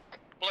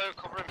 Blue,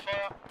 covering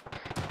fire.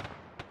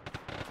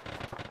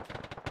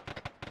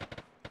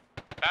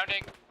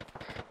 Bounding.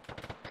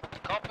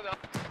 Copy that.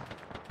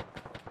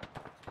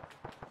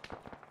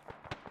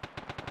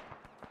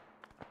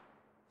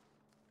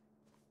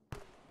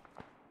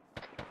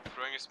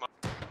 throwing a smoke.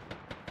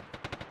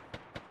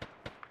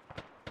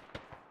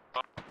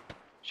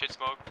 Shit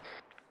smoke.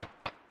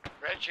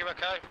 Reg, you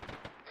okay?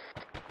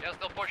 Yeah,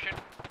 still pushing.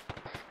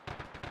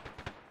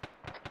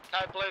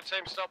 Okay, blue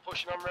team, stop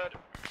pushing on red.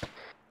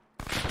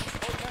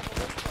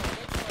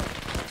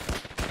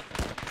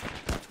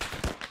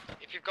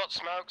 If you've got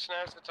smokes,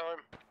 now's the time.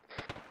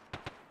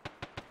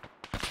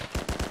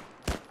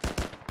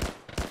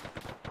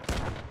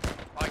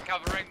 Right,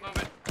 covering,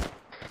 moving.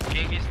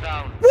 King is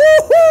down.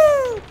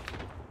 Woohoo!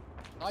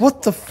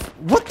 What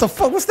the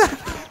fuck was that? Put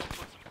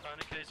some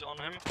tourniquets on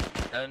him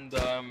and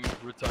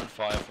return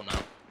fire for now.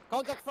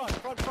 Contact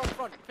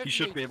front. He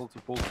should be able to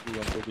pull through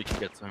until we can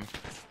get to him.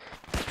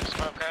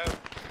 Smoke out.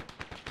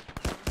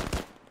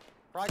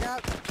 Frag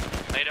out.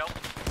 NATO.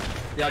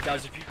 Yeah,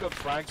 guys, if you've got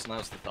frags,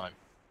 now's the time.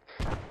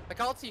 I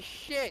can't see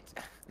shit.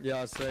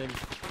 Yeah, same.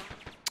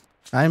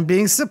 I'm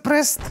being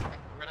suppressed.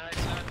 Grenade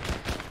set.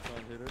 Try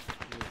and hit it with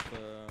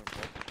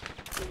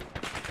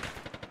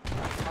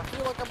I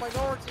feel like a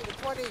minority in the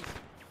 20s.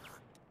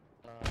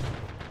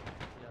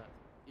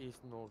 Yeah, east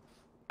north.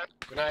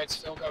 Grenade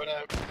still going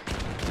out.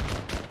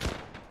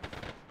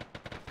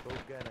 Go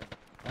get him.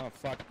 Oh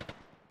fuck.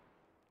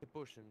 Keep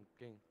pushing,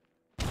 King.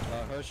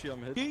 Hershey,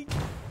 I'm hit.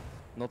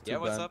 Not too Yeah,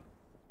 bad. what's up?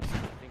 I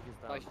think he's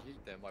down. Nice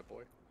yeet there, my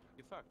boy.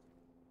 You fucked.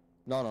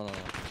 No. Not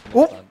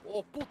Oh! bad.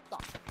 Oh, puta.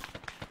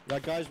 Yeah,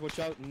 guys, watch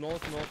out.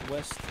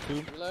 Northwest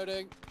too.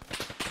 Reloading.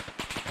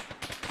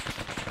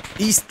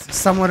 East,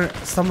 somewhere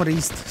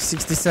east,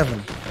 67.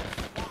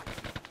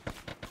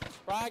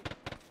 Frag.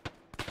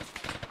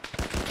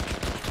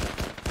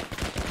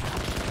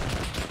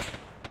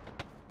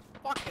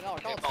 Fucking hell, I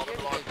can't see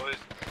anything.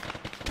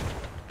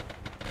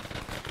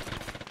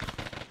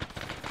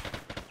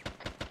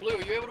 Blue,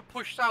 are you able to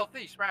push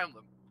southeast round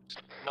them?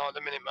 No, at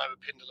the minute, mate, we're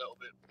pinned a little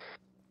bit.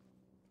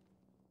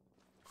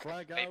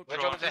 Frag Hey, out. We're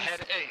trying to head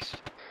east.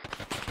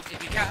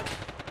 If you can.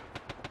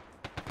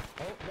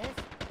 Oh,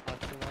 north.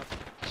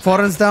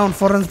 Foreign's down.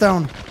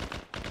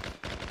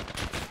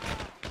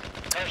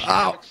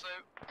 Ow.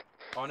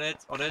 On it.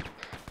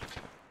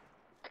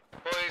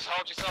 Boys,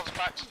 hold yourselves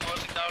back,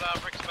 slowly don't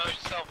overexpose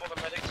yourself while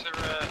the medics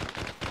are...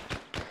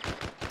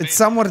 It's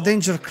somewhere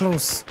danger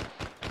close.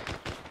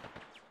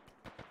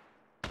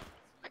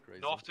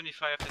 North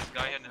 25, this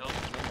guy in the hill. No,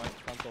 mate,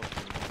 can't talk to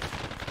him.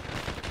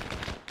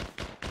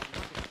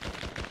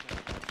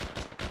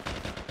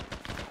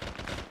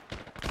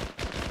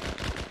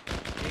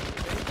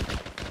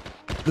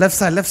 Left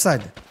side, left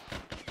side.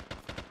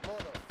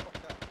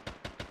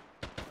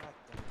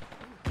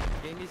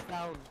 Gang is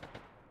down.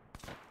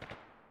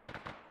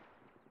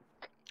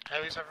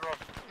 How is everyone?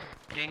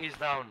 Gang is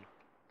down.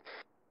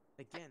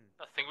 Again.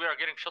 I think we are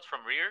getting shot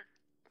from rear.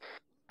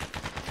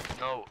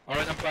 No.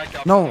 Alright, I'm back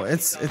up. No,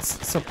 it's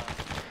so.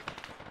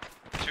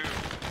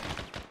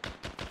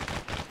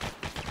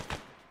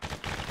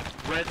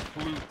 Red,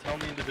 blue, tell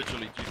me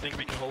individually. Do you think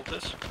we can hold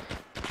this?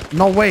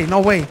 No way,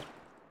 no way.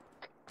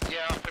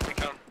 Yeah, I think we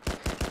can.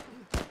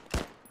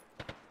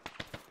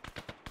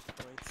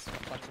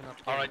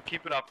 Alright,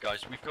 keep it up,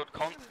 guys. We've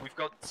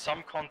got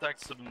some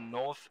contacts to the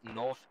north,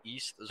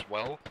 northeast as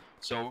well.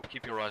 So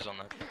keep your eyes on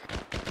that.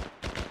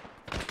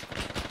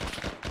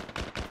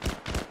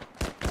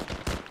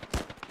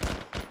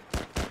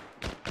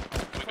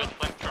 We got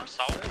flanked from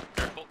south.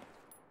 Careful.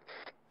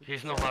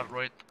 He's not alive,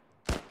 right?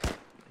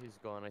 He's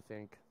gone, I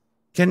think.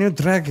 Can you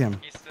drag him?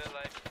 He's still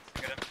alive.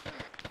 Get him.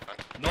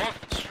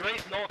 North,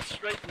 straight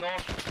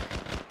north.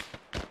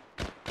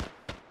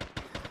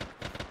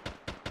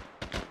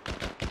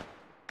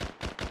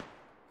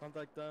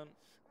 Contact down.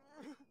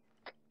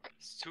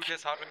 Suit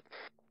is hard.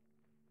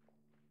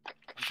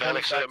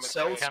 Felix,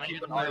 cells,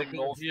 keep an eye on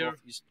north,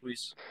 northeast,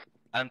 please.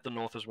 And the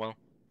north as well.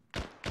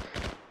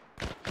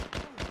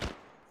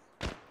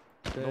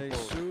 Okay,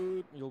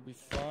 shoot, you'll be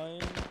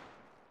fine.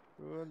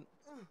 Good.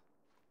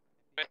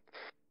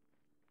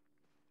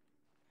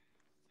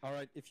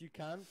 Alright, if you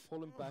can,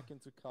 pull him back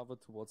into cover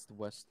towards the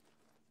west.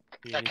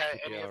 Okay,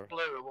 any of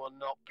blue are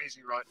not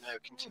busy right now.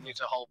 Continue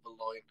to hold the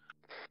line.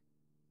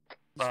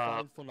 He's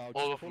fine for now.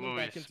 all Just of pull him blue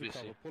back is into busy.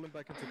 cover. Pull him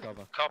back into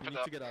cover. Copy We need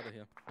that. to get out of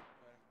here.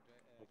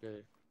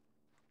 Okay.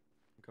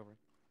 I'm covering.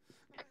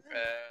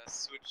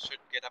 Suit should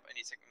get up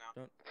any second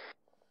now.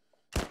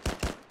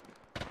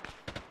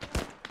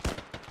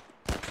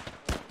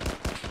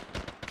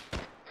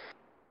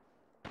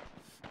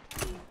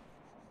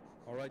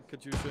 Alright,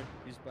 Katyusha,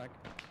 he's back.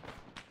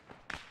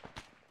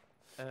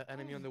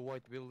 Enemy on the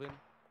white building.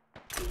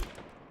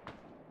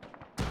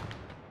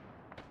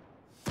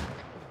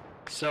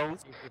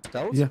 Cells?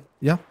 Cells?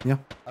 Yeah.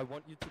 I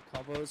want you to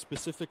cover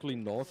specifically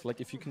north,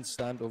 like if you can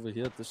stand over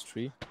here at this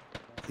tree.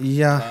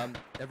 Yeah.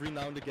 Every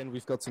now and again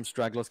we've got some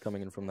stragglers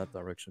coming in from that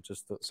direction,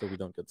 just so we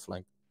don't get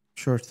flanked.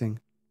 Sure thing.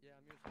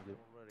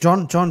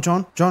 John.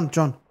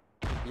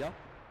 Yeah?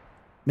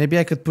 Maybe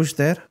I could push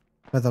there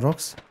by the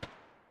rocks.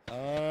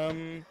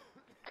 RPG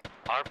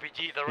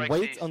direct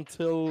Wait east.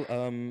 until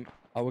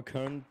our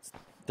current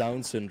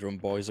Down syndrome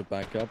boys are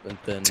back up, and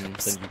then you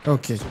can,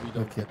 Okay, so we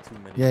don't okay. get too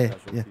many Yeah.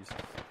 casualties.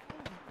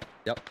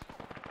 Yep.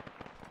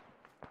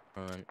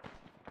 Alright.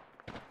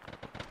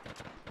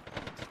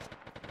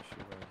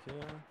 Issue right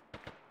here.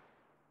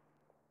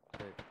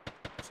 Okay.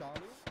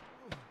 Charlie?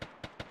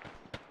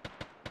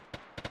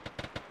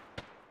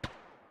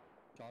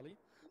 Charlie?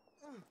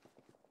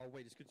 Oh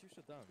wait, is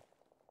Katyusha down?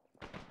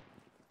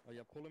 Oh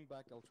yeah, pull him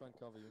back, I'll try and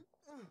cover you.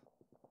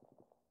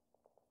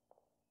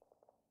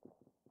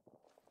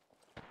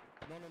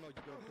 No, you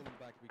gotta pull him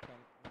back, we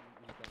can't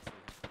stay here.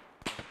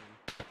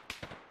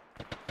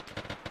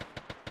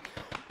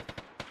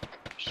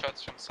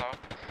 Shots from south.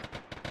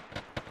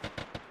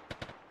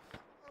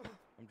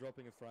 I'm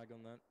dropping a frag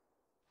on that.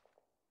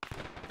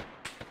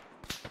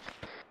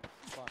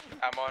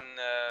 I'm on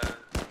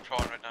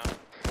prawn right now.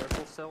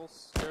 Careful,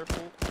 cells,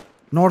 careful.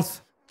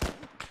 North.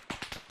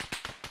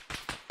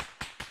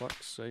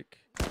 Fuck's sake.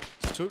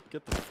 Shoot,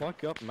 get the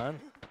fuck up,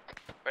 man.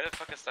 Where the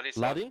fuck is Study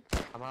south? Laddie?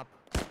 I'm up.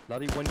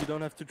 Laddie, when you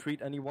don't have to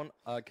treat anyone,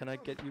 can I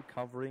get you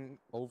covering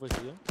over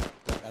here?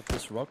 Like at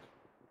this rock?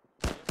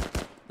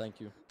 Thank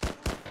you.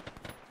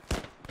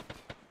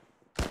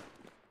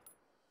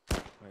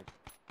 Wait.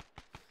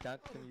 Cat,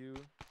 can you...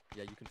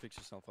 Yeah, you can fix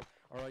yourself up.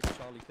 Alright,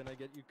 Charlie, can I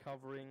get you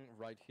covering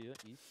right here,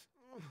 east?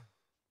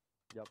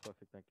 Yeah,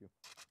 perfect, thank you.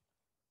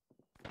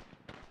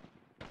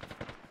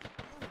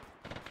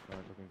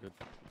 Alright, looking good.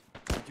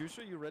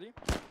 Katyusha, you ready?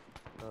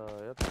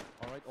 Yep.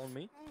 Alright, on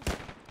me.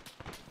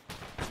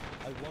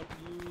 I want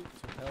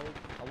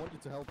you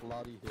to help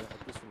Ladi here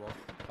at this rock,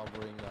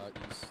 covering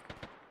east.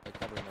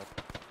 Covering up.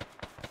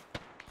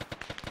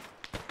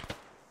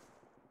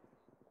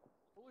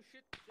 Oh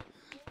shit!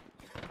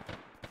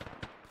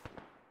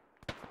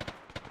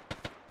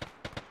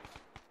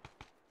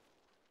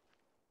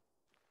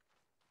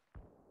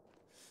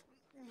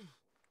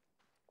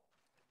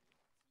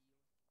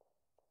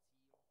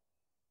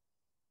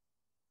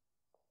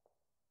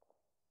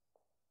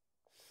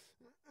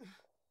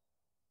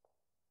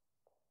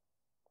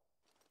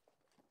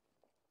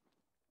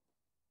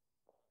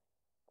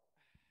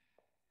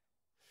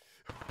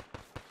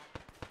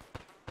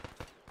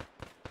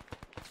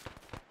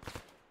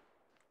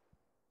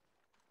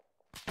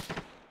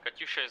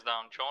 Katyusha is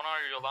down. Jonah,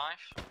 are you alive?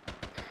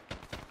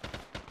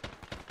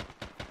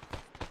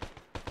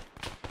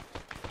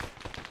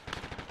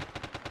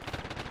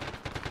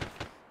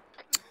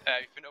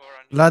 You've been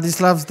overrun.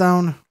 Ladislav's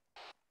down.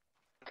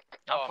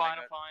 I'm fine.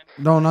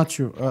 No, not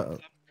you. I love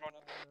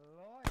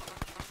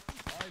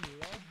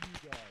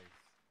you guys.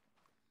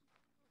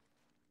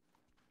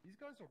 These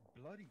guys are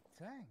bloody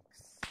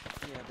tanks.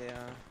 Yeah, they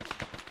are.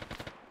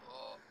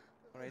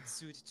 Alright,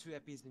 suit 2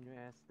 epis in your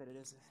ass. That it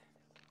is.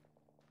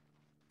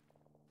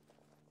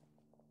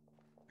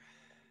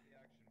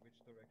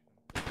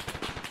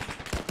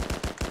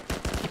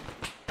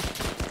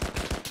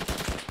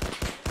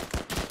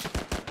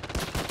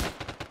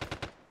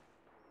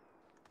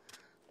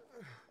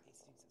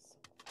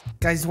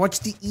 Guys, watch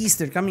the east.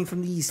 They're coming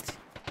from the east.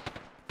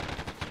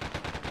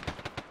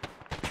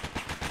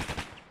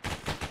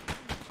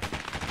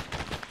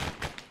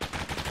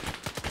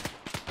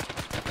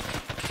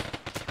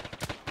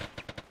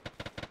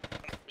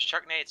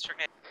 Shark nades, shark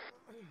nades.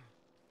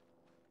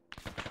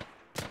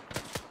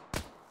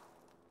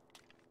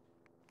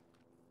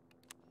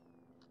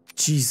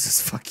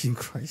 Jesus fucking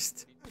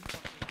Christ.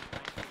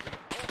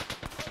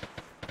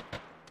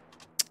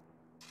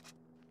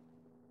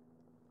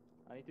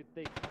 I need to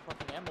take some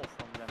fucking ammo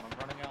from them. I'm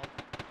running out.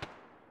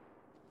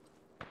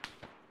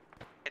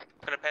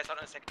 I'm gonna pass out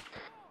in a second.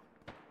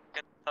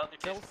 Help me,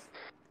 please.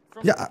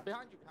 From Yeah.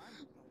 behind you, behind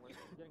you.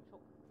 I'm getting shot.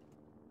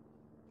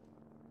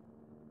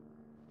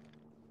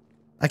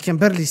 I can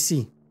barely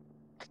see.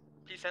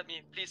 Please help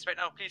me, please, right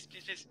now, please,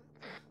 please, please.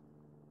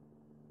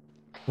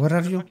 Where are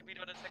I'm gonna you? fucking beat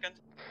one in a second.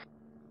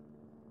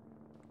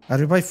 Are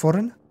you by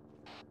foreign?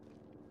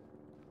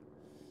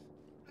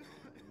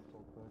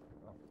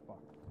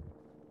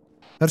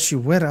 Hershey,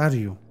 where are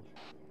you?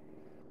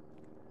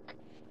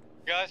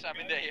 Guys, I'm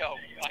in the AO,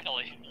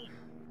 finally.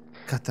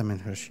 God damn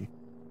it, Hershey.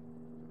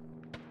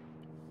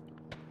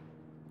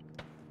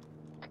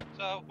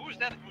 So, who's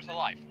dead and who's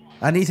alive?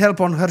 I need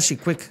help on Hershey,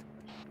 quick.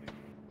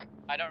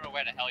 I don't know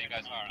where the hell you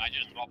guys are, I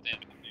just dropped in.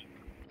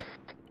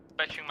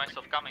 Patching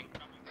myself coming.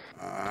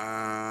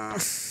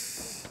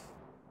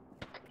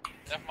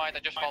 Never mind, I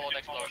just followed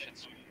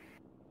explosions.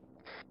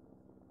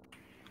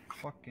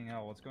 Fucking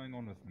hell, what's going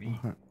on with me?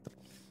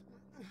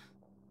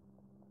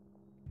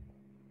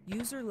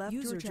 User left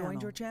your channel.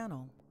 Joined your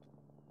channel.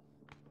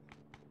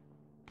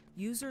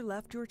 User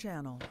left your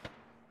channel.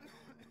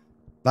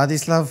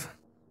 Ladislav.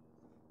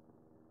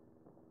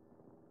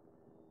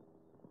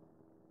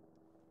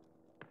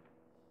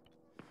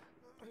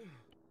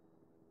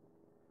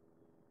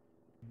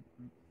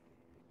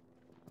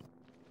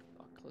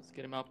 Fuck, let's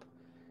get him up.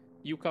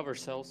 You cover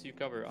cells, you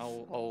cover.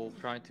 I'll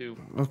try to.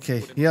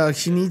 Okay, yeah,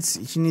 he needs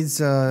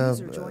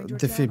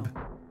defib.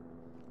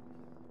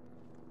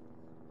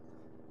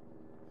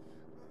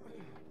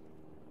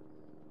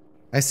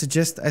 I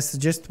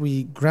suggest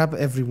we grab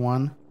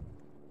everyone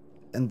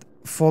and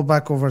fall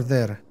back over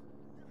there.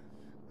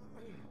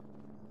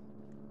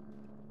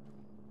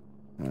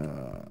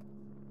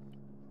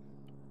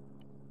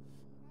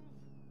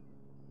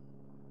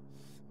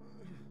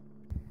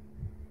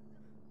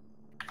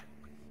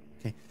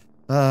 Okay.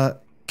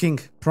 King,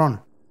 Prawn.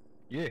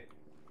 Yeah.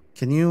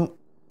 Can you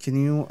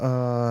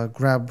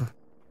grab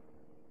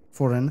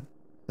foreign,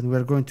 and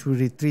we're going to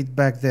retreat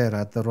back there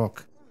at the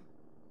rock,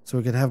 so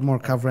we can have more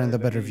cover and a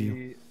better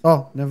view.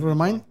 Oh, never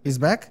mind. He's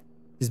back.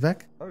 He's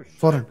back. Oh,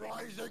 foreign.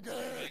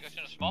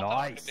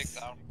 Nice.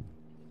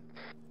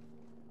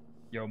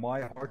 Yo,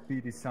 my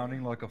heartbeat is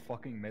sounding like a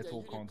fucking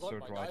metal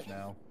concert right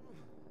now.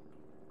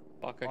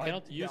 Fuck, I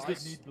cannot use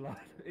this. Need blood.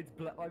 It's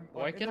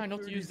Why can I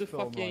not use the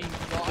fucking?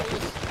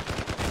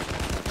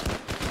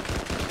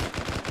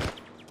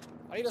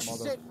 I need a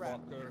sit rep.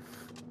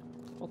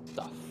 What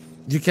the?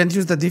 You can't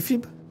use the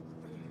defib.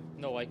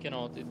 No, I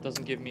cannot. It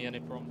doesn't give me any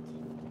prompt.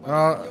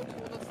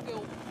 That's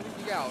still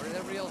bleeding out, and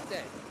everybody else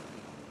dead.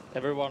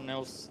 Everyone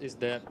else is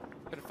dead.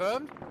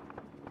 Confirmed?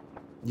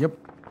 Yep.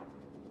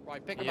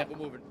 Right, pick him up. We're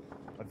moving.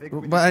 I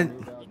think But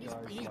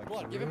he needs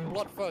blood. Give him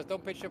blood first.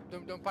 Don't patch up.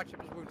 Don't patch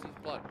up his wounds. He needs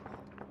blood.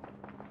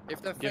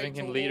 If they're Giving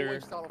him fatal, leader.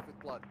 always start off with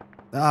blood.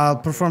 I'll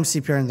perform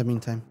CPR in the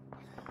meantime.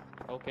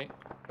 Okay.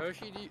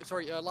 Hershey,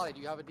 Lally, do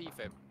you have a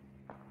defib?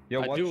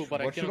 Yo, I do,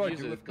 but I what should cannot I use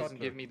do it. with It doesn't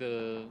give me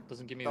the.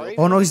 Doesn't give me the.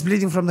 Oh no, he's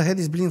bleeding from the head.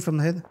 He's bleeding from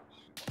the head. Is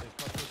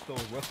Cutler still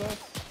with us?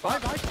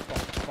 Fuck.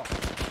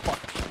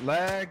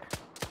 Lag.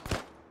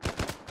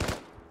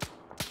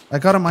 I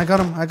got him.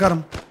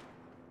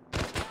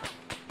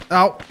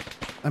 Ow.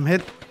 I'm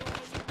hit.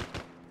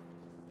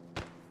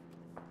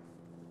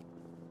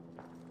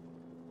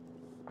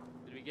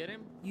 Did we get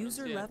him?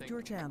 User left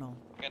your channel.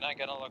 Can I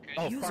get a location?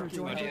 Oh, User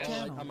joined your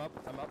channel. I'm up.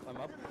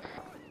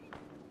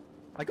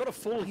 I got a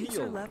full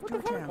User heal. left What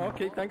your the fuck? channel.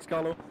 Okay, thanks,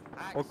 Carlo.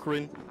 Or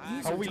Corinne.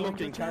 User How are we joined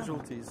looking? your channel.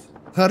 Casualties.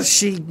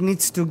 Hershey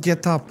needs to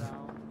get up.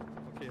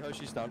 Okay,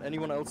 Hershey's down.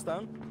 Anyone else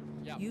down?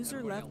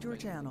 User left your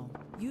channel.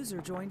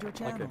 User joined your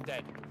channel.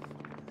 Dead.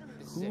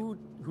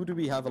 Who do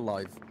we have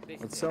alive?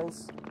 It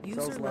sells.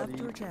 User Sells left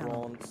Laddie, your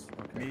channel. Bronze.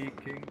 Okay. Me,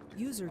 King.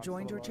 User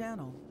joined your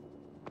channel.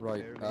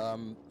 Right.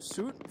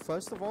 Suit.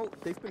 First of all,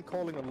 they've been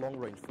calling on long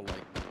range for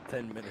like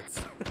 10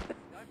 minutes.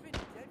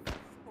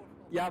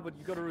 Yeah, but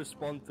you gotta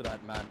respond to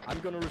that, man. I'm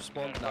gonna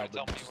respond now,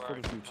 Tell but me just for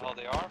where the future. hell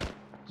they are.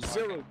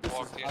 Zero, this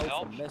walk is to your Alpha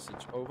help.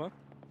 message, over.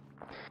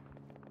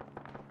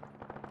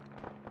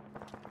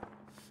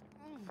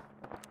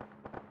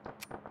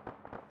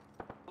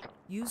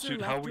 User Suit,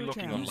 left how are we your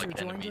looking channel. on User like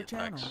joined enemy your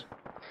channel. attacks?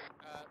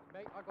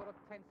 Mate, I got up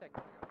 10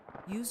 seconds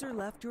ago. User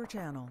left your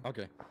channel.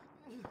 Okay.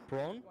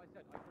 Prawn?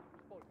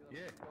 Yeah.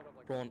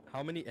 Prawn,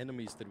 how many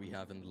enemies did we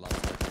have in the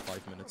last like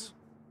 5 minutes?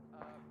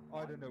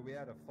 I don't know, we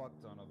had a fuck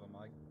ton of them.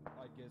 I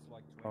guess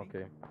like 20.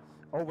 Okay.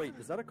 Oh wait,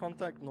 is that a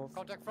contact north?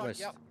 Contact front, west?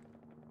 yep.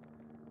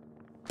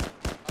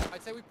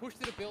 I'd say we push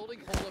to the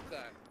building, hold up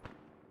there.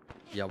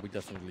 Yeah, we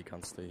definitely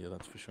can't stay here,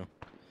 that's for sure.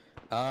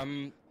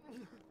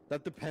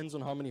 That depends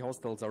on how many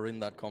hostiles are in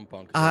that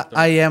compound. 'Cause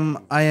I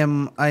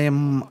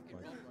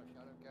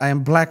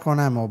am black on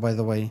ammo, by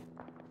the way.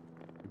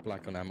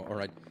 Black on ammo,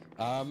 alright.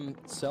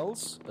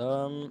 Cells,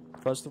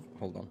 first of...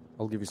 Hold on,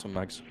 I'll give you some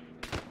mags.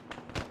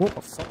 What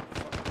the fuck?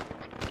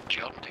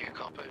 John, do you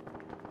copy?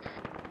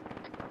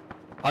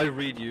 I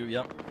read you,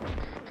 yeah.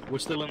 We're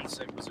still in the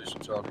same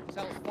position, Charlie.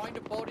 Cells, find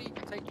a body,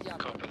 take the ammo.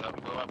 Copy that.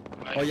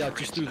 Oh yeah,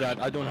 just do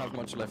that. I don't have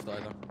much left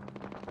either.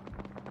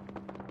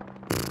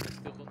 I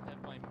still don't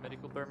have my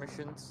medical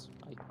permissions.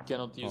 I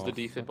cannot use the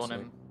defib on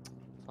him.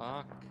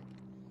 Fuck.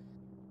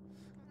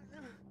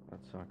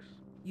 That sucks.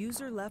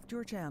 User left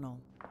your channel.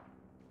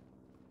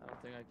 I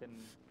don't think I can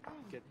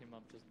get him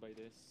up just by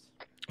this.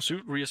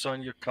 Suit,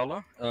 reassign your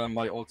color.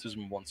 My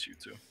autism wants you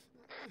to.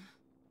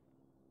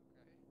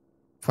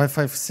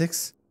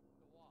 556.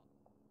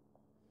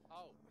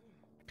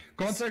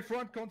 Contact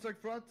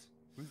front.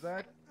 Who's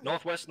that?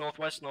 Northwest,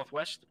 northwest,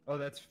 northwest. Oh,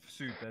 that's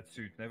suit.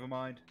 Never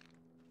mind.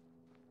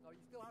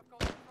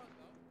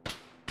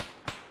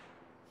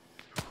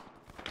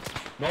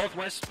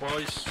 Northwest,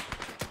 boys.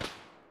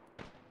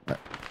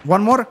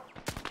 One more.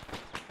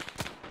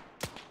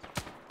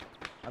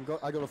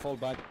 I gotta fall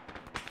back.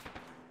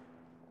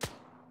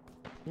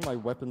 My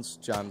weapon's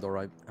jammed,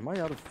 alright. Am I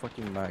out of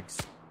fucking mags?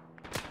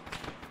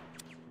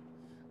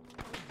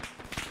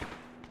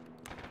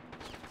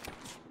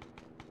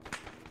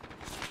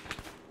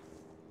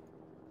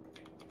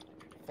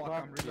 Fuck,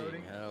 I'm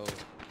reloading. Hell.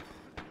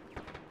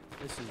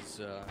 This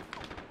is,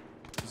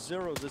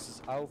 Zero, this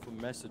is Alpha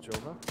message,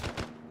 over.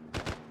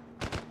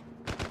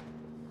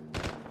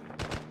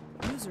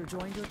 User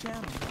joined your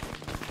channel.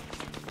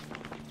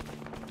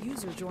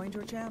 User joined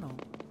your channel.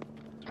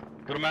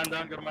 Got a man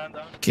down,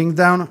 King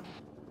down.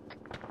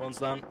 One's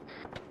down.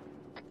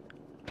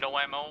 No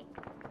ammo.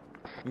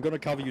 I'm gonna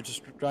cover you,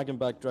 just drag him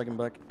back.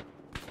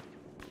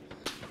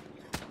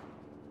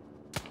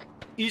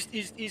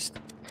 East.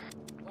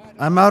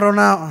 I'm out on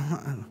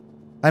now.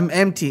 I'm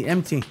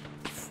empty.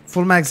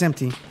 Full mags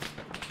empty.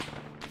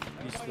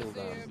 He's still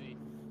down.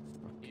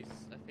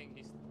 I think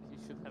he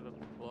should have a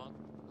blood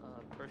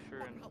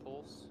pressure and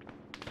pulse.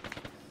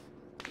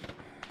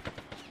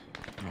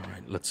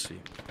 Alright, let's see.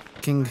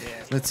 King,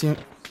 let's see.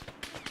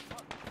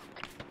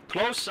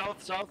 Close,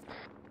 south.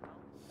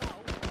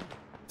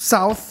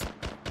 South.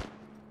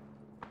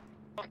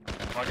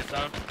 Target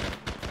down.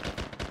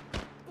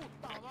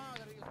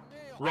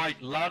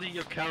 Right, Laddie,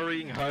 you're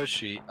carrying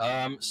Hershey.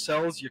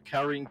 Cells, you're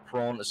carrying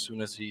Prawn as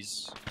soon as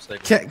he's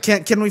stable.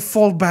 Can we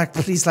fall back,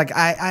 please? Like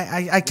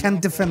I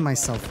can't defend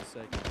myself.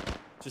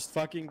 Just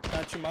fucking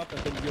patch him up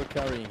and then you're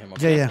carrying him.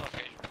 Okay? Yeah.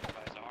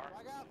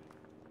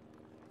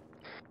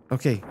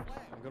 Okay.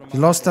 He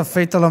lost a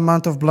fatal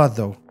amount of blood,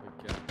 though.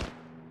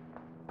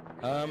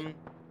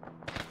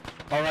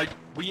 Alright,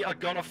 we are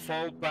gonna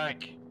fall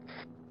back.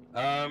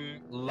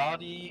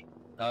 Laddie,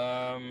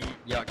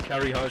 yeah,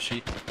 carry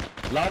Hershey.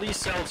 Laddie,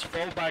 Cells,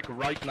 fall back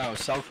right now,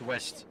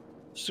 southwest.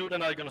 Suit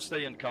and I are gonna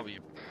stay and cover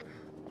you.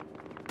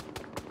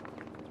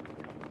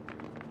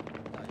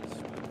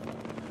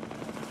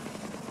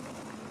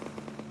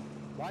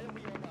 Why are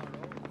we on our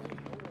own?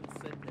 No one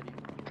said anything.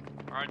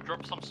 Alright,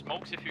 drop some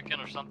smokes if you can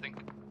or something.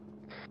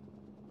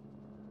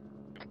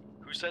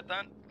 Who said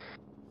that?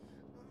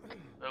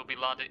 It'll be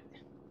Ladi.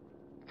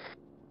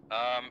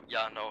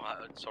 Yeah, no,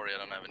 sorry, I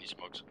don't have any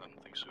smokes. I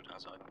don't think Suit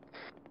has either.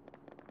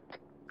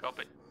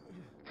 Copy.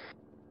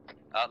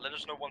 Let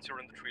us know once you're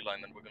in the tree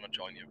line, then we're gonna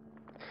join you.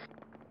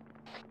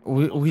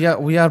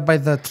 We are by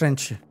the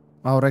trench,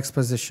 our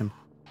exposition.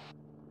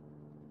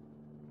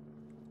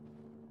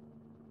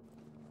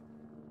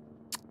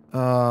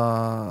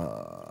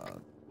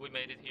 We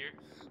made it here.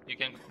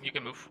 You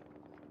can move.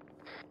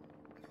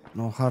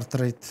 No heart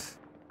rate.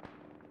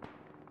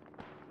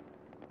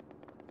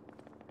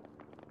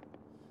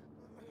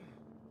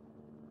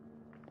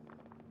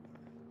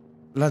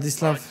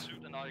 Vladislav. Right,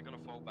 Suit and I are gonna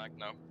fall back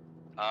now.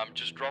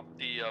 Just drop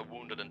the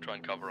wounded and try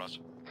and cover us.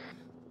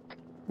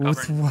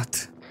 With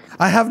what?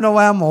 I have no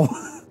ammo.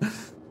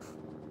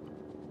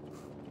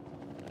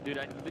 Dude,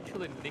 I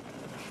literally nicked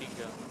the machine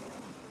gun.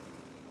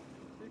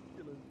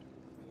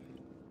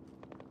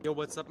 Yo,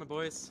 what's up, my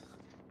boys?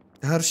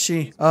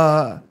 Hershey,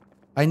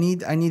 I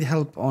need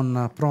help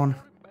on prawn.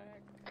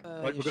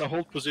 Right, we're gonna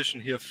hold position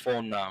here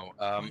for now.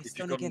 If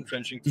you've got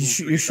entrenching tools,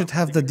 You should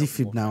have the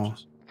defib now.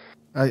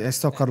 I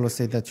saw Carlos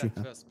say that you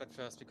have. But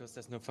first, because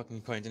there's no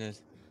fucking point in it.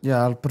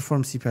 Yeah, I'll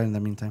perform CPR in the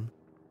meantime.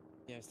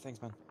 Yes,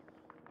 thanks, man.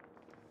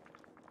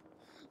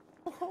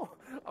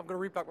 I'm gonna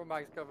read back my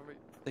mags, cover me.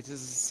 Like,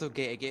 this is so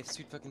gay. I gave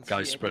Suit fucking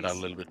Guys, 3 spread out a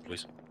IDs. little bit,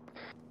 please.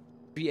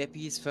 3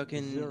 EPs,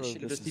 fucking Zero,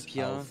 shit this with is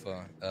CPR.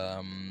 Alpha. I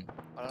don't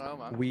know,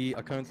 man. We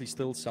are currently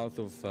still south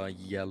of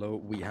Yellow.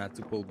 We had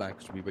to pull back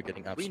because we were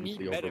getting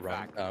absolutely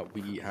overrun.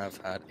 We have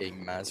had a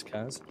mass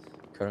cast.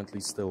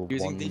 Currently still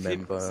Using one defib,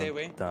 member stay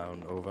away.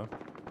 down, over.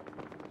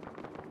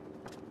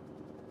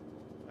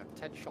 I have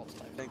 10 shots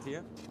left. Thank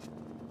you.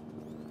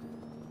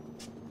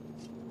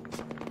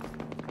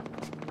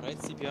 Right,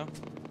 CPR.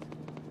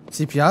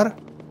 CPR?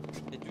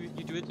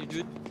 You do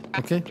it.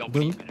 Okay,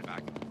 doing.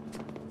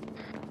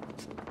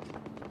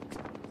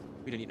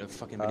 We don't need no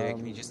fucking medic,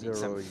 we just need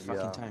some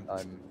fucking time.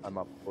 I'm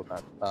up for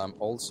that.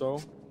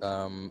 Also,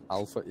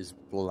 Alpha is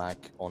black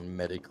on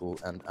medical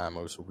and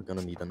ammo, so we're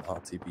gonna need an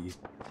RTB.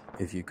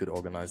 If you could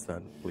organize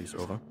that, please,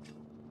 over.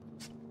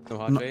 No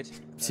heart rate.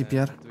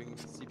 CPR. Doing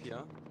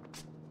CPR.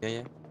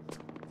 Yeah.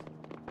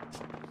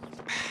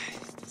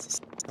 This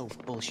is so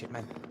bullshit,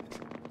 man.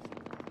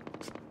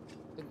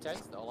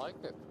 Intense, I like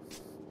it.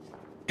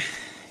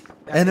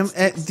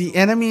 The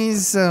enemy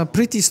is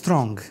pretty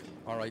strong.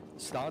 Alright,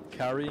 start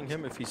carrying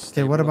him if he's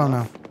Okay, what about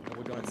now?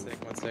 We're gonna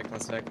One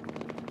sec.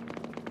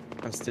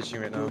 I'm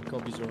stitching right now. Good,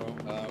 copy, Zero.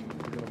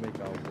 We're gonna make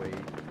our way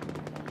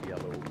to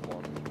Yellow 1.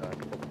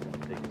 Probably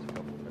gonna take us a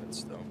couple of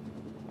minutes though.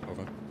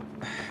 Over.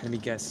 Let me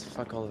guess.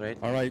 Fuck all right.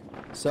 Alright,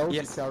 Self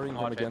Yes. is carrying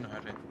him again.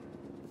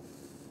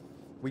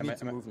 We Am need I-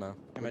 to am I- move now.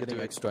 am We're I getting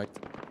doing- extract.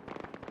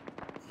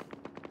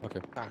 Okay.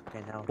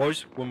 Fucking hell.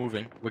 Boys, we're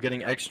moving. We're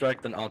getting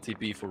extract and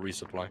RTB for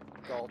resupply.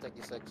 Go, I'll take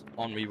you 6.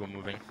 On me, we're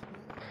moving.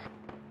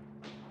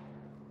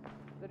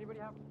 Does anybody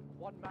have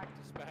 1 mag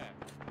to spare?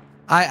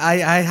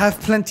 I have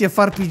plenty of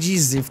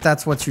RPGs if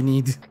that's what you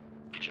need.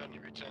 John,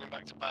 you're returning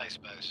back to base.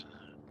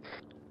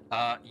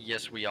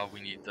 Yes, we are.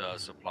 We need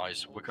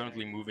supplies. We're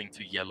currently moving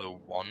to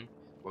Yellow 1,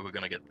 where we're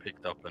gonna get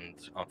picked up and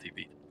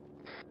RTB.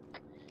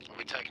 Are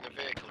we taking a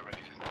vehicle or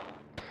anything?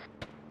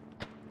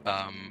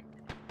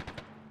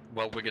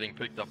 Well, we're getting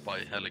picked up by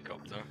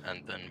helicopter,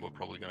 and then we're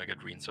probably gonna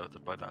get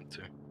reinserted by that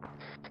too.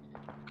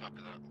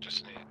 Copy that.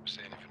 Just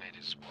seeing if we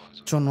needed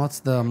supplies. John, what's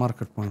the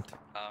marker point?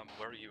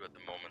 Where are you at the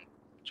moment,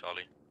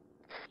 Charlie?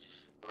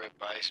 We're at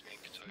base, me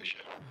and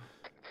Katusha.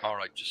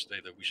 Alright, just stay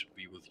there. We should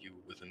be with you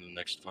within the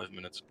next 5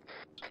 minutes.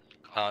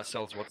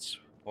 Cells, what's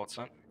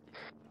that?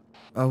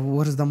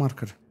 What is the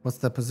marker? What's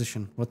the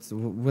position?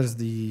 Where's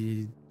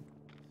the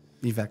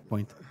evac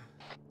point?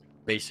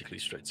 Basically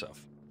straight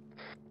south.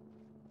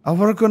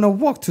 We're gonna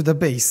walk to the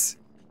base.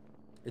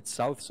 It's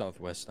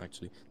southwest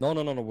actually. No.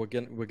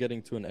 We're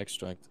getting to an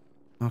extract.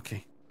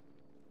 Okay.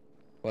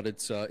 But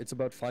it's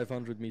about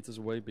 500 meters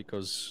away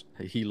because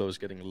Hilo is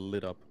getting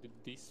lit up.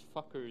 These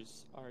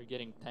fuckers are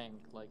getting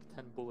tanked like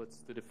 10 bullets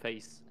to the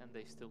face and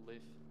they still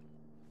live.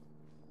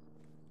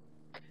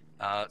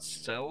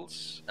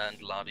 Cells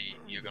and Ladi,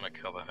 you're gonna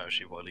cover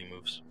Hershey while he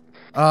moves.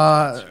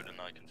 Uh, Then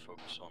I can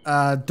focus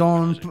on.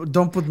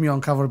 Don't put me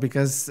on cover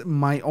because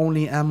my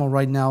only ammo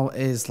right now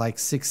is like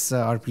 6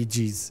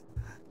 RPGs.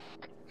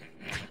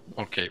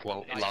 Okay,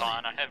 well, It's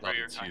fine, I have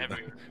rear,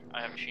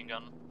 I have machine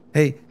gun.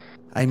 Hey,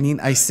 I mean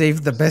I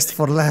saved the best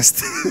for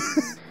last.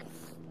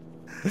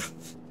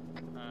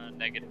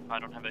 Negative, I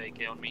don't have an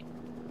AK on me.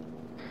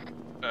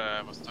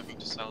 I was talking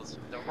to Cells.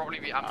 There'll probably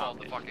be ammo on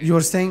the fucking... You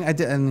were saying I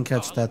didn't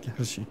catch that,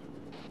 Hershey.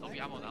 There'll be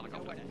ammo on the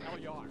helicopter. Hell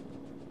you are.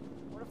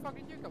 Where the fuck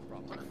did you come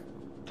from?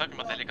 Talking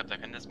about the helicopter,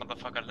 can this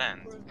motherfucker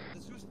land?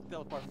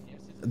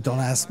 Don't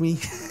ask me.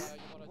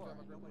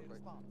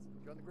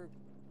 Join the group.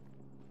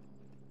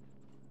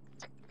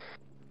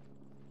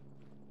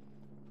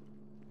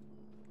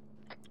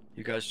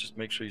 You guys just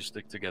make sure you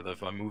stick together.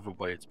 If I move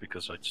away, it's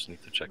because I just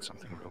need to check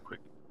something real quick.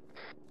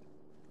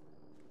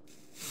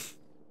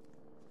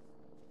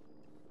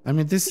 I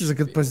mean, this is a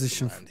good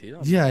position. land here.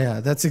 Yeah,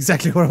 that's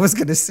exactly what I was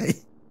gonna say.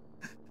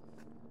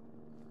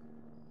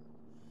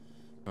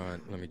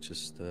 Alright, let me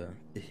just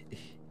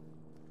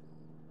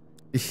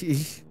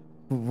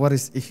What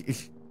is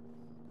ich?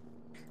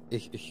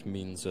 Ich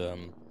means I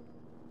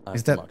have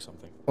Is to that mark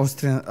something.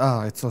 Austrian?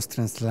 It's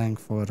Austrian slang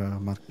for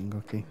marking.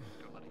 Okay.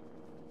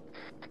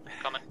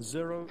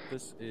 Zero,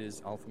 this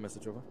is Alpha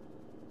message over.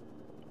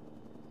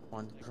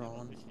 One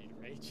drone.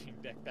 Raging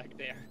back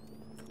there.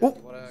 Oh.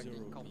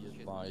 Zero, be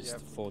advised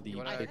for the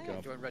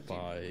pickup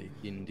by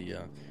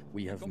India.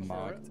 We have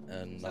marked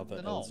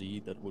another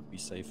LZ that would be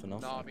safe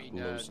enough. No, I mean,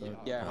 closer.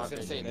 yeah, I was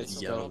gonna say it's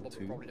this yellow is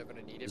too. probably not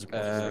gonna need it Is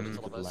because it some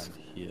of could us- land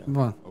here.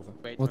 What? Over.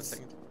 Wait What's 1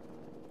 second.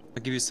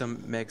 I'll give you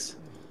some mags.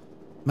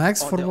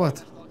 Max for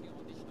what?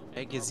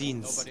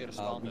 Magazines.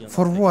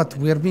 For what?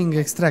 We are being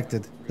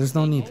extracted. There's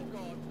no need.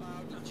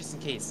 Just in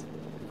case.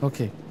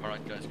 Okay.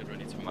 Alright guys, get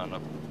ready to man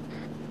up.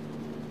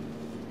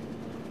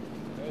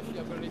 Hershey,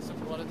 I'm gonna need some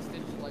blood and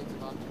stitches later,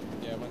 man.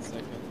 Yeah, 1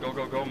 second.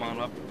 Go, man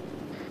up.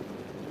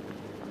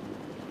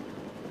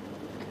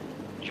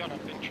 John,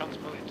 I've been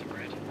transported to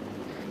Red.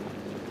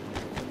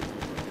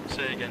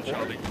 Say again,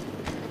 Charlie.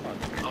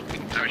 I'm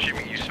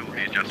assuming you saw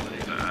the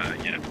adjustment,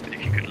 yeah,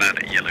 if you could land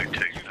at yellow 2.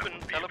 You've been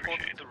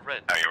teleported to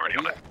red. Oh, you're already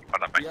on it. On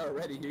that, mate. We are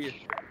already here.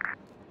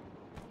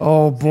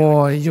 Oh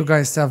boy, you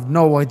guys have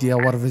no idea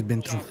what we've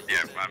been through. Yeah,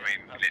 I mean,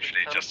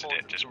 literally just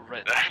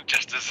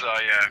as so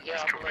yeah,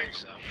 it's cool.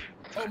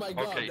 Oh my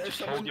god, Okay, there's just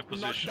hold someone your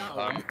position. knocked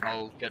down.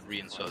 I'll get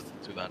reinserted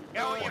to that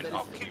point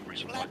after we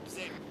resupply.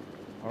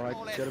 Alright,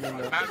 get him in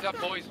there. Hands up,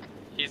 boys.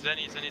 He's in,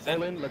 he's in, he's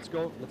All in. in, let's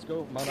go, let's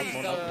go. Man up,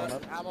 man up, man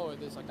up. Ammo in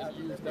this, I can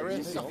use. There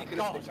is nothing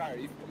nothing. in the car.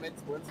 If you commit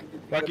once you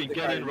Fucking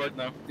get in right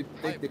now.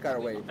 take the car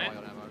away.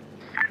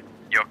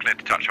 You're clear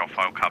to touch off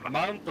file cover.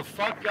 Mount the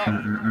fuck up!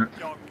 John,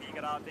 can you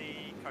get out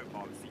the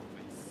co-pilot seat,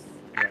 please?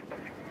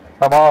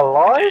 Am I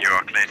alive? You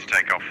are clear to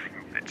take off.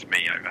 It's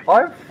me, over.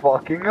 I'm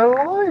fucking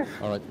alive.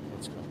 Alright,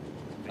 let's go.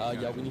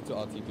 Yeah, we need to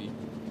RTP.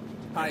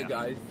 Hi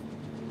guys.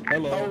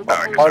 Hello.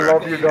 I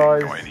love you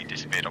guys. Oh, he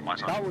disappeared on my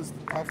side. That was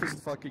the toughest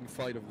fucking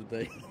fight of the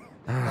day.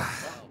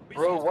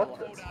 Bro, what?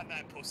 Down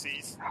there,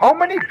 pussies. How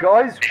many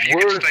guys If you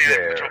were could stay over the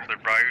there? top of the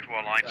road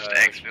while I just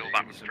exfil,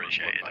 that was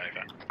appreciated,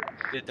 over.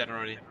 Did that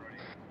already.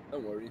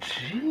 Don't worry.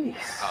 Jeez.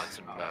 Oh,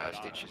 some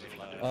stitches if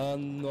you do.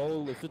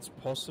 Noel, if it's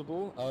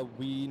possible,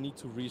 we need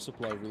to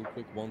resupply real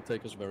quick. Won't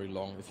take us very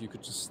long. If you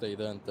could just stay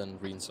there and then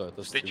reinsert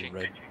us to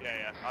red.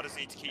 Yeah. I just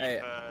need to keep,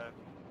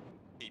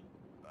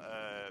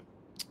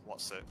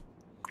 what's it?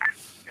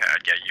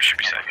 Yeah, you should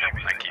be safe.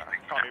 Thank you.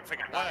 Can't even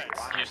think of words.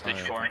 Use stage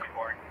 4.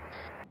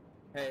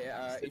 Hey,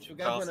 if you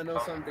guys want to know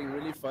something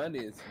really fun,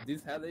 is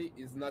this heli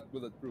is not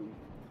bulletproof.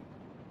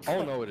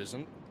 Oh no, it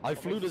isn't. I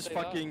flew this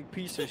fucking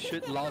piece of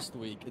shit last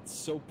week. It's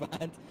so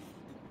bad.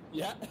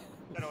 Yeah. I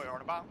don't know what you're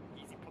on about.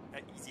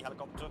 Easy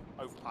helicopter,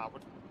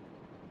 overpowered.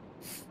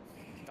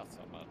 That's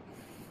not bad.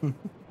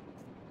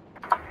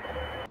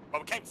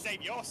 Well, we came to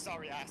save your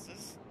sorry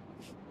asses.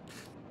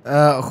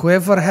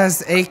 Whoever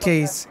has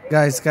AKs,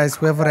 guys,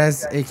 whoever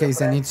has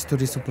AKs, I need to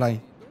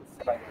resupply.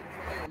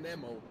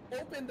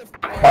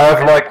 I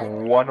have like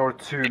 1 or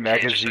 2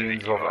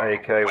 magazines of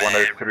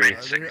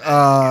AK-103.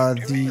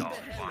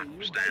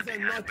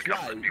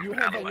 You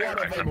have a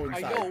lot of ammo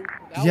inside.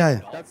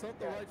 Yeah. That's not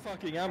the right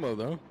fucking ammo,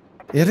 though.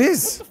 It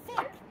is.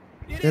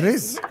 It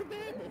is.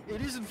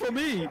 It isn't for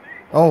me.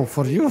 Oh,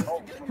 for you?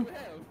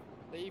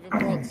 They even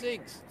brought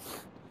 6.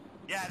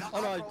 Yeah, that's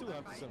Oh no, I do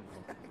have some.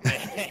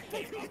 I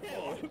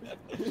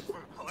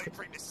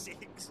bring the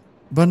 6.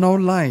 But no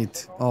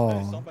light.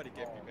 Oh. Somebody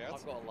gave me that.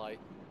 I've got a light.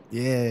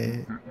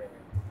 Yeah.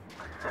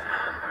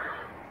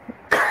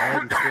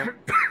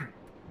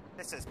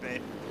 This has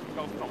been.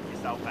 Go fuck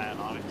yourself,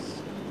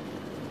 airlines.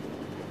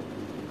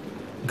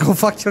 Go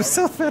fuck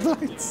yourself,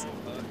 airlines.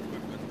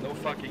 No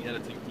fucking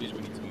editing, please.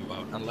 We need to move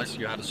out. Unless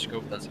you had a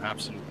scope that's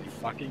absolutely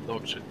fucking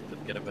dog shit,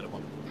 then get a better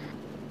one.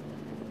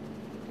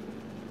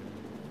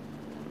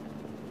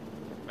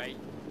 Mate.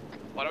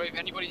 By the way, if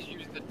anybody's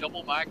using the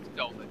double mag,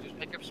 don't. They just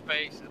pick up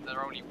space and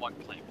they're only 1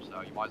 clip,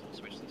 so you might as well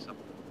switch to some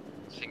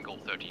single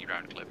 30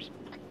 round clips.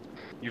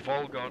 You've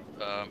all got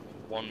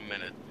 1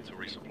 minute to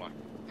resupply.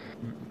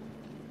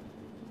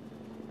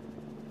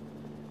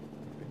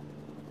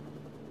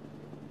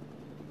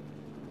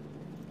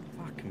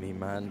 Fuck me,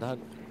 man. That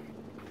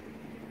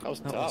was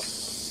tough. Was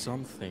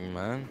something,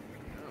 man.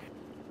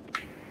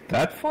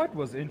 That fight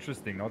was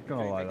interesting, not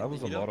gonna lie. That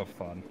was a lot of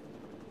fun.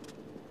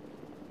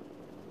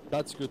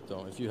 That's good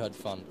though, if you had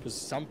fun, because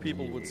some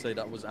people would say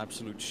that was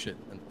absolute shit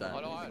and that. Oh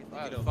no, I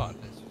had fun.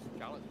 It's just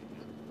challenging.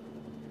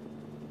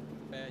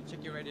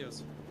 Check your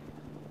radios.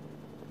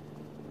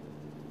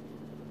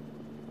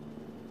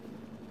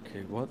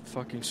 Okay, what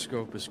fucking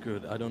scope is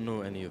good? I don't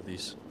know any of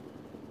these.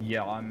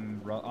 Yeah, I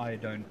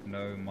don't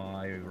know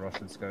my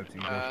Russian scopes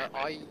either.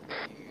 I use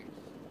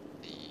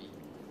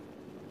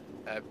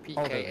the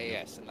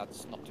PKAS, and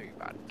that's not too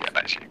bad. Yeah,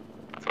 that's you.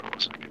 I thought it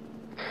was.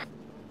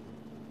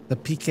 The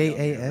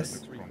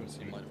PKAS?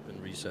 Frequency might have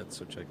been reset,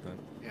 so check that.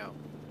 Yeah,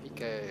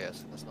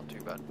 PKAS, that's not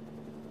too bad.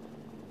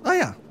 Oh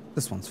yeah,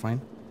 this one's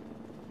fine.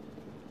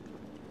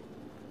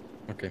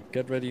 Okay,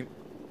 get ready.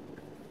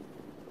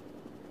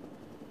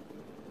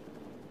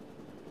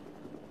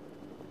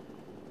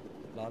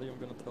 Ladi, I'm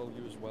gonna tell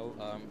you as well,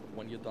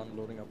 when you're done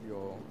loading up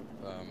your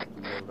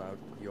loadout,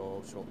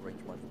 your short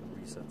range might have been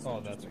reset. So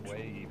Oh, that's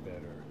way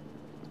better.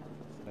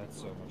 That's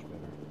so much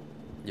better.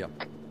 Yeah.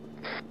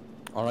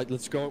 Alright,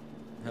 let's go.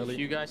 Heli. If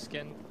you guys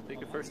can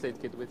take a first aid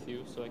kit with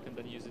you, so I can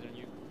then use it on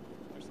you,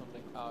 or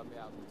something. Yeah,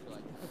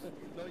 like...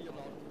 No, you're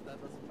not.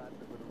 That doesn't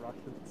matter with the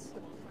Russians.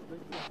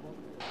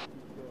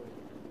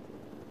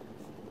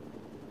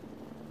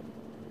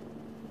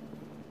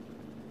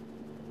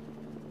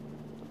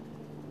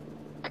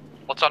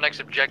 What's our next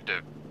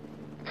objective?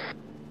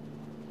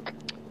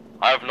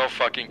 I have no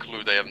fucking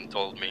clue. They haven't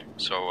told me.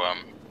 So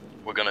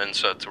we're gonna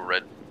insert to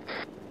red.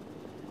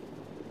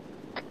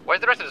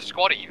 Where's the rest of the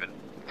squad even?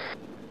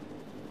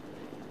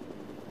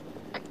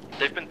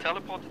 They've been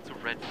teleported to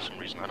red for some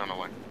reason. I don't know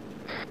why.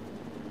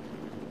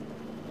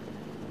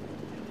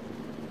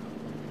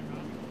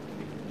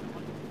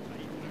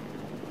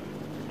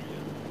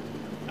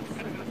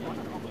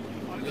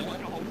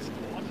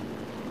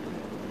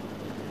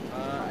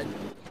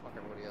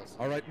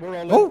 Alright, we're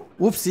all in. Oh,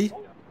 whoopsie.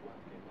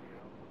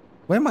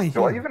 Where am I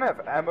Do I here? even have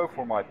ammo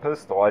for my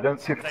pistol? I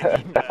don't seem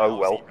to. Oh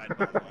well. You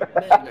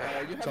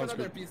have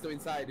another pistol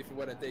inside if you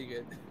want to take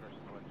it.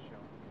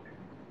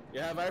 You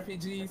have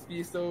RPGs,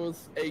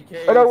 pistols,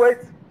 AKs. Oh no, wait!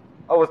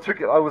 I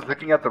was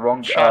looking at the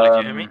wrong. Charlie, do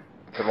you hear me?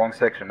 The wrong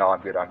section. No, I'm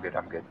good.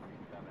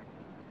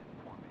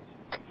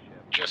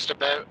 Just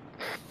about.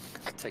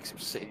 Take some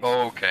seats.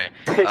 Okay.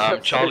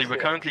 Charlie, we're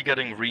currently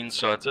getting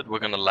reinserted. We're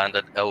gonna land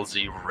at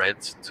LZ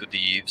Red to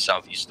the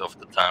southeast of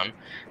the town.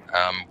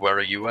 Where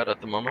are you at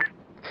the moment?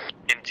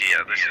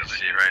 India, this is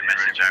 0,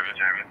 message over.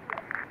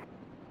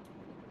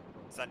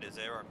 Send it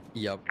 0.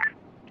 Yep.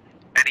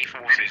 Any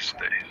forces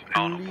that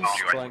aren't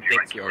on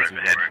your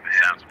overhead,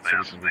 sounds of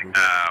things.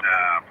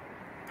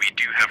 We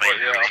do have a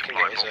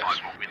supply force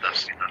with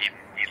us in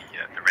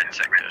the red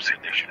sector, so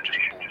they should just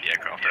board the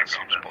aircraft as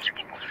soon as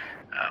possible.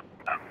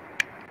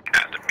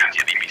 And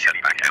immediately be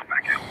sent back out.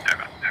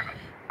 Over.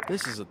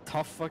 This is a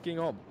tough fucking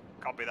op.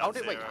 Copy that.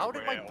 How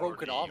did my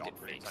broken arm get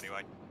fixed?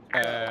 Anyway.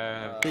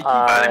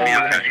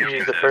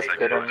 Use the first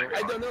bit on you.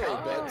 I don't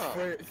know,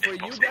 but for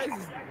you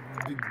guys,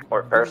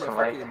 Or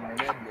personally,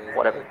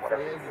 whatever.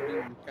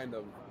 kind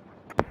of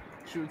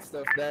shoot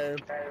stuff there.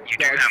 You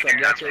do have the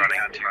guys running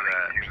to,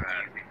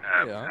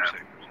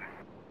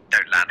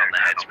 don't land on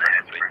their heads,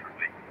 preferably.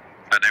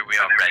 I know we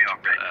are red,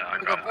 but I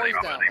can't believe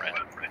I'm red.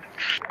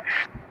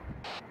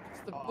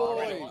 It's the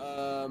boy.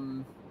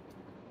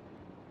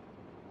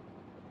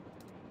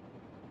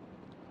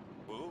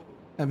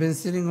 I've been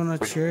sitting on a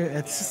chair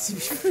at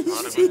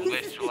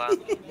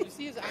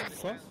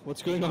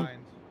What's going on?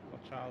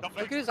 Look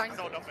at his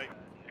ankle. That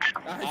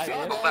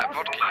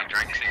vodka you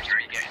drank seems to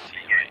be getting to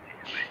you.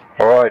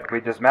 Alright,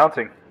 we're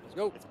dismounting. Let's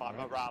go. It's my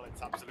morale,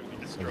 it's absolutely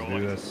Do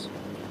destroyed. this.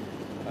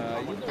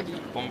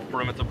 On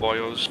perimeter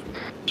boyos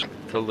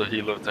till the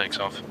helo takes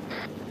off.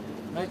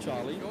 Hi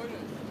Charlie.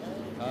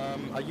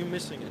 Are you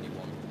missing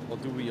anyone? Or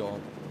do we all?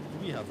 Do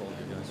we have all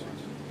you guys?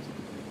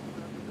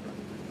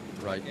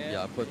 Right,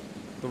 yeah, but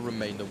the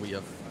remainder we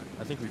have.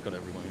 I think we've got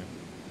everyone here.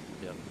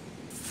 Yeah.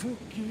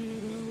 Fuck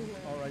it.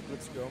 Alright,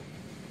 let's go.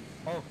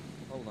 Oh,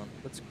 hold on.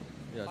 Let's go.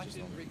 Yeah, I just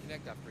didn't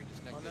reconnect after he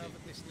disconnected. I know,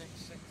 but this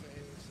next sector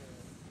is.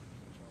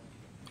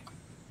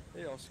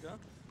 Hey, Oscar.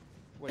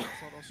 Wait,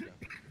 it's not Oscar.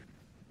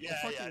 Yeah,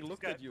 I fucking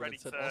looked get at you ready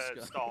and said to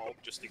Oscar. start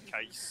up just in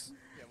case.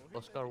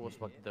 Oscar was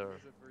back there.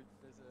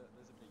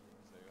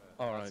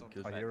 Alright,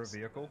 good. I hear a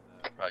vehicle.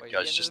 Right,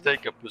 guys, just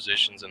take up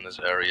positions in this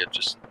area.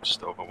 Just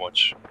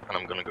overwatch, and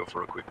I'm gonna go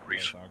for a quick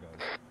brief.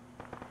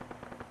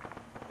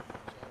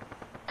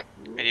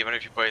 Maybe one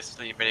of you boys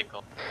need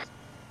medical.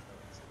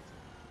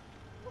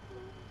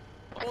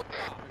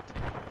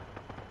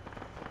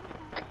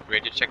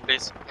 Ready to check,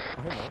 please?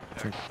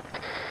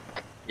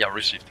 Yeah,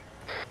 received.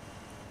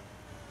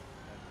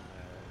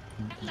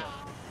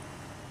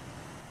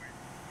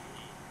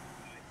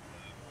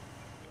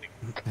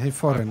 Hey,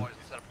 Foreign.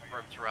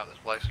 Throughout this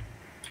place.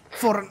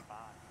 Foreign.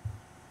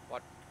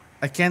 What?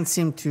 I can't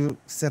seem to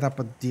set up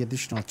the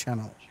additional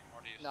channel.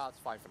 No, it's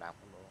fine for now.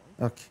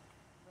 Okay.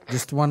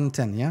 Just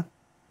 110, yeah?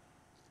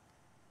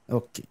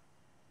 Okay.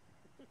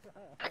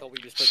 I thought we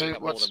just picked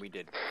up more than we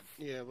did.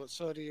 Yeah, what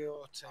side of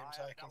your team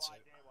taking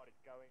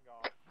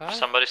to? If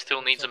somebody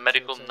still needs a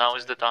medical, now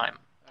is the time.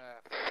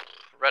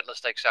 Red,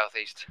 let's take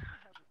southeast.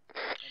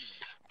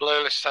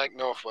 Blue, let's take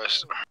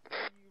northwest.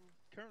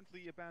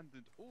 Currently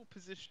abandoned all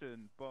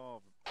position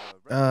bar.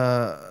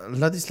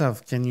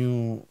 Ladislav, can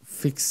you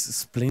fix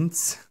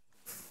splints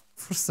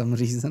for some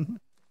reason?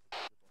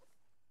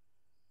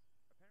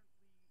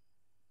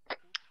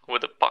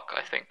 With a puck,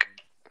 I think.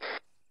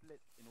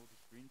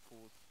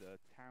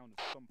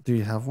 Do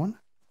you have one?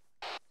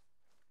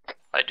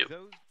 I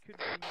do.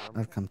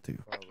 I'll come to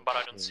you. But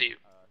I don't see you.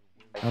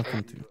 I'll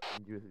come to you.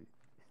 You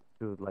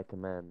do like a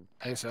man.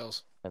 Hey,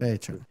 Cells. Hey,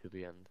 Charlie. To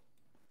the end.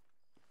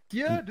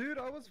 Yeah, dude,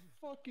 I was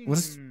fucking. What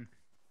is...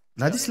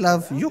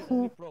 Ladislav,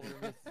 yoo-hoo!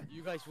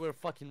 You guys were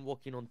fucking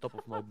walking on top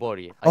of my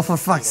body. Oh, for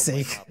fuck's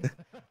sake!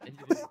 And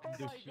you didn't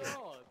do shit.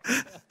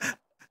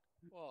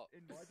 What?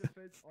 In my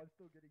defense, I'm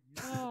still getting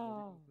used to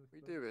What are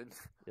you doing?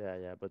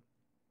 Yeah, but...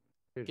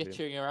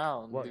 Getting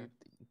around, What? dude.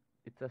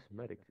 It's a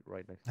medic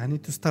right next to I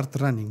need to start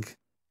running.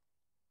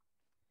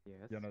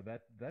 Yes. You know,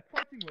 that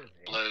fighting was...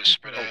 Blue,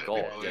 spread out.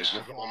 God, There's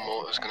one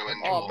more that's going to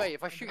end. Oh, mate,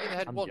 if I shoot you in the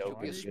head once, you'll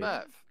be a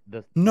smurf.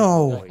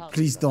 No,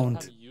 please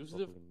don't. Use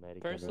the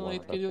personal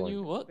aid kit on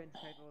you? What?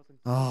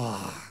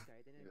 Oh.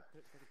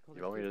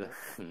 You want me to?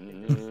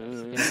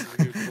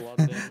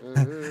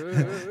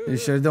 You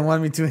sure don't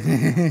want me to?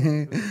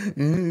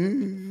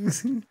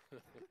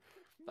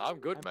 I'm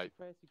good, mate.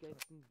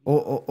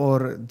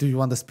 Or do you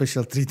want a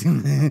special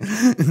treatment?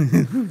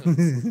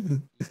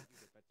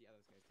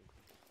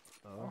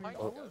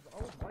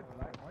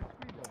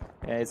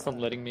 Yeah, it's not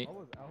letting me.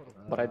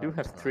 But I do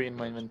have 3 in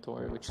my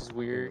inventory, which is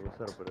weird.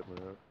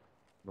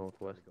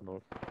 Northwest,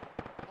 north.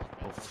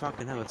 Oh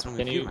fucking hell, what's wrong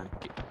Can with you you, man?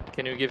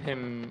 can you give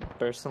him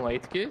personal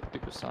aid kit?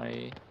 Because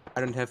I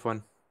don't have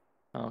one.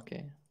 Oh,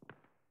 okay.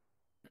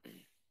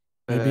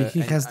 Maybe he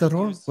has the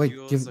role. Wait,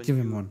 give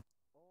him one.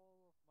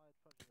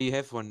 You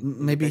have one.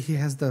 Maybe he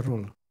has the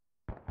role.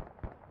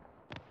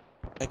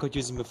 I could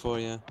use him before,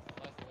 yeah.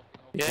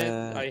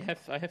 Yeah,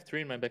 I have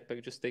 3 in my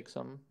backpack. Just take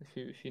some if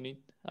you need.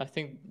 I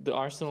think the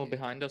arsenal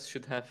behind us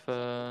should have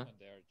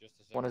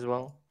one as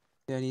well.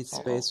 Yeah, I need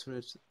space for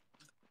it.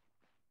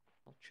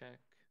 check.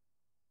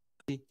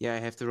 Yeah, I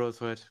have the road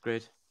for it.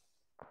 Great.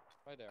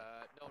 Right there.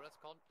 No, that's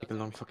Take a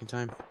long fucking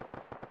time.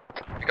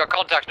 We got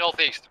contact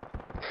northeast.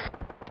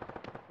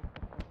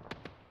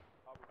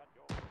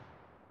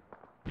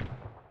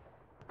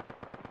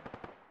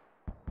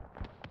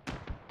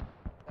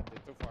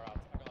 Too far out.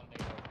 I got a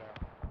nade over there.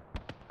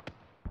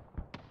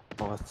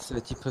 Oh,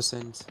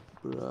 30%.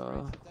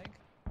 Bruh.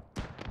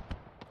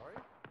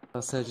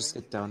 I'll say just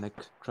get down, like,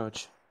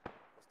 crouch.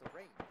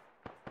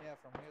 Yeah,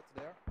 from here to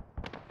there.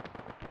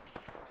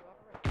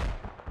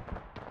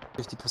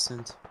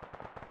 50%.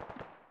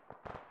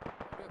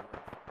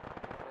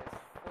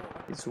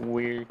 It's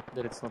weird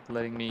that it's not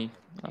letting me.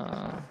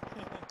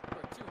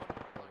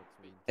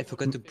 I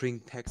forgot to bring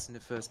packs in the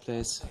first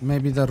place.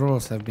 Maybe the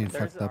rules have been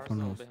There's fucked up. Who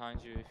arsenal knows? behind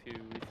you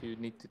if you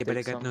need to. Yeah, but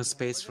I take got no some.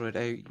 space for it.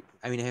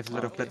 I mean, I have a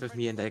lot of blood with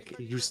me, and I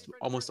used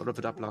almost all of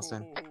it up last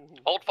time.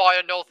 Hold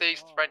fire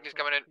northeast. Friendly's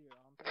coming in.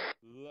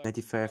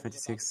 95,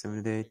 96,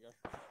 78.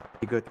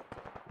 Be good.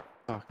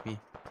 Fuck me.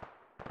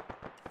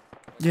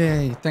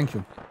 Yay! Thank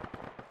you,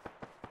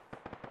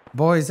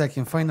 boys. I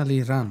can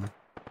finally run.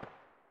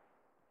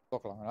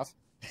 Took long enough.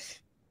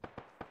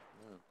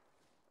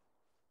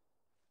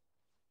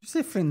 You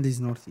say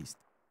friendlies northeast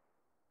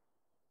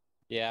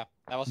Yeah,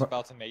 I was But-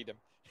 about to make them.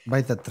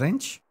 by the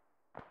trench.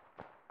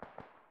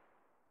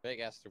 Big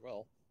ass to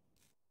well.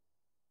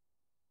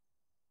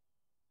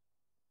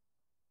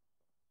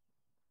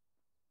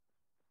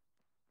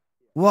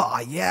 What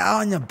are you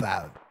on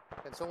about?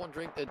 Can someone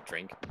drink?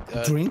 Drink.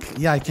 Drink?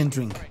 Yeah, I can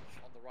drink.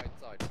 On the right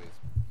side, please.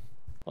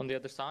 On the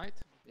other side?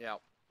 Yeah.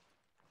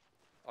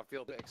 I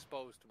feel a bit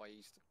exposed to my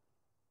east.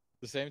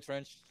 The same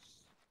trench.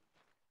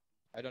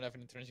 I don't have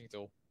an entrenching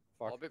tool.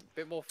 Fuck. Oh, a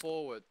bit more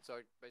forward. So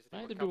basically.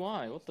 Neither do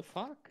I. What the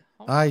fuck?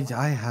 How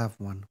I have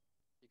one.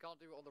 You can't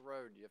do it on the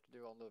road. You have to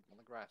do it on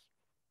the grass.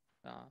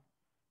 Ah.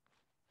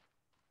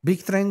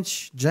 Big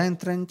trench, giant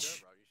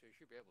trench. You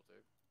should be able to.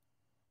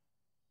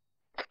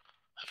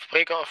 Have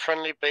we got a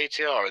friendly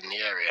BTR in the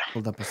area?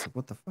 Hold up a sec.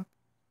 What the fuck?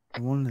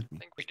 It won't let me.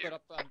 We put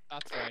up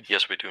that trench.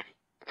 Yes, we do.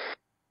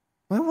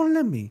 Why won't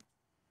let me?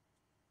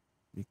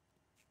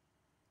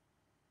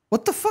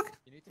 What the fuck?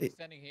 You need to be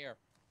standing here.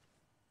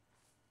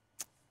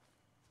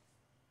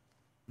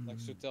 Like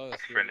should tell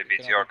us. Friendly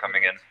BTR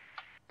coming in.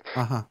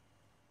 Uh-huh.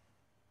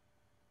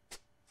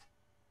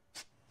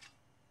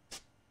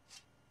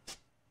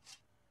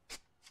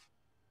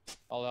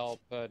 I'll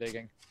help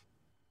digging.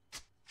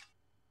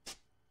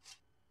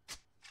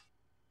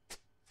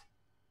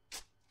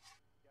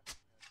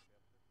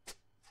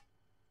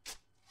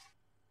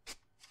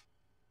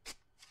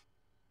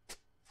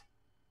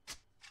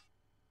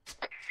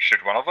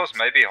 Should one of us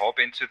maybe hop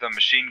into the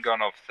machine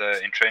gun of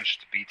the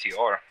entrenched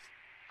BTR?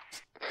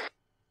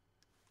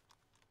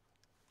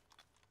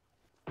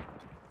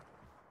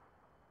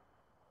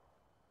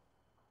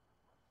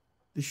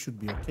 This should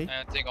be okay.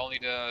 I think only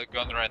the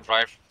gunner and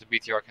driver of the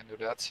BTR can do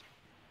that.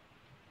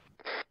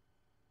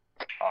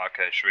 Ah,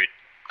 okay, sweet.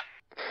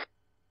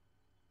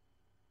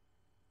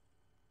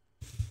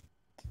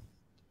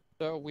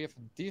 So we have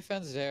a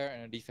defense there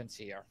and a defense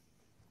here.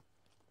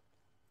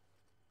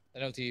 I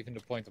don't see even the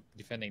point of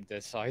defending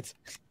this side.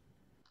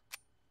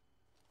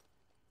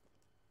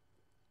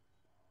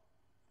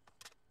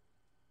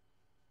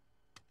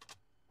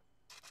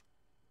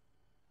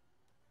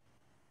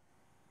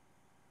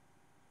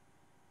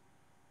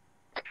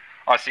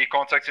 I see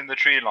contacts in the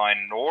tree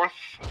line north.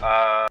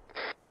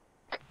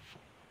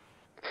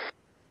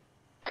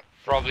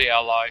 Probably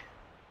ally.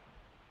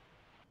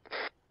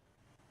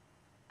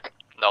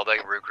 No, they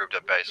regrouped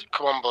at base.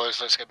 Come on, boys,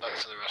 let's get back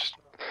to the rest.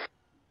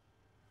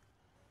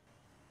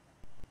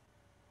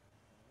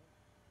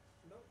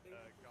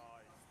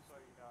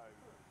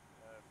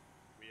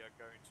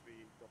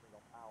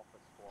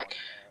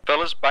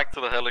 Fellas, back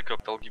to the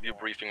helicopter. I'll give you a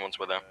briefing once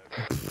we're there.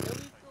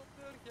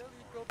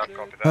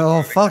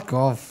 Oh, fuck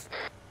off.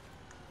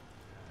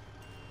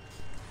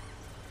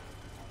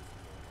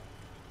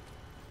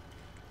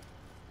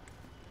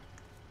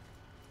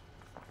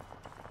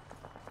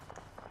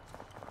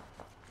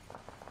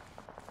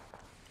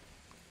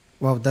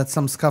 Wow, that's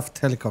some scuffed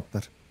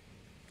helicopter.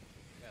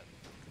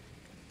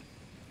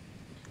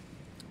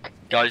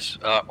 Guys,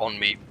 on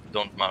me.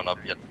 Don't mount up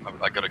yet.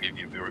 I gotta give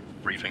you a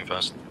briefing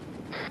first.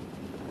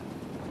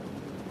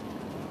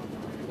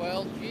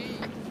 Well, gee.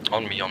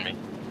 On me, on me.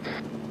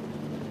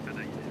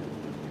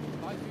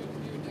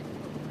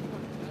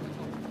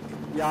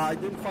 Yeah, I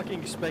didn't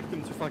fucking expect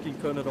them to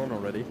fucking turn it on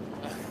already.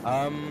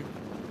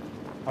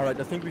 Alright,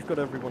 I think we've got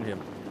everyone here.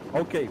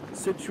 Okay,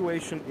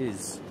 situation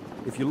is,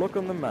 if you look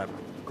on the map,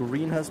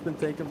 green has been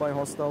taken by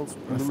hostiles,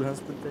 blue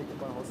has been taken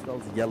by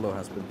hostiles, yellow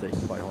has been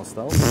taken by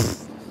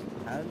hostiles,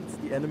 and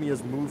the enemy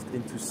has moved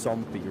into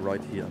Zombie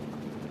right here.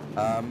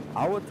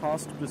 Our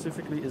task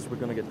specifically is we're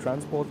gonna get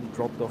transported and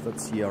dropped off at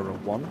Sierra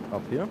 1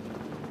 up here.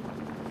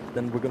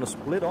 Then we're gonna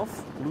split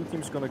off, blue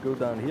team's gonna go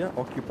down here,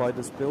 occupy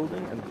this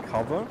building and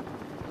cover.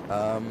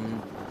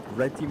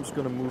 Red team's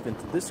gonna move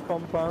into this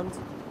compound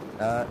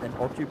and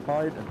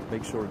occupy it and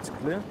make sure it's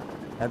clear.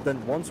 And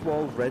then once we're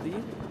all ready,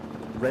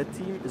 red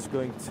team is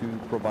going to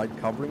provide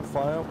covering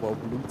fire while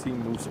blue team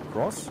moves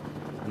across,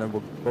 and then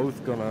we're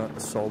both gonna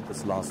assault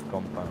this last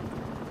compound.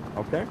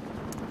 Okay?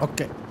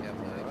 Okay.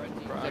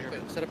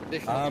 Set up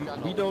additional channel.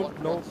 We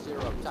don't know. 0,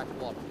 attack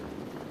 1.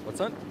 What's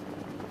that?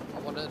 I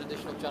want an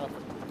additional channel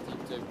for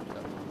team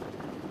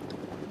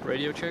 2.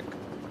 Radio check.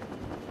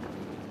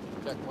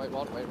 Check, wait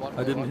one.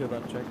 I didn't hear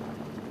that check.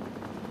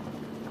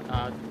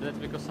 That's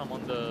because I'm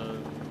on the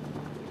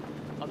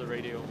other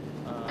radio.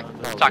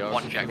 Attack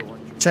 1 check.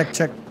 Check.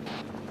 Check.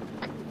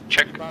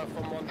 Check.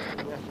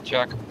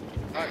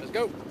 Alright, let's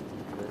go.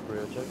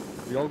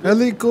 We all good?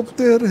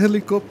 Helicopter.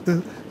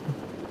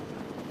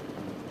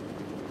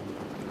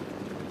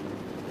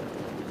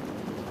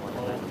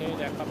 Okay,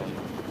 they're coming.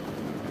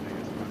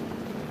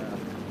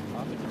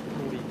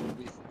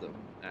 With them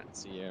at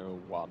Sierra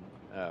 1.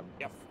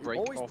 Break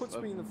always off puts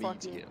me in the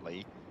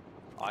immediately.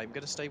 I'm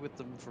going to stay with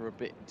them for a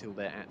bit until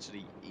they're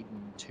actually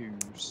into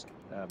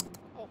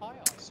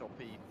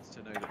soppy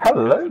to know that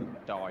Hello. they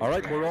haven't died.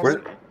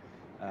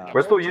 Alright,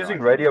 We're still using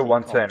radio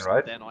 110,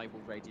 right? Then I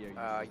will radio you.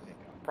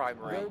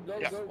 Primary.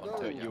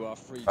 Go. You are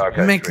free.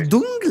 Okay.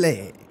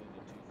 McDungle.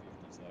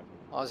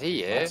 Oh, is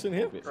he here? What's in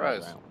here?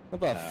 Gross.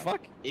 What the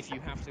fuck? If you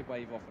have to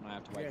wave off and I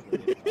have to wait for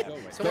you,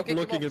 Stop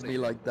looking at me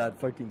like that,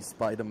 fucking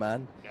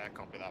Spider-Man. Yeah,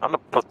 copy that. I'm a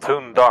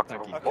platoon doctor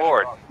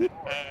aboard.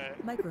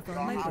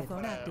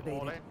 Microphone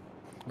activated.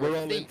 We're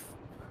all in.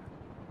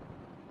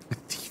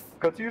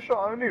 Katyusha,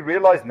 I only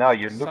realized now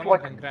you look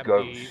Someone like can a grab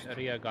ghost. the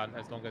rear gun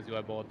as long as you are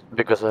aboard.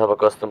 Because I have a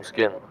custom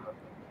skin.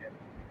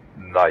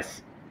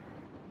 Nice.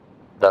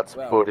 That's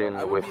put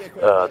in with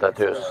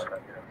tattoos.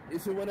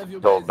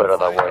 So better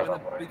that way.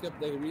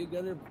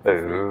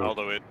 I'll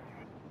do it.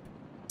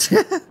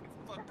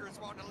 Fuckers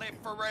want to live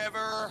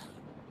forever.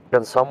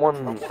 Can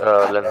someone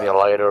lend me a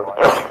lighter?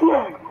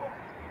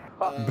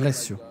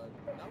 Bless you.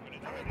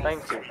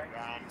 Thank you.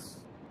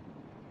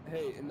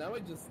 Hey, and now I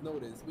just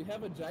noticed we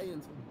have a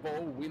giant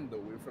bow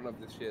window in front of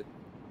this shit.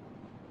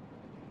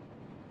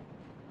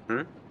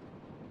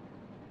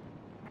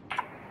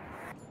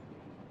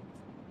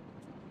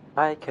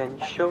 I can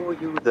show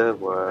you the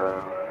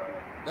world.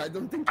 I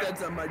don't think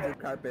that's a magic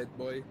carpet,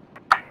 boy.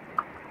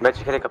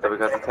 Magic helicopter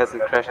because it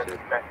hasn't crashed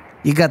yet.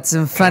 You got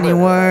some funny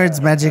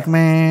words, Magic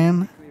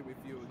Man.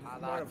 I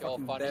like your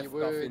funny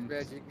words,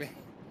 Magic Man.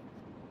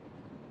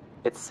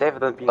 It's safer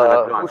than being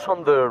who's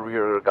on the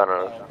rear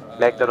gunner?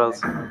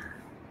 McDonald's.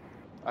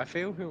 I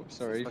feel who.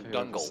 Sorry.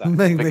 McDonald's.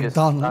 Because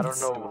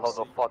McDonald's. I don't know how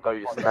the fuck are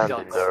you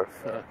standing there.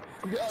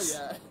 Oh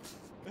yeah.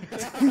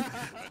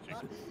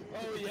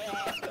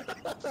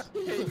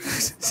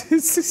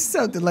 It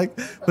sounded like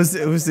was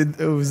in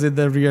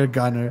the rear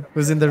gunner.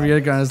 Was in the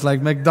rear gunner. It's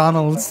like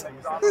McDonald's.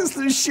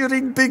 It's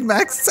shooting Big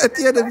Macs at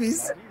the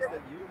enemies.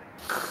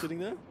 Sitting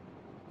there?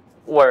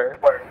 Where?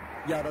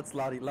 Yeah, that's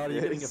Lottie. Lottie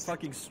hitting a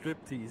fucking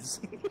striptease.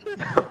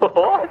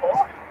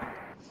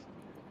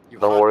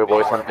 Don't worry,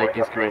 boys. I'm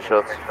taking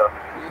screenshots.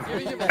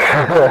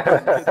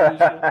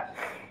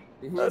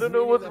 I don't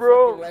know what's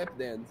wrong. Lap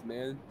dance,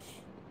 man.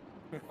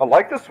 I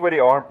like the sweaty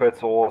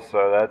armpits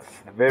also, that's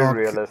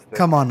very realistic.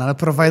 Come on, I'll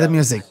provide the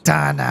music.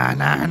 Da na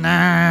na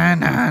na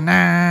na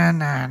na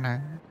na na.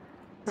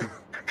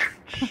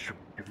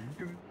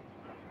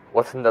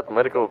 What's in that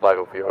medical bag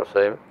of yours,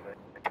 eh?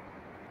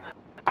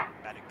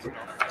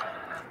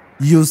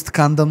 Used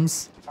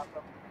condoms.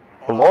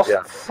 Lost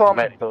some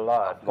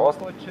blood.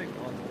 Lost. My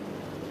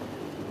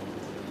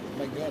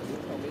god,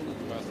 look how many you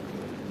have.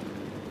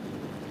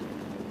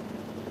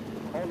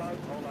 Hold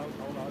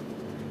out.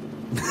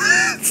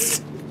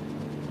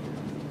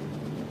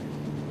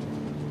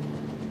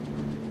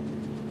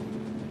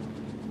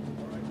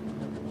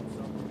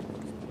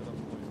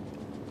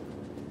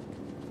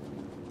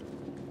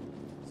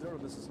 Zero,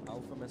 this is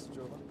Alpha message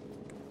over.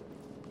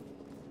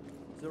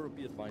 Zero,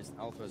 be advised,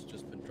 Alpha has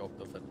just been dropped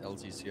off at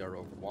LZ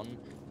Sierra 1.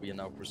 We are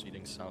now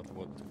proceeding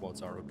southward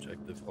towards our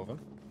objective, over.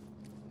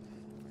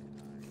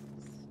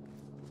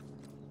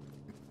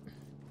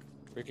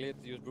 We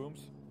cleared to use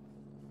booms?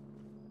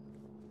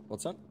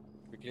 What's that?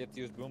 We cleared to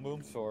use boom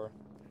booms or?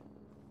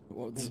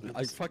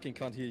 I fucking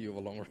can't hear you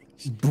over long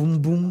range. Boom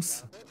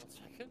booms.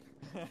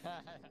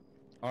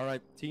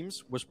 Alright,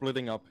 teams, we're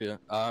splitting up here.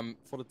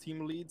 For the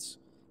team leads,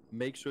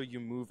 make sure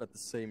you move at the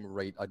same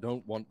rate. I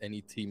don't want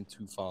any team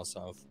too far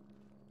south.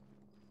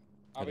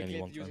 Are we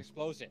cleared to use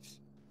explosives?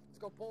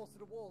 Let's go balls to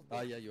the walls. Ah,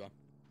 yeah, you are.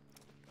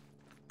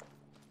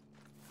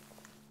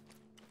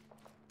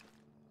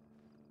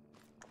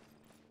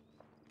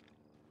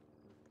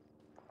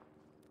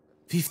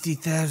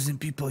 50,000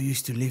 people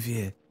used to live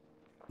here.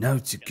 Now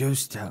it's a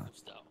ghost town.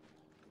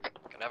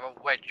 Can I have a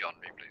wedge on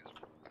me, please?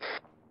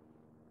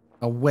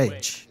 A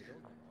wedge.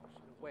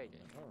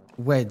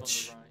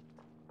 Wedge.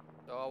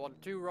 So I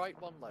want 2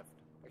 right, 1 left.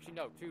 Actually,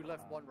 no, 2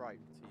 left, 1 right.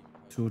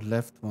 2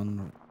 left, 1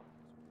 right.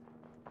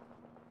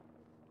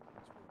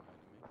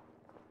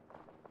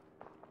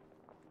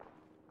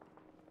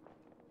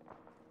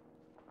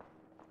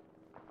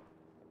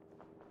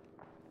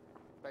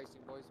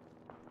 Facing, boys.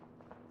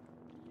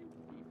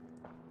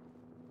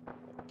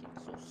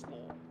 So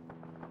slow.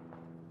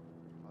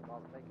 I'd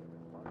rather take it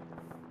this one.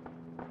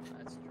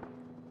 That's true.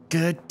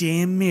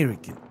 Goddamn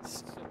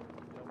Americans.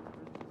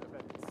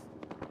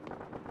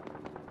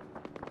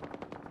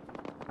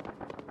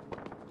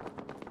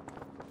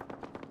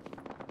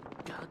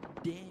 God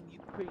damn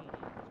Ukrainians,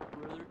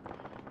 brother.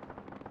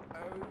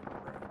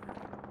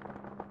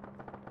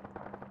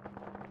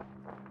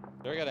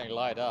 They're getting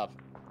light up.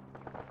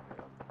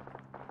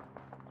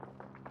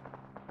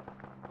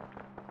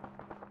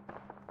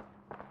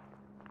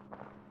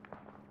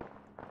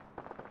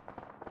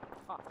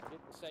 Ha! Did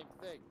the same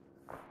thing.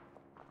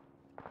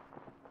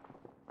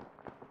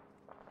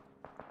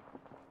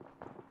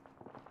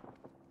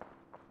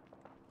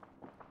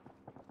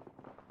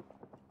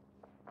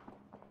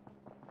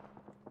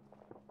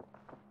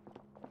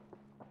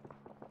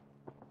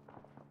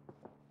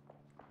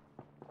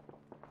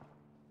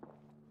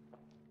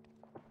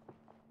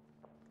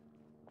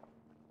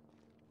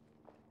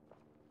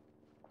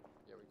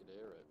 Yeah, we could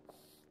hear it.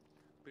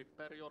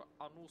 Prepare your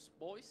anus,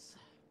 boys.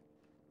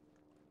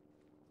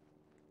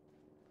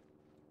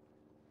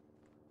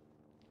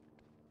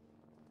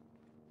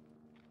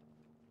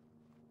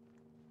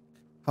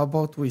 How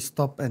about we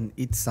stop and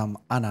eat some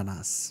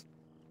ananas?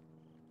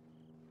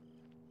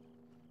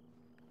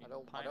 I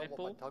don't want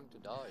my tongue to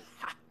die.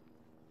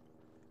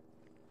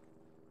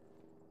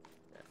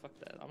 Yeah, fuck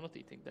that. I'm not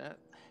eating that.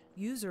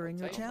 User in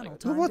your channel Well,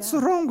 timed what's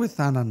out. wrong with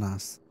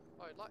ananas?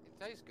 Oh, it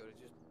tastes good. It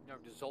just,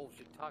 dissolves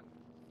your tongue.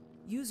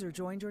 User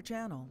joined your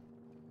channel.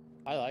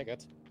 I like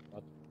it.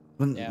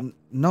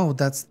 No,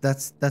 that's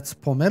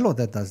pomelo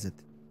that does it.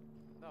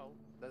 No,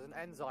 there's an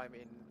enzyme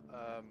in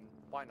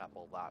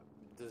pineapple that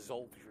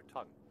dissolves your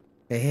tongue.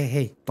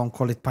 Hey, don't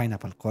call it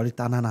pineapple. Call it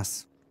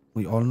ananas.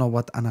 We all know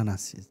what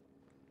ananas is.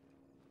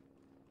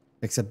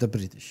 Except the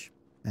British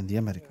and the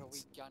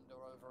Americans. We gander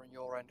over on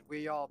your end.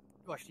 We are,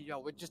 actually,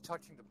 we're just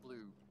touching the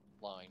blue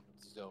line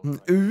zone.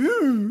 Right?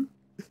 Ooh.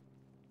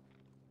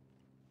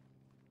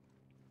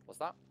 What's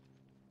that?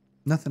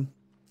 Nothing.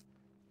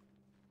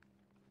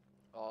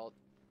 Oh,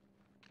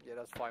 yeah,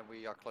 that's fine.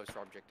 We are close to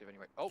our objective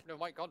anyway. Oh, no,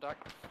 mind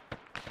contact.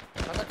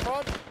 Contact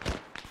front.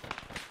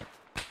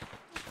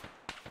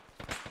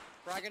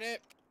 Fragging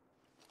it.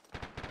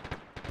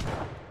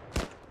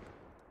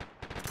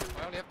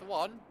 I only have the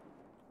one.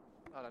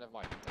 Oh, no, never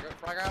mind. There you go,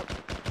 frag out.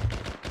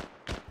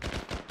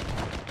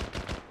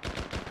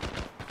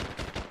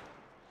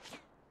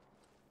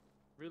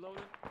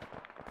 Reloading.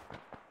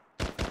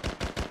 I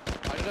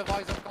didn't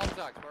advise of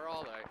contact. Where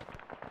are they?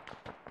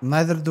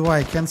 Neither do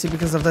I. Can't see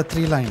because of the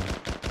tree line.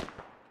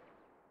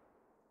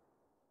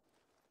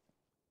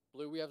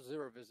 Blue, we have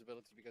 0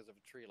 visibility because of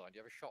a tree line. Do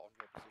you have a shot on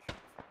your position?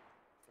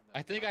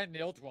 I think I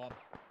nailed one.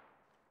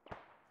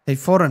 Hey,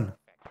 foreign.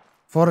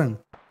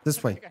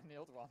 This way. I think I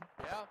nailed one.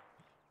 Yeah.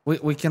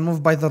 We can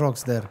move by the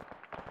rocks there.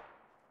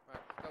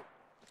 Right, go.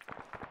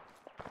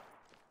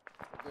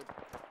 Good.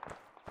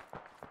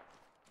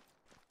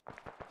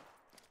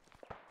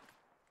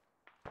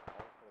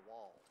 For the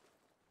wall.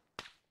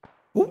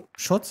 Ooh,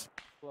 shots.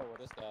 Whoa,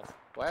 what is that?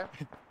 Where?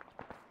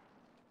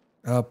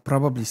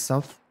 Probably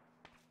south.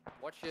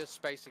 Watch your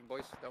spacing,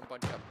 boys. Don't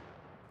bunch up.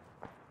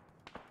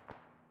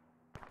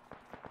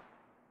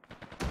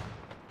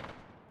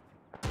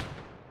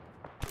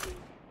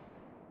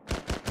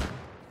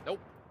 Nope.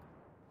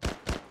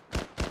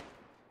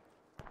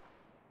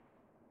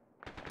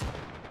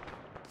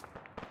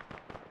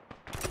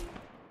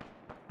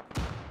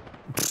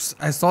 Psst,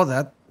 I saw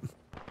that.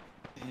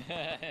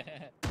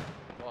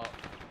 Well,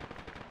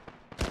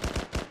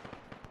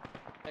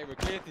 Hey, we're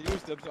clear to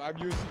use them, so I'm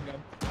using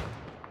them.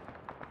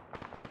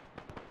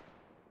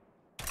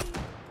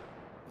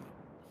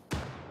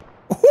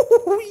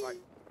 right.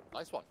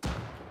 Nice one.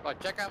 Right,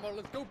 check ammo.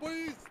 Let's go,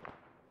 boys.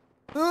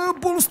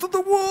 Balls to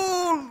the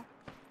wall.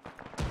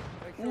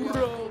 Make sure you have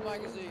a full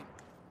magazine.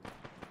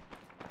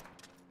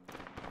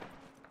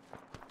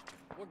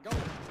 We're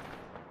going.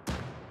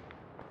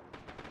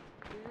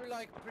 Do you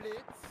like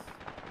blitz?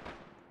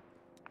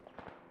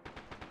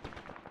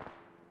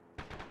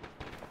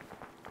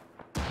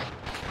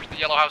 The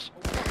yellow house.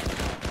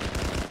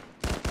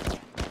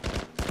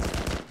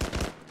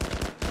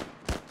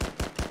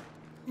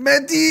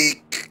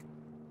 Medic.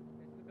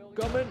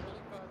 Coming.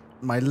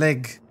 My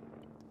leg.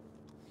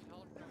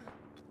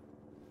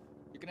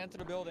 You can enter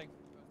the building.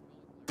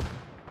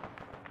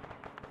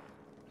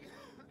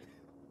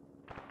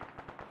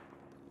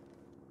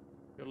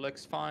 Your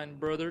leg's fine,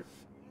 brother.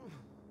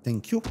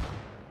 Thank you.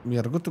 We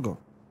are good to go.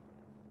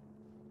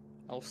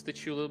 I'll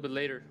stitch you a little bit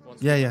later.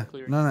 Once Yeah, we're yeah.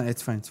 clear. No,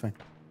 it's fine. This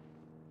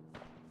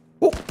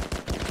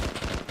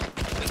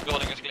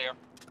building is clear.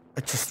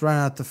 I just ran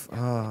out of.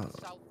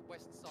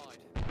 Southwest side.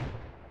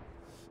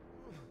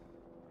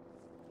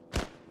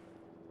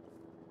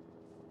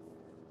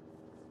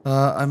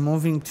 I'm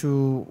moving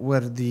to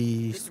where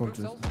the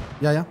soldiers.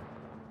 Yeah.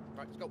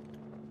 Right, let's go.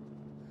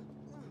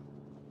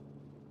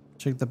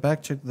 Check the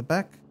back. Checked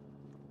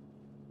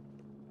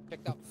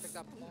up.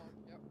 Yep,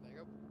 there you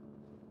go.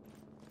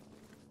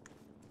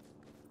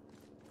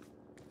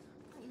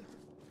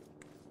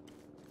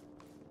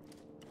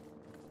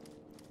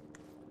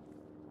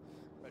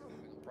 Right,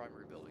 moving on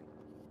primary building.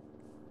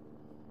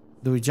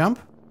 Do we jump?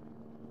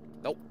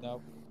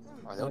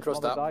 Don't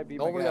trust that.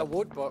 Normally I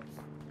would, but...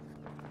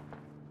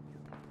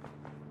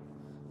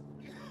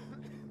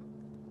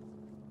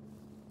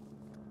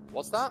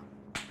 What's that?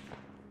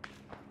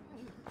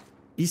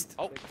 East.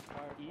 Oh.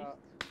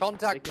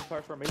 Contact. They can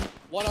fire from me.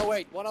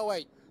 108,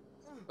 108.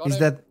 Got He's him.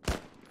 dead.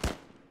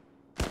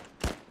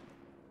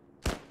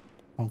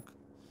 Honk.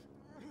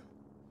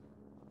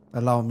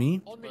 Allow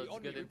me. On me, Let's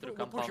on get me. into the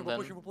We're pushing, compound we're then.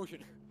 pushing, we're pushing.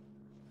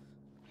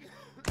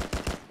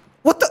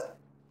 What the?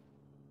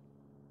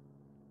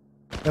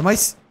 Am I?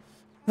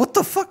 What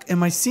the fuck?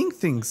 Am I seeing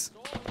things?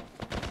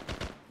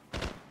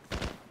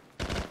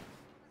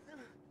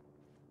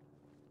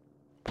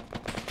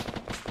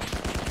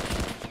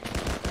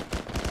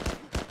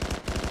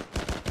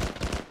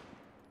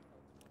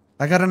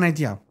 I got an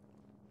idea.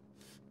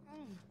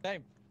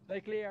 Same.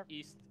 Stay clear.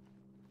 East.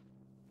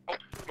 Oh,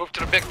 move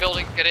to the big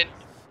building, get in.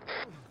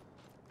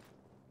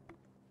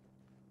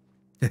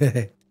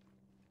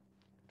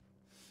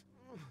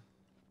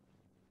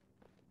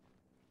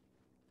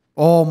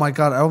 Oh my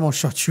god, I almost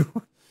shot you.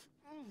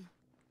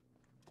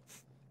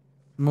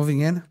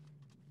 Moving in.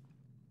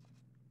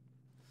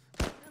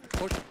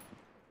 Push.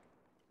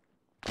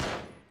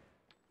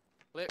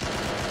 Clear.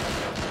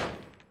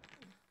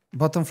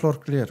 Bottom floor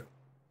clear.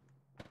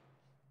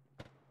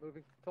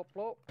 Moving top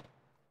floor.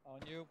 On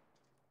you.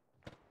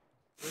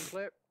 Room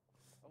clear.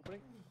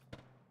 Opening.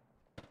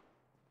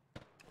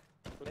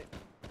 Clear.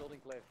 Building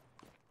clear.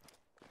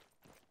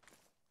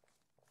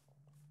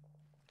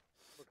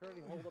 We're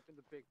currently holed up in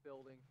the big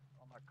building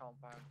on that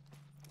compound.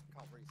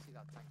 Can't really see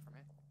that tank from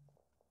here.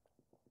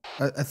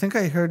 I think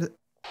I heard.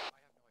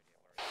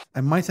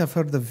 I might have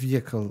heard the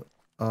vehicle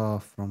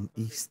from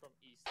east.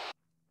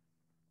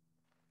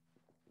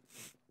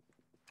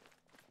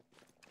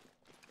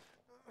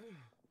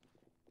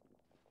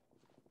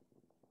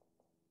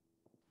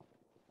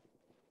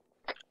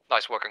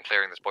 Nice work on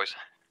clearing this, boys.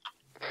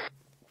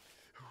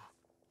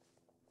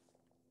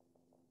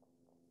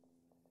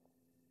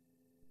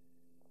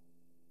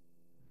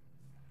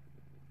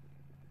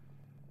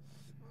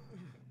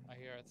 I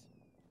hear it.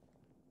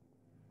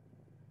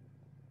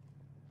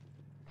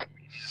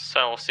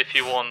 Cells, if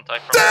you want, I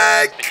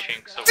promise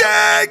pitching. So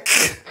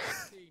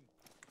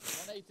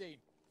 118.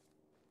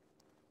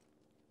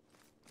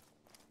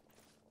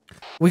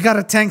 We got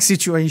a tank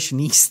situation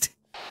east.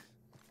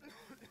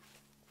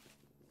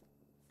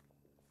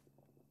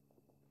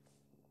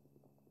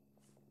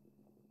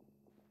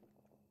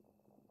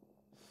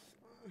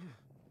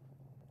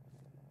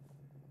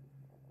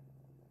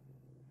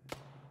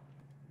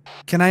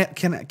 Can I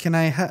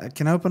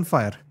open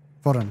fire?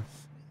 Foreign.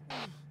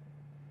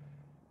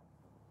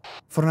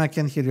 Foreign, I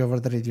can hear you over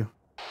the radio.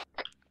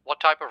 What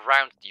type of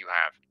rounds do you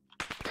have?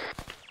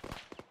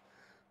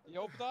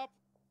 You opened up?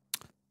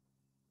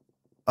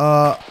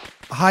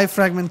 High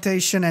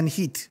fragmentation and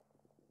heat.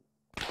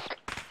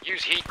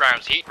 Use heat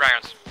rounds, heat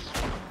rounds.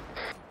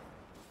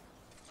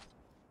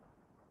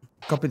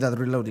 Copy that,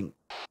 reloading.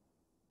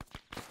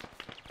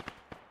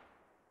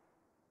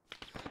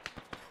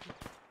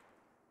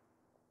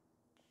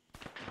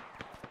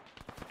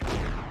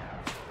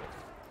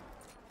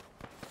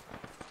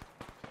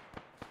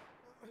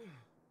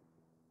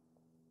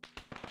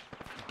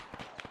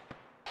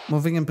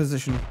 Moving in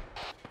position.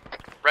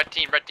 Red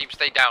team,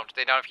 stay down.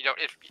 Stay down if you don't.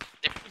 If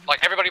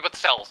like everybody but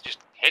cells, just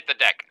hit the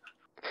deck.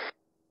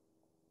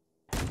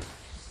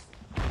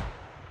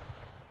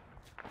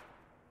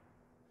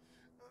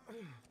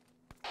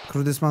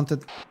 Crew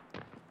dismounted.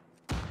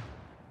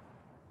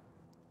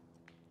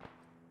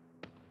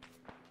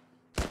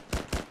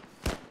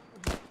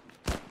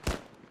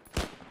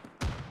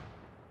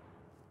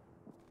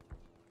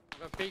 I'm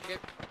gonna peek it.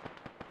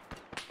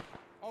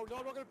 Oh no,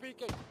 I'm not gonna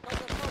peek it. Go, go,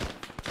 go.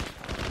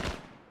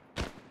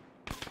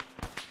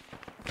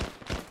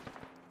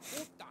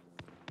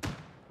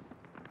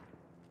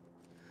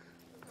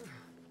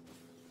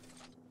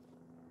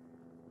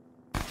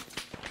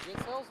 Get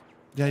cells?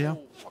 Yeah, yeah.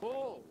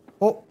 Oh.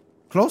 Oh,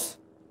 close?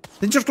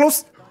 Danger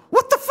close?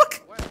 What the fuck?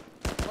 Where?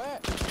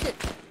 Shit.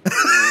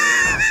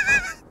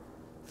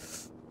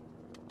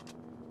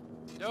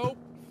 Nope.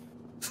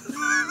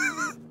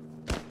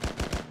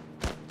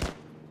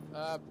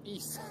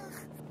 East.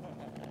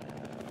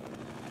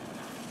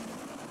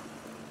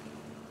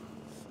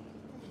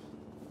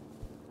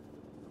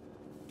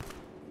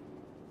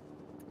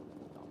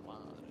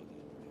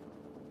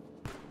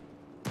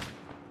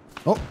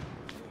 Oh.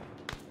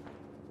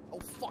 Oh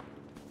fuck.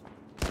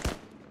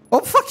 Oh,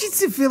 fucking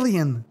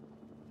civilian.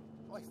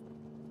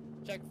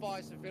 Check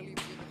fire civilians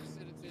in the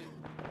vicinity.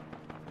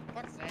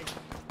 Fuck's sake.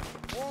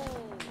 Whoa,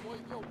 boy,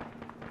 yo.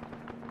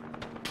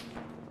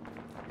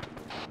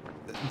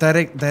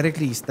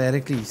 Directly east,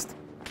 directly east.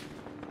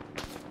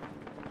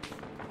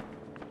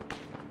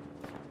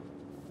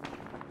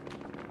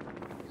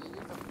 You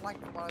need to flank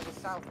from either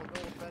south or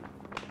north then.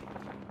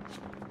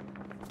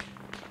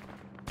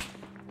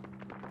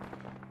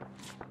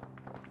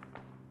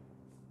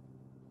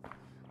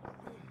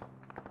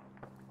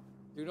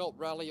 Do not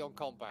rally on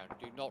compound.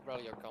 Do not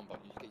rally on compound.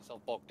 You just get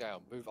yourself bogged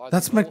down. Move either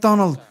That's north or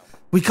McDonald. south.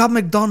 We got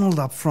McDonald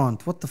up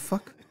front. What the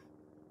fuck?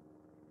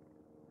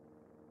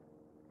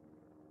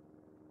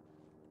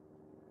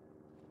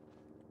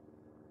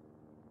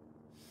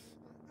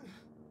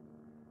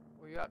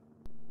 you at?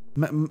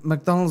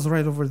 McDonald's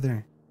right over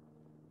there.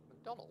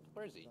 McDonald?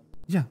 Where is he?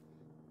 Yeah.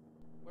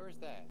 Where is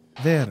that?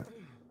 There.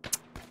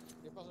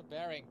 Give us a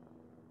bearing.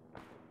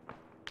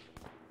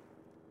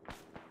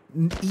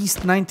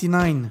 East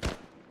 99. Thank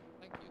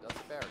you, that's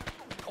a bearing.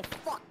 Oh,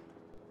 fuck!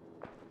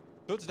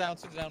 Suits down,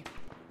 suits down.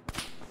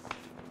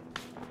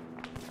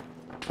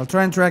 I'll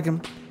try and track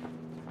him.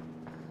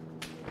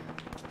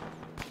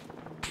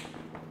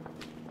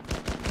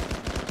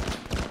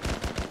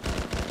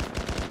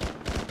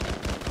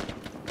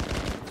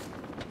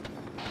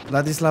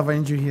 Ladislav, I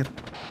need you here.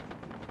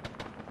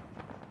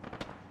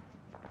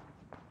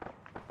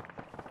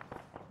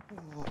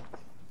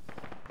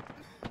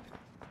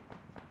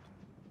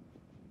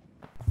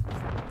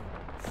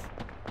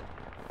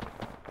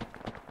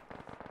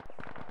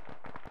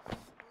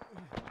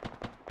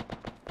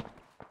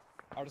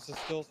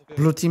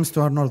 Blue team's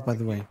to our north, by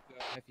the way.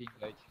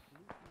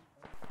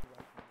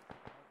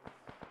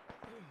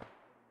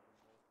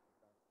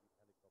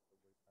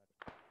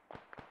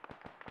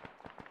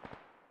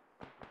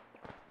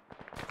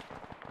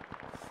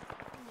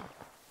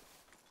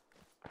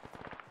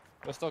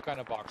 We're still kind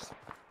of boxed.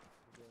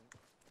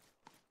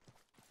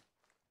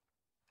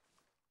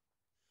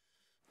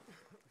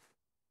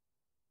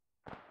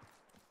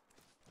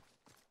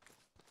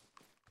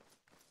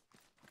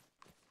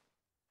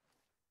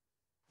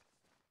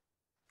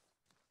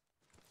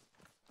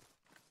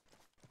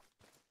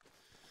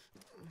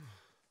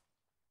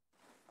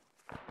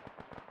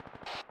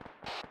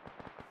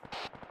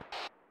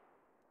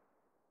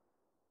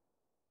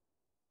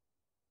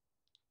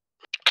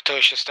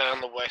 Katusha, stay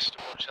on the west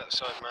and watch that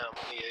side mount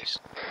on the east.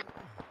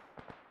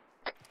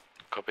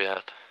 Copy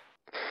that.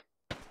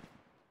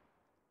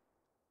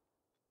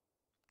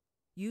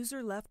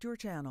 User left your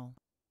channel.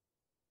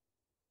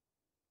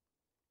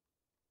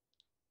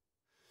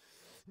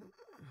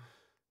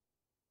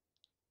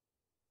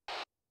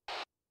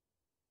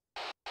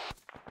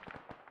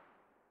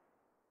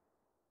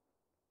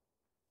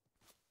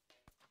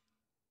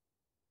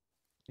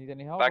 Need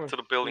any help? Back to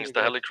the buildings.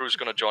 The heli crew's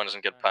gonna join us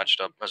and get patched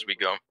up as we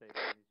go.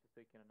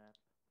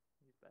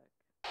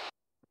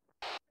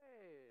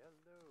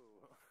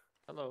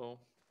 Hello.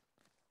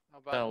 How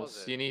bad was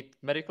Else, it? you need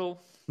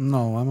medical?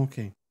 No, I'm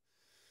okay.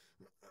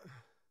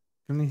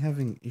 Only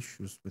having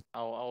issues with.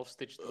 I'll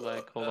stitch the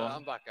leg. Hold on.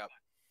 I'm back up.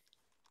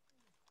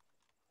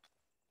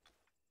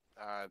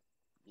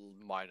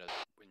 Minor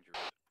injury.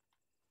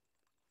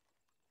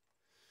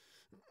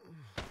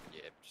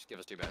 Yeah, just give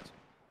us 2 minutes.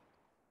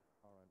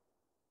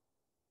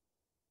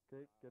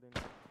 Okay, get in.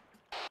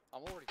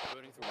 I'm already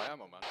burning through my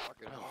ammo, man.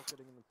 Fucking hell.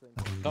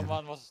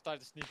 Someone was starting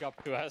to sneak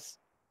up to us.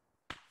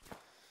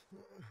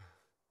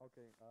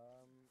 Okay,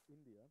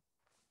 India.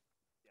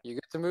 You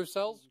good to move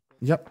cells?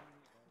 Yep.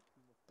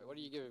 Wait, what are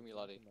you giving me,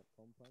 laddie?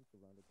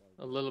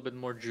 A little bit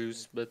more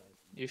juice, but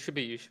you should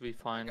be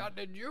fine. Got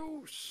the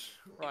juice!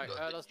 Right,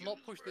 let's not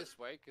push this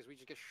way, because we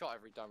just get shot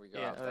every time we go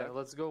Yeah, out there.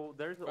 let's go.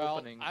 There's an Well,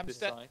 opening I'm this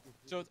side.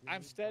 so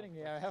I'm standing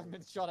here. I haven't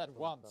been shot at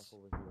once.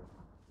 Oh.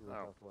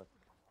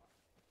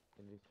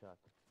 In this chat.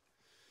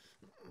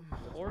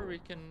 Or we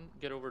can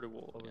get over the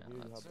wall. Yeah,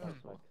 that's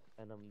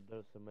And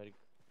there's a medic.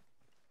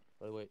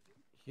 By the way,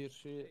 here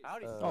she.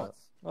 Howdy,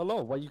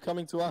 Hello, why are you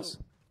coming to us?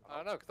 I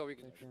don't know, thought we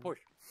could just push.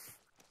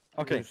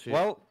 Okay,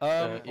 well,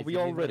 are we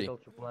all ready?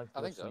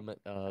 I think so.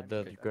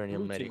 The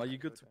Ukrainian medic. Are you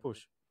good to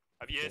push?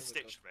 Have you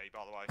stitched me,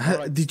 by the way?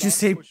 Right, did you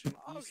say? Pushing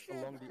east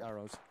along the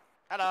arrows.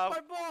 Hello.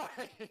 My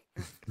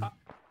boy!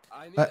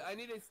 I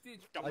need a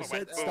stitch. I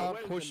said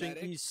start pushing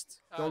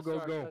east. Go, go,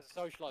 go. Let's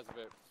socialize a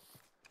bit.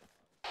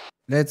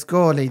 Let's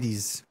go,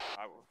 ladies.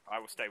 I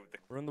will stay with the.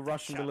 We're in the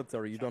Russian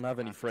military. You don't have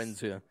any friends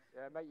here.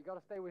 Yeah, mate, you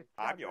gotta stay with.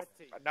 I'm your.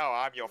 No,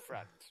 I'm your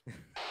friend.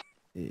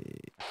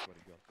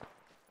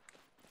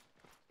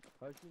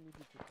 I actually need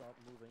you to start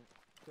moving.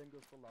 Same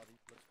goes for Ladi.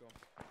 Let's go.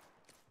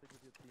 Stick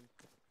with your team.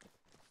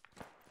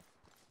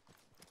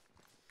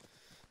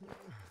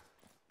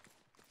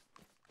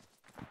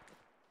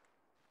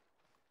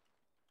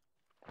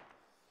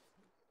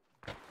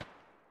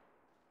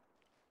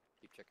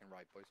 Keep checking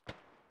right, boys.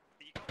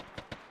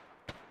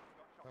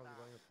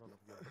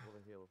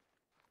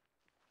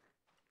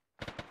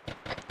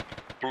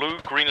 Blue,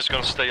 green is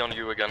gonna stay on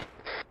you again.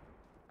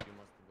 You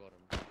must have got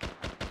him.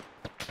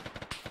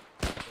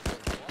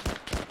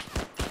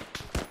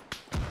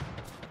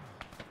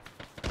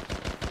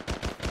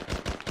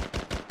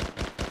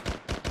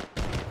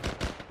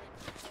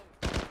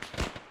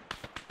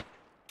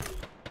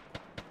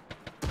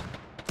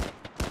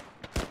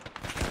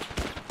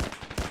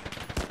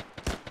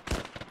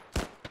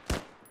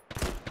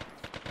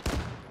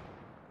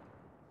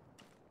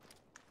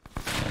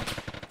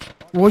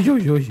 Oi,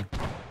 oi, oi.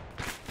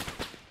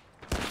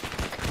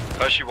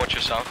 Hershey, watch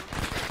yourself.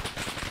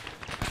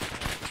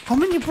 How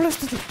many bullets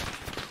did it?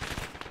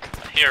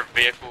 Here,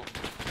 vehicle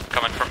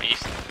coming from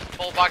east.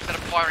 Fall back to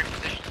the firing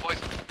position, boys.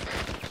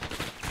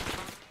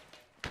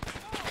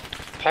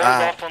 Hold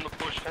off on the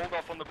push, hold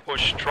off on the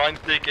push. Try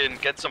and dig in,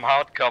 get some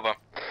hard cover.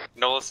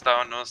 Nose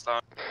down, nose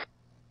down.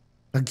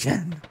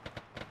 Again.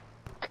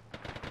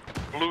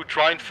 Blue,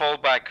 try and fall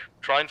back.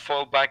 Try and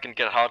fall back and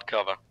get hard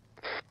cover.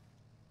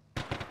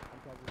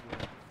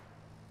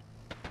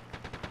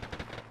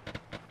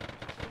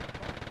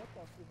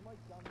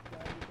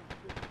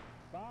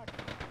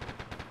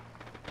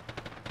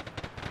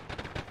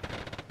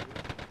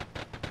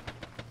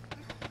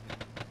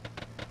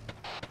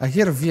 I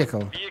hear a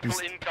vehicle. Vehicle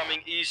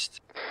incoming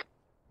east.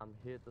 I'm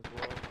hit as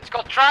well. It's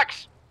got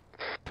tracks!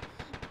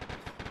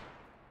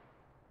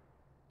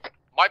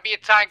 Might be a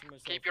tank.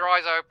 Keep your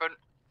eyes open.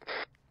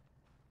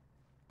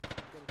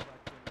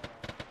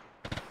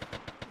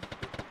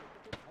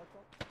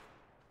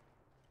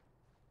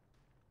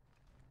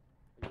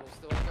 Are you all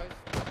still on, guys?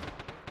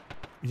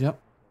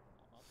 Yep.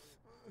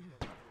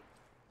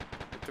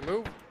 Good to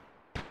move.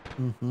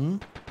 Mm-hmm.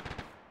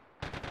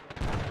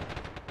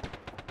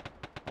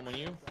 I'm on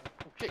you.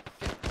 Okay.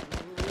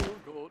 Oh,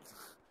 God.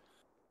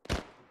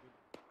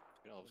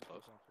 You know, I was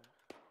close.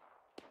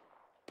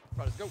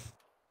 Right, let's go.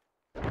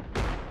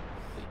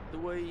 The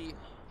way.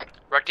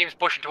 Red team's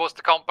pushing towards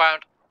the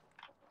compound.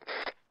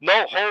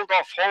 No, hold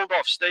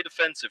off, stay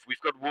defensive. We've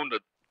got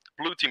wounded.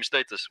 Blue team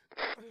status.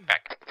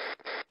 Back.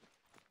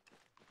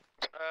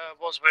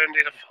 Was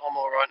wounded. I'm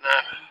alright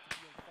now.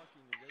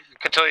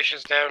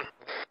 Contusions down.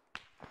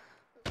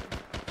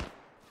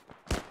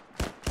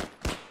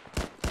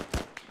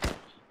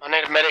 I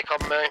need a medic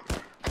on me.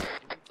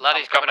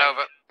 Laddie's coming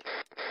over.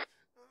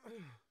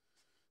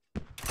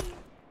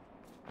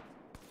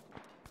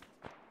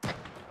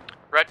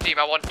 Red team,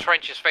 I want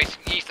trenches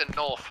facing east and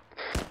north.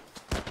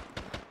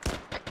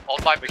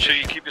 On my Make sure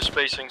you keep your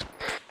spacing.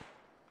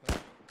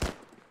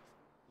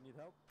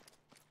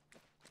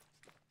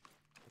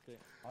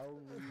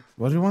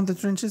 What do you want the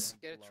trenches?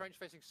 Get a trench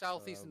facing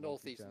southeast and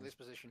northeast in this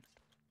position.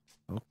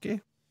 Okay.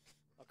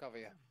 I'll cover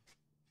you.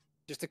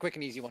 Just a quick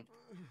and easy one.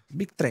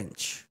 Big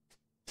trench.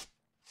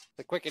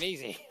 The quick and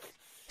easy.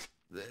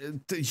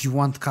 You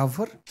want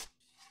cover?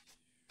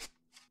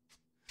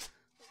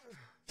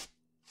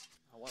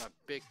 I want a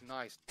big,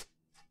 nice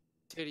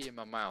titty in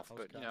my mouth,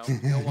 but you know,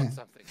 you all want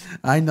something.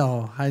 I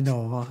know.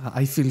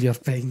 I feel your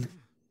pain.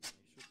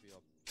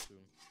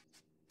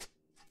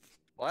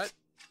 What?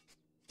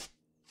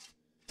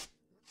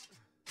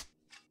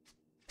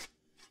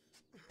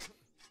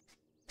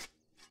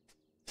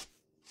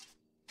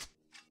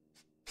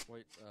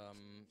 Wait, oh,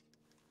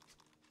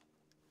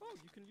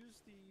 you can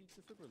use the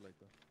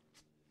defibrillator.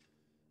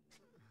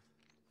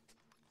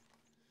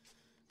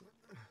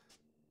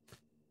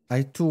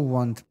 I too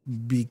want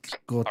big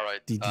god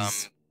Alright,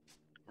 titties.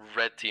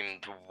 red team,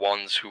 the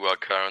ones who are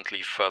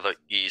currently further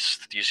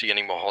east. Do you see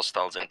any more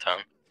hostiles in town?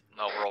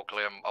 No, we're all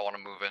clear. I want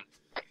to move in.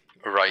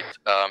 Right,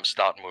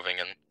 start moving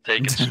in.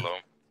 Take it slow.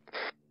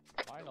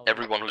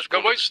 Everyone who's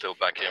wounded is still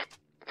back here.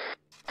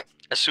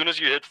 As soon as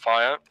you hit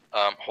fire,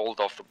 hold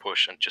off the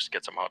push and just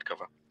get some hard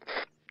cover.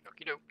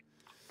 Okie doke.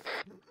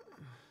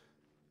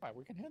 Alright,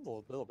 we can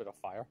handle a little bit of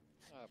fire.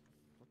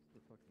 What's the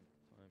fucking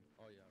time?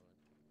 Oh yeah,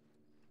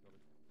 right. Got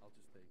it. I'll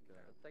just take.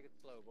 Let's take it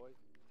slow, boys.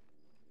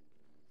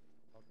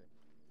 Okay.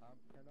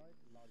 Can I,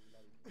 Lottie,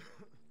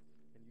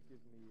 can you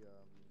give me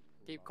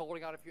Keep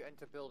calling out if you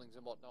enter buildings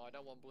and whatnot. I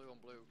don't want blue on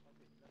blue.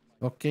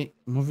 Okay,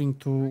 moving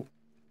to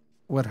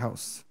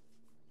warehouse.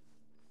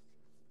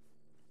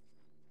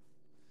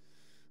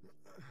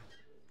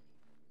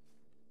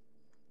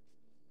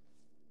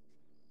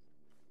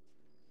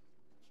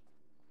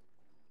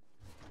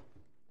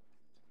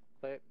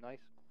 Clear, nice.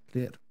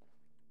 Clear.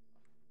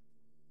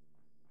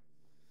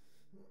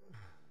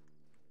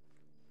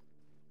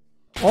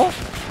 Oh!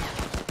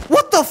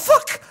 What the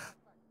fuck?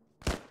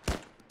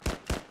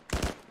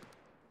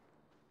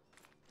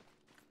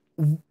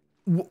 Did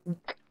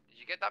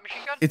you get that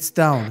machine gun? It's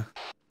down.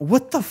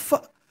 What the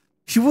fuck?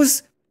 He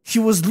was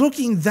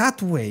looking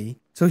that way.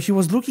 So he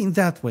was looking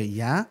that way,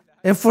 yeah?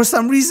 And for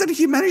some reason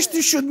he managed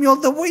to shoot me all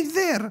the way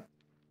there.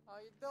 How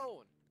you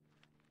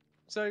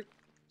doing?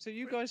 So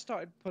you guys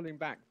started pulling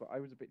back, but I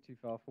was a bit too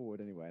far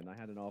forward anyway, and I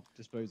had an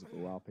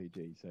disposable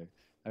RPG. So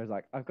I was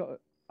like, I'll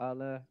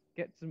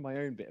get to my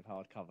own bit of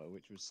hard cover,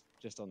 which was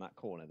just on that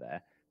corner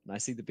there, and I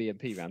see the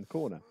BMP round the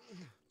corner,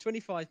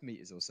 25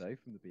 meters or so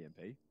from the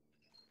BMP,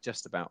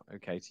 just about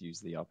okay to use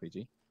the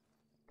RPG.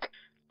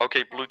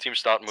 Okay, blue team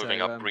start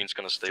moving up. Green's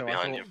gonna stay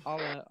behind you.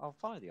 I'll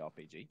fire the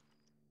RPG.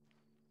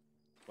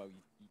 Well,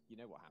 you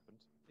know what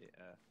happened.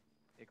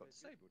 It got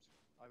disabled.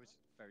 I was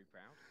very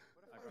proud.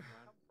 I ran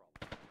around.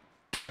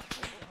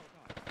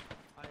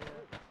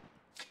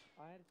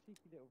 I had a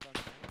cheeky little run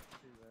around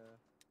to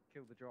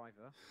kill the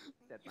driver.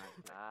 Dead man.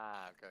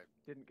 Okay.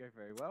 Didn't go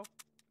very well.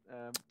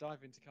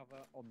 Dive into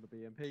cover on the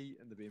BMP,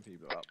 and the BMP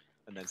blew up,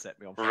 and then set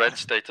me on fire. Red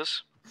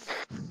status.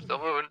 Still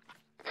moving.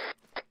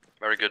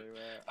 Very good.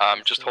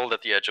 Just hold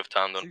at the edge of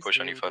town, don't push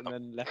any further.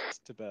 And then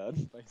left to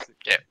burn, basically.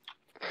 Yeah.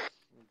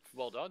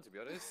 Well done, to be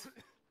honest.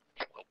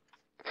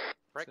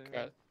 Frick.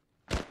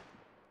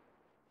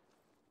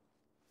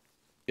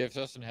 Gives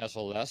us an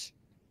hassle less.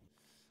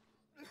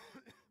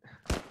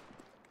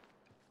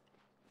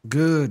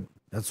 Good.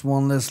 That's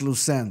one less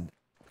loose end.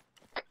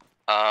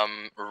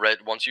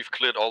 Red, once you've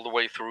cleared all the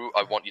way through,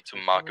 I want you to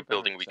mark a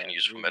building we can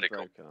use for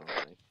medical.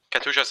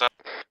 Katusha, sir.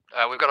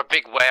 We've got a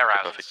big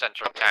warehouse in the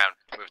center of town.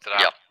 Move to that.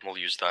 Yeah, we'll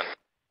use that.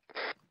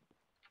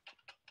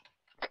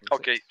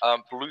 Okay,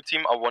 blue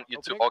team, I want you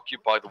to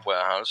occupy the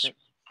warehouse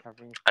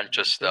and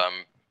just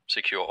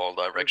secure all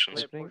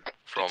directions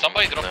from.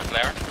 Somebody drop a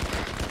flare.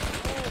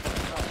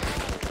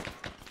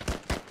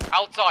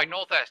 Outside,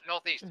 northwest,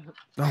 northeast.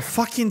 A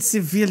fucking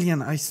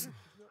civilian.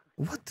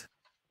 What?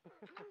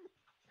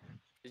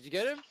 Did you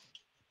get him?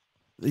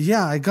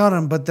 Yeah, I got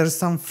him, but there's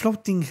some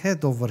floating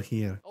head over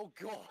here. Oh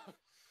god.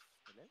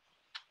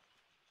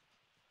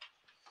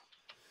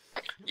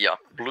 Yeah,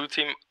 blue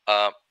team,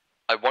 I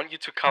want you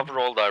to cover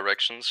all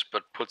directions,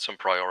 but put some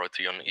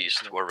priority on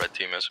east, where red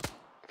team is.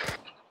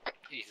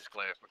 East is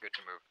clear, we're good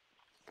to move.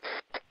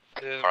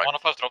 Alright. One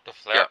of us dropped the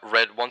flare. Yeah,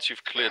 red, once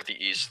you've cleared the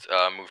east,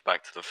 move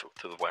back to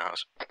the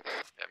warehouse.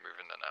 Yeah,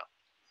 moving there now.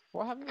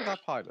 What happened with our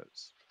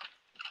pilots?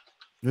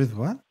 With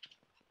what?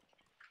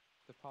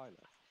 The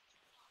pilot.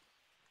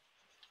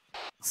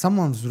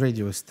 Someone's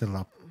radio is still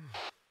up.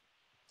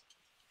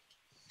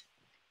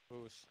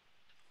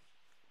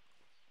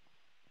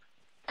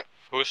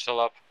 Who's still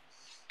up?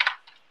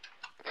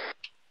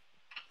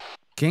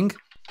 King?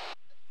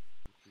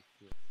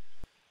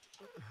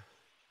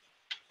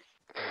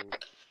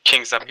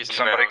 King's up, he's in the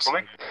Somebody warehouse.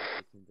 calling?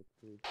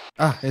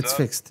 Ah, it's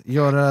fixed.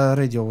 Your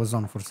radio was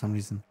on for some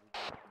reason.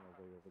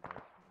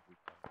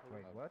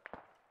 Wait, what?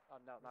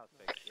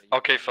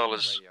 Okay,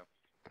 fellas.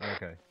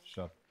 Okay,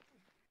 sure.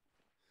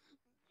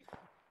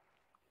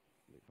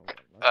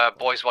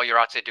 Boys, while you're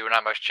at it, do an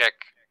ammo check.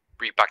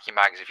 Repack your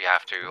mags if you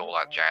have to, all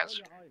that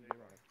jazz.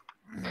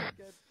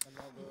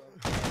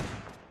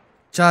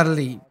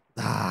 Charlie.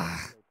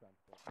 Ah.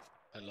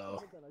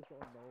 Hello.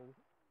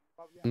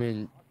 I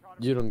mean,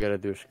 you don't get a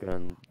Dushka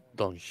and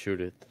don't shoot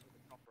it.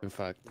 In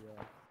fact.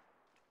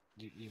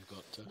 You've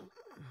got to.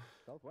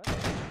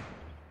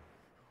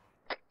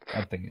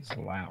 That thing is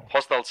loud.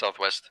 Hostile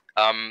southwest.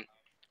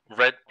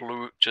 Red,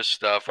 blue,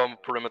 just form a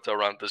perimeter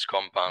around this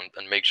compound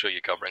and make sure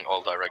you're covering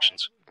all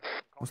directions.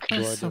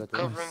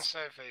 Covering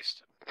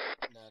southeast.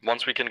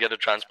 Once we can get a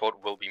transport,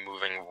 we'll be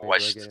moving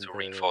west to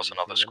reinforce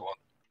another squad.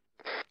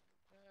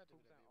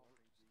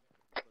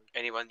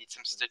 Anyone need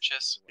some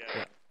stitches?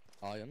 Yeah.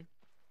 Iron.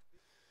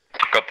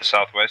 Got the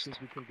southwest.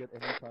 We can get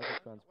any type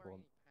of transport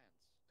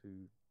to.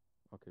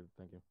 Okay,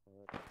 thank you.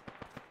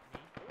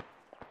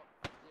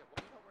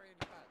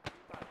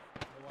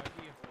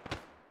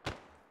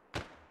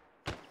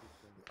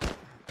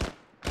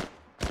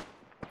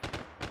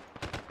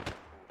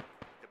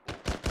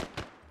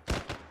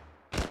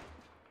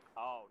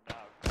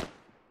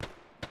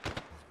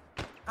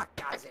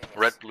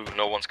 Red, blue,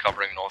 no one's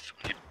covering north.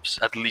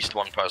 At least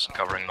one person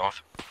covering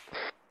north.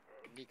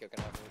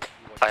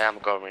 I am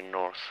going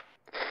north.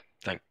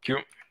 Thank you.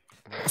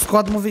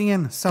 Squad moving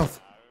in, south.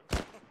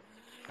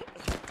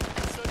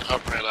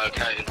 I've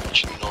relocated,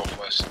 watching the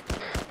northwest.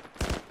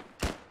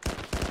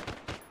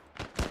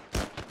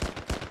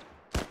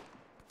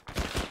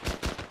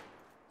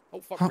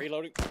 Oh fuck, Huh.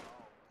 reloading.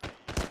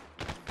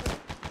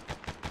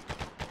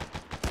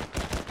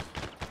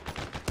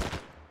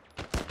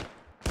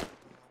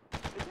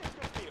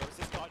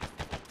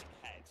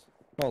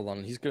 Hold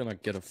on, he's gonna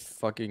get a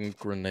fucking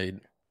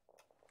grenade.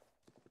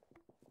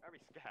 Very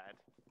scared.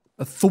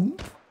 A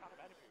thump?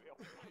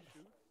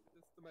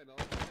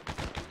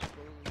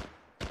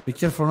 Be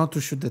careful not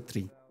to shoot the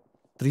tree.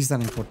 Trees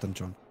are important,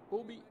 John.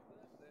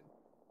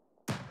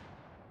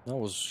 That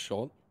was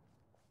shot.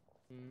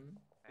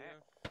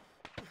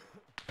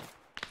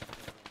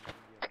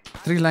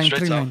 Tree line, Straight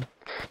tree south. line.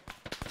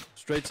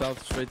 Straight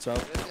south, straight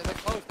south. They're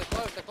close, they're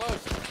close, they're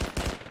close.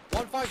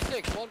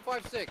 156,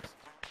 156.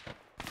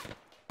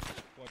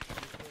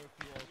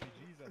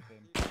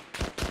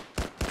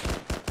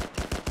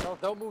 No,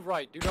 don't move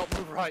right. Do not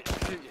move right. I'll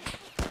shoot you.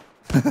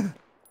 I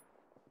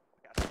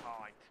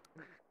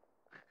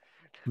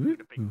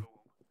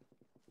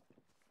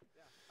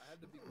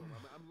have the big one.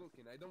 I'm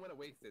looking. I don't want to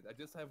waste it. I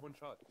just have one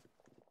shot.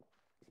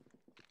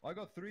 I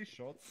got 3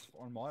 shots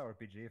on my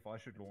RPG if I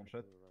should launch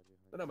it.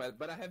 No,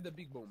 but I have the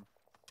big boom.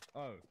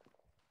 Oh.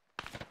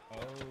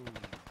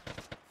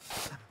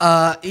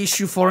 Oh.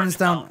 Issue foreign's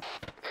down.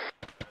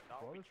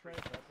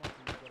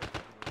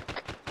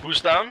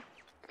 Who's down?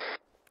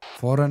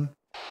 Foreign.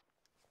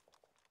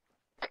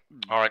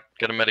 Alright,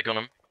 get a medic on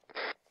him.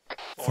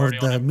 For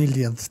the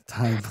millionth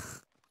time.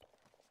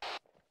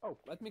 Oh,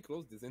 let me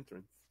close this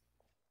entrance.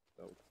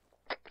 So.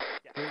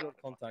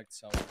 Contact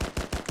south.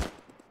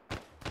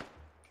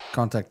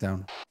 Contact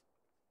down.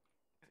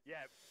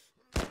 Yeah.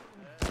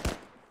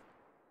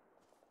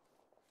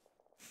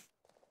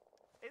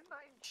 Isn't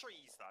that in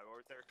trees though, or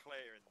is there a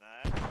clear in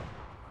there?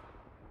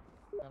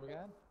 Come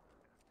again?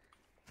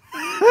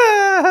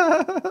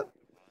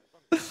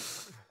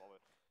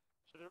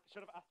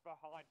 Should have asked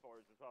behind for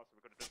us as well, so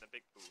we could have done the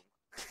big boom.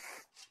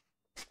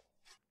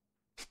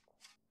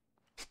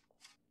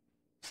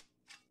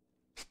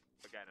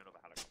 Again, another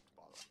helicopter,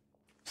 by the way.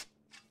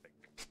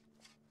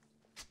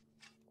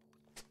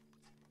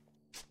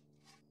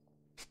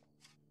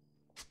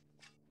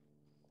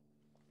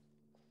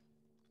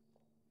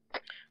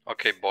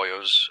 Okay,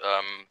 boyos.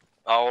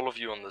 Are all of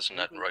you on this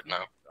net right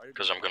now?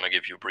 Because I'm gonna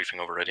give you a briefing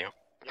over radio.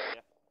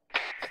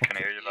 Can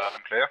hear you loud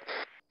and clear.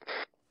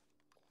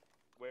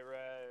 We're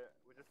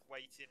just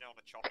waiting on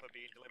a chopper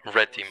being delivered.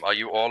 Red team, are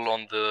you all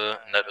on the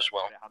net as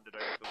well?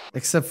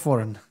 Except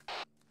Foreign.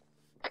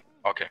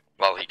 Okay,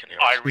 well he can hear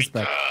I us. He's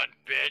back.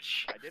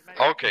 bitch.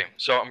 Okay,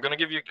 so I'm gonna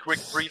give you a quick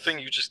briefing.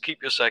 You just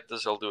keep your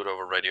sectors. I'll do it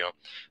over radio.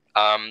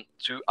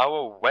 To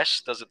our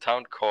west, there's a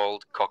town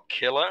called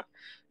Coquilla.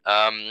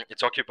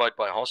 It's occupied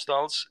by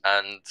hostiles,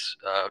 and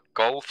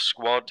Golf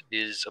Squad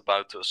is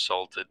about to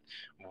assault it.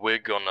 We're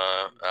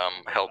gonna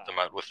help them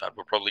out with that.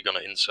 We're probably gonna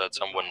insert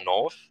somewhere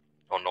north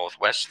or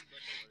northwest,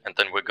 and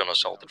then we're gonna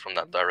assault it from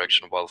that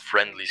direction, while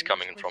friendly's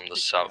coming in from the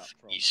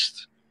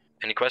southeast.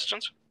 Any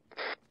questions?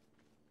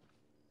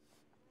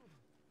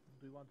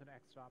 Do you want an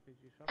extra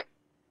RPG shot?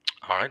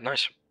 Alright,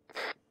 nice.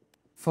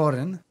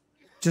 Foreign,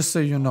 just so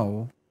you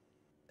know,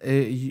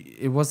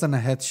 it wasn't a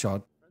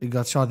headshot. It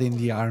got shot in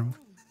the arm.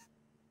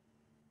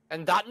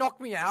 And that knocked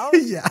me out?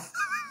 Yeah.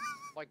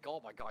 My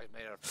god, my guy's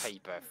made out of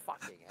paper.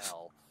 Fucking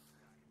hell.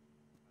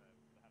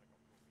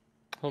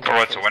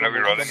 Alright, so when are we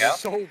rolling out?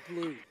 So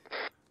blue.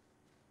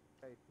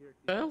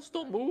 Else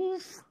don't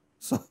move.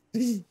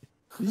 Sorry.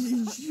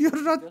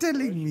 You're not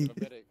telling me.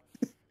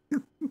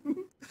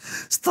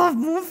 Stop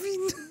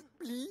moving.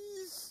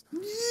 Please.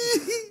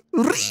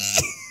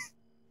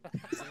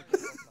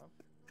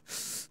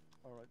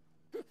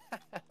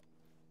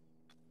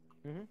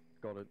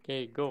 Got it.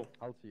 Okay, go.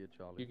 I'll see you,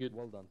 Charlie. You good?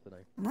 Well done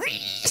today.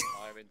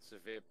 I'm in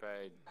severe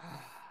pain.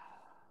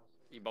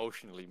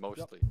 Emotionally,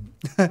 mostly.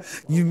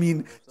 You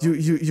mean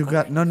you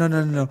got no.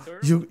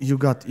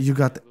 You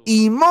got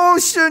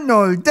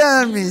emotional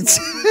damage.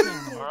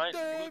 Alright,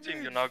 blue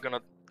team, you're now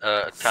gonna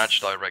attach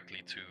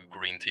directly to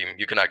green team.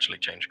 You can actually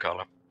change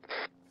color.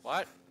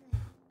 What?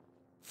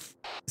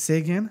 Say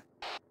again.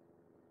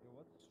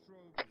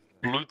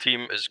 Blue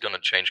team is gonna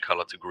change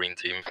color to green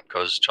team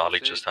because Charlie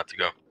just had to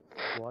go.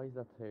 Why is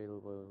that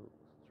tail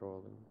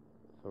strolling?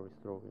 Sorry,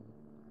 strolling.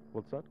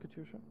 What's that,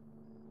 Katusha?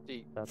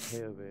 See, that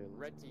tail whale.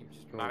 Red team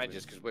just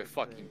manages because we're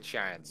fucking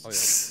chance. Oh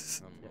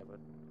yeah. Yeah, but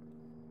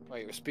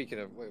Wait, we're speaking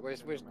of.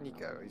 Where's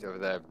Nico? He's over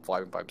there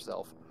vibing by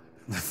himself.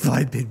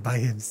 Vibing by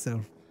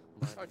himself.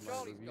 my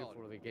Charlie's review gone.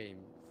 for the game,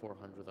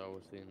 400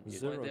 hours in.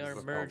 Zero, they are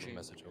just merging. a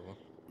message over.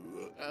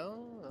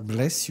 Oh.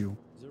 Bless you.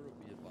 Zero,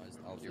 be advised,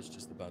 Alpha's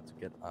just about to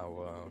get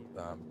our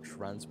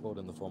transport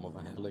in the form of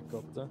a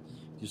helicopter.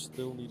 You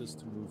still need us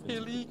to move into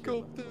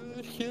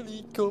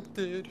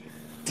Helicopter.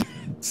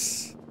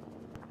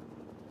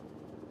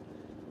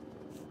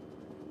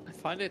 I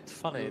find it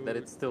funny that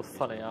it's still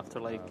funny after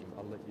like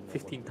I'll let you know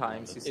 15 what-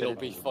 times you said It'll it.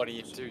 be funny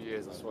in 2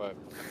 years, I swear.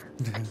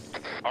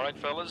 Alright,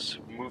 fellas,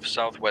 move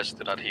southwest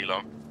to that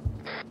helo.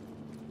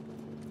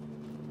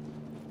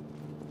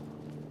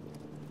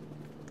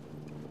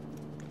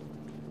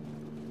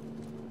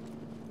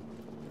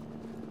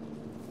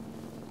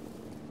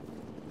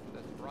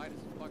 That's bright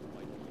as fuck,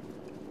 like.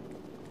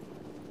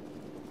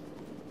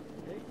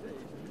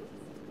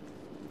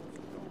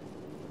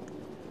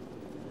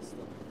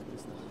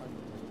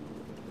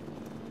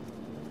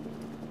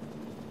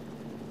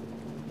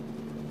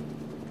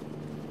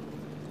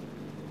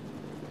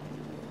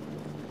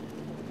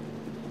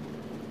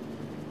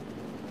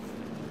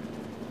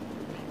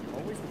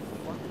 Always the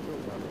fucking go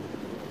down.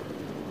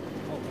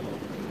 Oh, hello.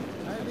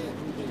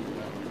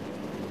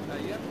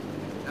 Yep.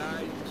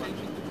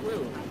 Changing the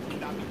crew.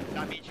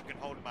 That means you can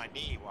hold my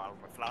knee while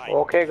we're flying.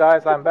 Okay,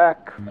 guys, I'm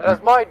back.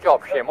 That's my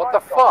job, Shim. What the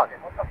fuck?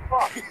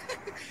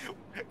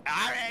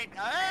 Alright,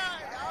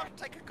 I'll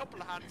take a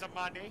couple of hands on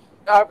my knee.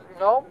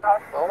 No.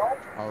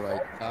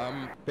 Alright,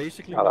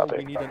 basically Hello, now we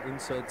Dick. need an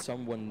insert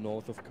somewhere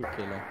north of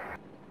Coquilla.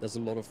 There's a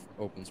lot of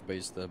open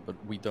space there, but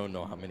we don't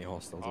know how many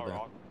hostiles are there.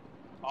 Alright.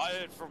 I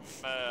heard from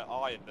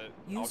Ian that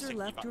User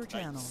left your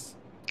channel.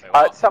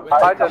 I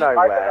don't know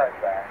where.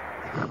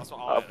 That's what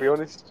I I'll be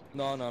honest.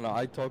 No,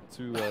 I talked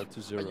to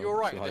Zero, you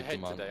alright to in the high head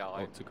command, today,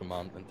 or to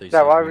command, and they No,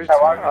 said I we was. need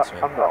to I'm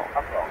insert. not.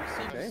 You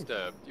seem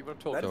disturbed. You want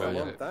to talk That's about a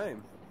long it?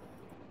 time.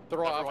 It's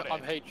alright,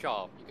 I'm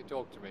HR. You can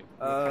talk to me.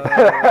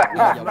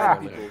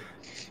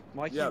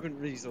 My Yeah. human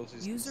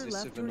resources User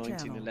consists left of a your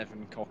channel.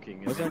 1911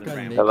 cocking Was and that guy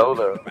then a naked? Hello round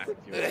there. back of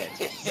your head.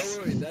 Don't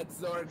worry,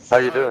 that's our. How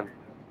you doing?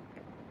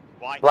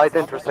 Why? Light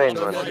I'm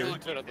entertainment. on my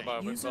intern at the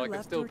moment, User so I can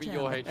left still your be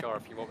your channel. HR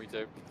if you want me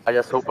to. I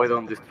just hope I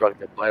don't distract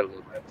the pilot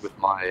with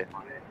my.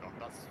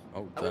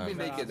 Oh, I will be damn.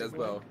 naked as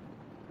well.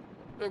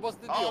 Wait, what's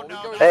the deal? Oh, We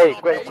no, go- no, Hey, no,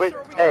 quit!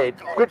 no, Hey,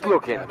 quit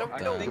looking, I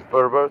Damn. think,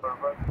 pervert.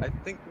 I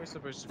think we're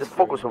supposed to Just be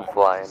focus going on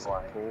back to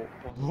flying.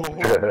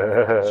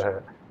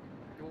 support.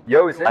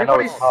 Yo, is I know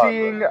anybody it's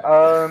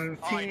hard,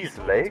 seeing T's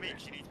leg?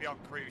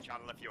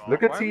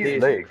 Look at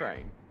T's leg.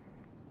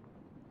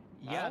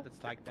 Yeah,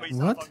 that's like that.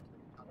 What?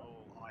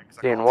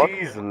 Seeing what?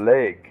 T's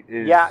leg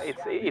is. Yeah,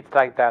 it's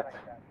like that.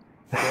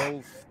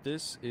 Golf,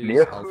 this is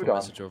Near Alpha Fudan.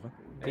 message over.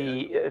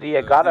 The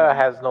Riagata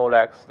has no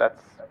legs.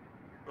 That's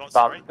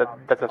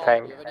that's a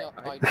thing.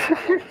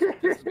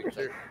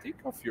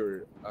 Take off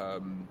your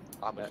I'm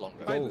as long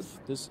as Golf,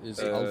 this is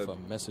Alpha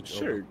message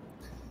shirt.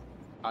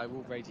 I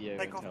will radio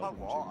Take and off tell my them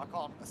what? I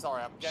can't.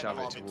 Sorry, I'm to getting shove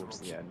a it lot of towards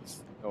the end.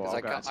 interruptions. Oh, Because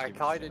I'll go I actually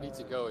kind of need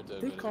to go in 2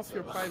 minutes. Take off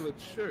your so- pilot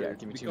shirt. Yeah,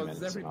 give me 2 because minutes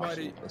and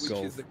everybody, I'll which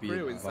Golf, is the be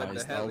crew inside the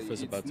advised, heli, Alpha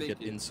is it's about to get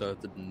naked.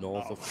 inserted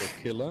north of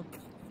Kokilla.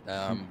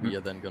 We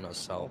are then gonna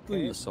assault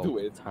Please do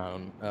the it.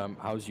 town.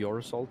 How's your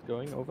assault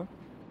going? Over.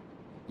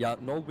 Yeah,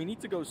 no, we need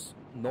to go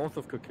north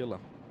of Kokilla.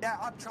 Yeah,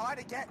 I'm trying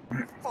to get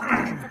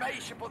fucking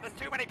information, but there's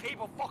too many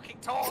people fucking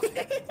talking.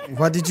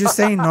 What did you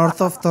say?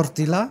 North of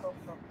Tortilla?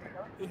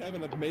 We're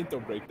having a mental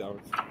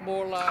breakdown.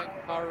 More like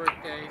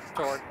Hurricane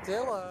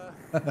Tortilla.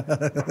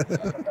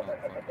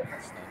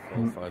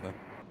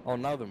 Oh,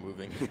 now they're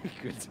moving.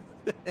 Good.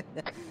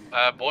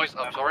 Boys,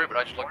 I'm sorry, but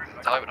I just looked at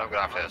the time and I'm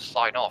gonna have to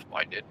sign off.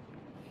 I did.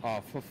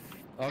 Oh,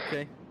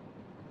 okay.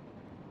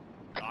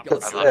 I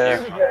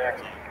love you.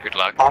 Good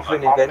luck.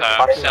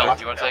 Cell,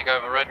 do you want to take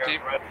over red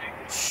team?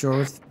 Sure.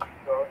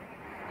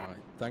 Alright,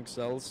 thanks,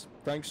 Cells.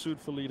 Thanks, Suit,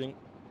 for leading.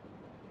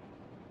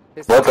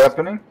 What's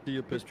happening? See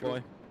you, piss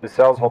boy. The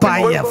cells hopping.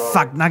 Buy a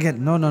fuck nugget.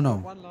 No.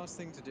 One last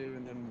thing to do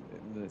and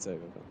then it's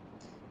over.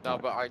 No,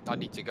 but I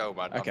need to go,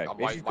 man. Okay,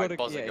 My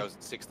buzzer goes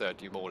at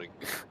 6:30 in the morning.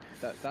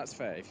 That's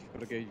fair. If you've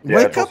got to go.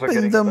 Wake up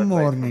in the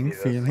morning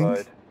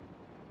feeling.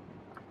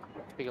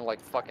 Feeling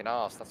like fucking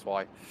ass, that's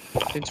why.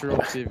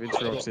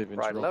 Interruptive.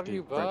 Right, love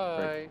you,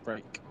 bye.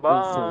 Break. Bye.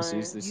 All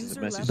forces, this is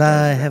a message.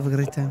 Bye, have a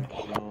great time.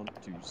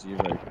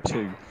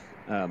 202.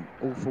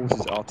 All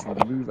forces are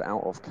to move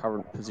out of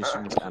current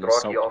positions and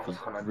assault the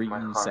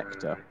green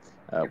sector.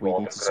 We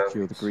need to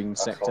secure the green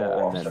sector,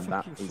 and then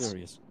that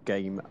is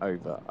game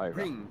over.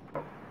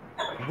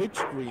 Which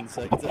green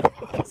sector?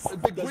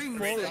 The green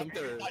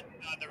sector.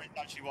 There is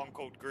actually one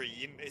called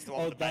Green. It's the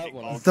one with the medic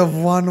one. box. The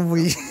one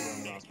we.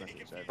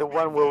 The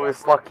one where we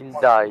fucking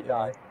died.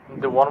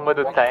 The one with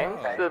the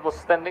tank that was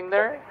standing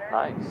there?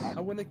 Nice.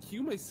 I wanna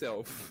kill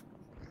myself.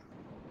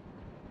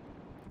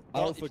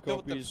 Alpha if you go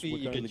with the copies, fee, we're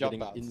you can currently jump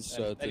getting out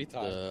inserted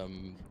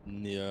anytime.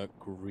 near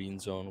green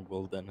zone,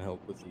 will then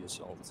help with the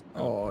assault.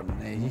 Oh,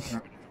 nee.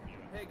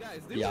 Hey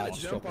guys, do you Yeah, wanna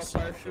just jump drop by us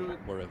off parachute?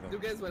 wherever. Do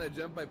you guys wanna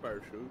jump by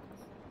parachute?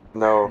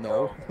 No.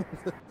 No.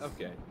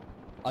 Okay.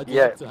 I'd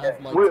Yeah, like to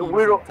have my we're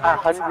teams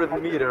intact.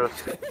 100 meters.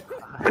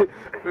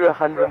 We're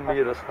 100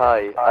 meters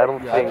high. I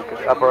don't think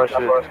a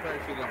parachute.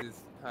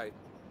 Hi.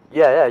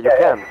 Yeah, you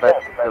can,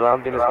 but the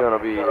landing is gonna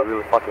be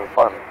really fucking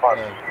fun.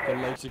 The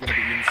legs are gonna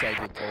be inside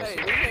it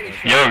also. Hey,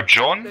 Yo,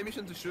 John?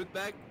 permission to shoot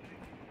back?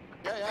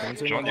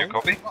 John, do you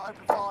copy?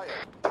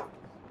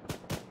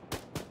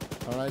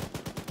 Alright.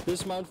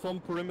 Dismount from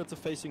perimeter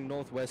facing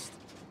northwest.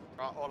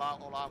 Right, all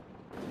out.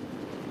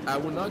 I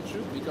will not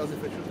shoot because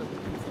if I shoot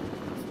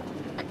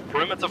at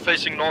Perimeter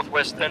facing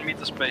northwest, 10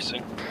 meter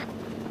spacing.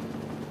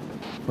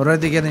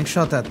 Already getting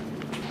shot at.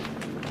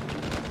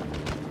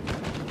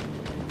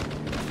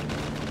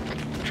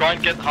 Try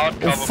and get hard Oh,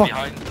 cover fuck.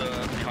 behind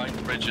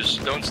the bridges.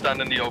 Don't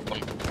stand in the open.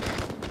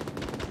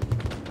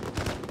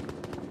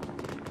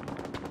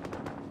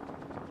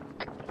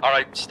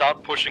 Alright,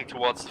 start pushing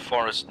towards the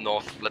forest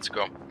north. Let's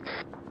go.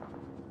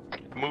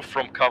 Move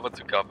from cover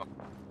to cover.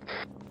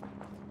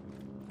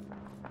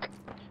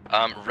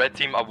 Red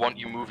team, I want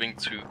you moving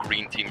to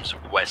green team's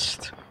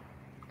west.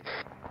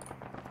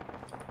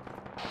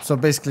 So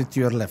basically to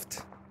your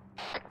left.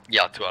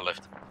 Yeah, to our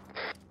left.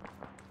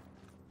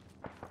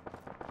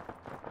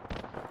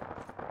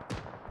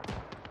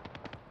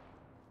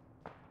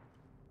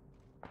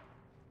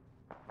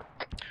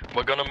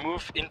 We're gonna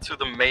move into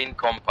the main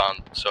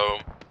compound, so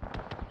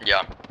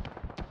yeah.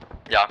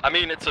 I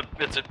mean it's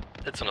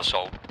an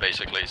assault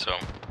basically, so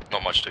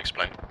not much to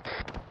explain.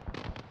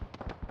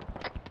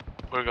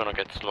 We're gonna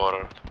get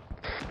slaughtered.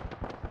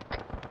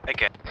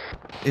 Again.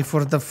 If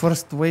for the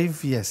first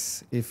wave,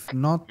 yes. If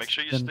not, Make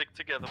sure you then... stick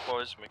together,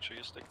 boys. Make sure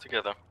you stick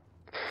together.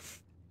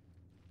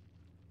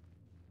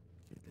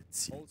 Let's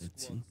see. This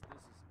is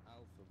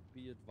Alpha.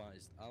 Be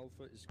advised,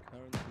 Alpha is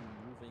currently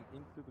moving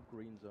into the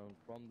green zone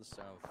from the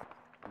south.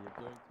 We are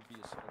going to be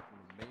assaulting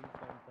the main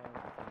compound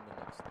within the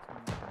next 2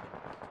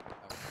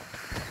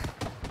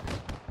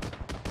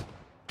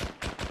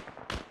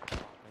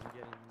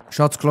 minutes.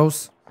 Shots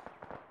close.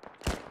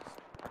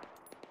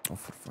 Oh,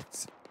 for fuck's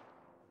sake.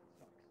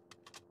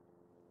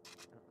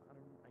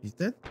 He's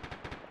dead?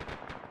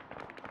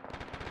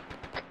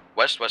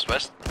 West.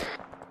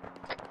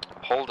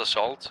 Hold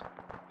assault.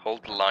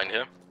 Hold the line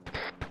here.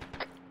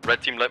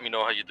 Red team, let me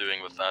know how you're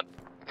doing with that.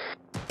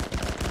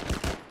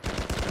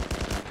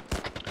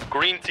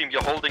 Green team,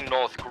 you're holding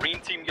north.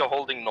 Green team, you're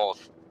holding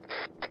north.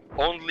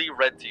 Only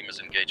red team is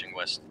engaging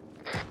west.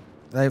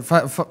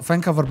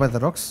 Find cover by the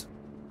rocks.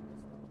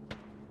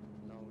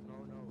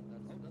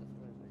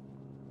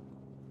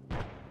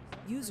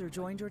 User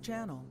joined your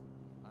channel.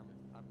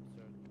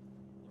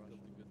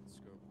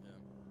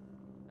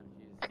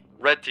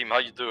 Red team, how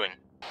you doing?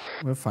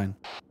 We're fine.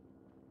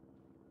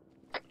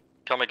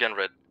 Come again,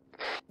 red.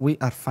 We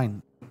are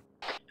fine.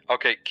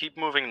 Okay, keep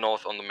moving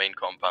north on the main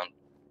compound.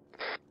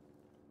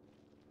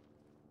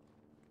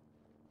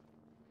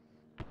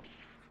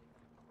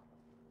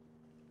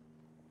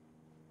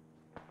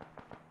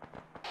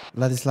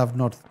 Vladislav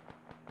North.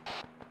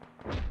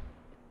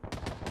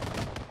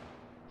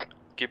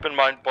 Keep in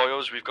mind,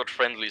 boyos, we've got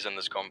friendlies in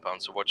this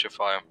compound, so watch your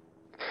fire.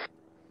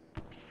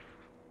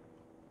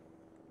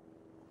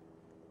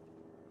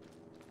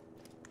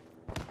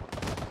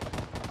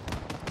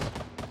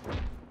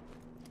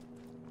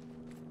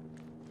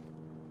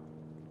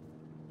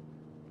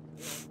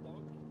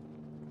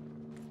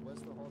 Where's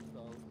the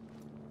hostile?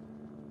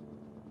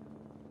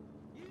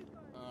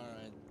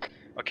 Alright.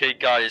 Okay,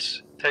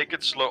 guys, take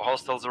it slow.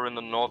 Hostiles are in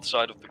the north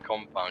side of the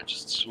compound.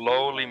 Just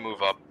slowly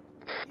move up.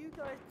 You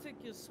guys took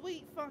your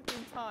sweet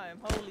fucking time.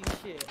 Holy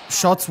shit.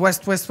 Shots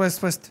west, west,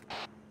 west, west.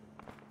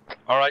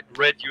 Alright,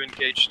 red, you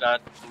engage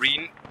that.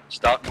 Green,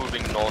 start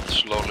moving north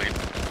slowly.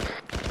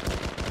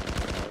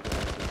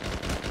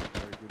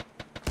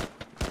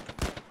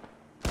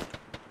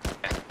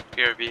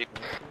 Here, B.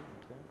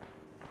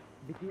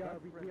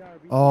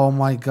 Oh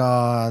my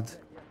god.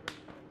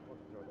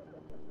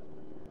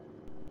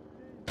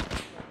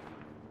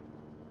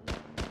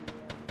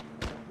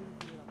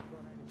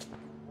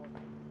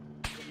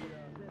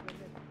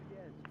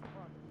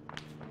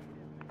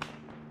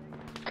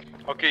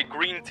 Okay,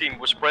 green team,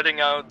 we're spreading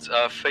out,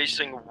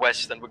 facing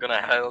west, and we're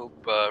gonna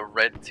help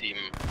red team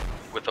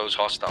with those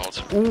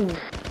hostiles. Ooh.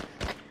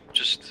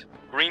 Just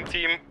green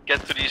team,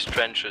 get to these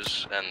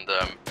trenches and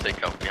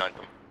take out behind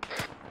them.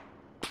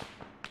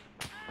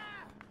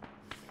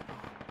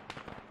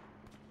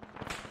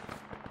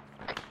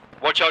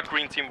 Watch out,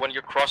 green team, when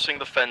you're crossing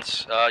the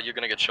fence, you're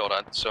gonna get shot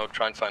at, so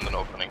try and find an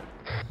opening.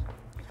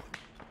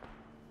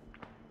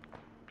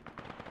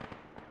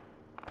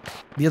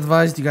 Be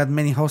advised, you got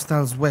many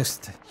hostiles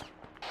west.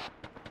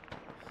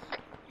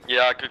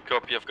 Yeah, good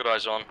copy, I've got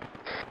eyes on.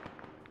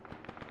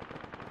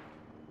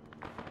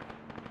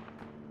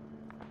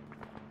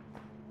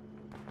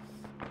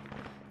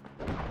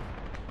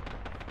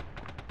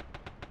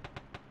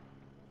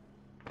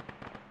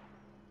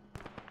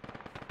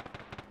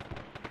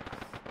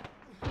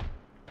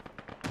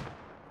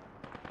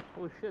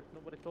 Oh shit,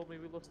 nobody told me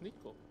we lost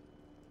Nico.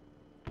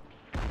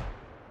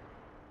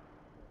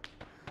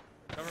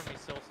 Cover me,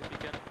 Cells, if you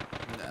can.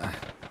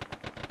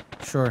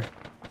 Sure.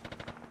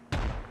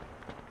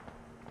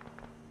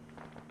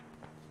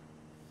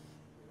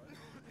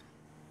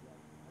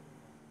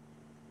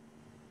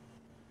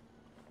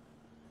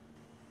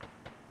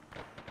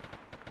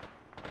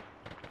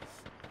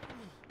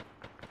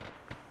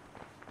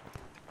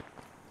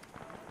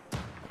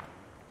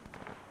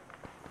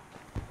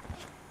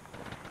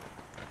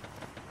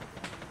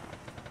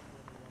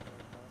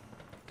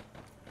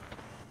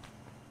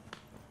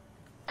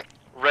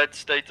 Red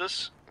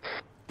status.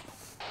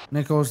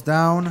 Nico's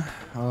down.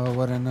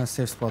 We're in a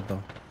safe spot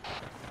though.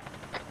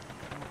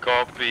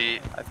 Copy.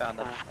 I found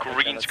him.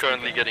 Green's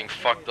currently getting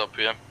fucked up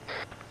here.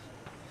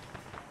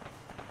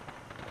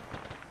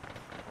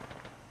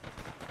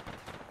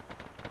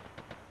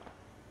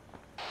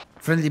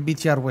 Friendly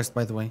BTR west,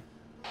 by the way.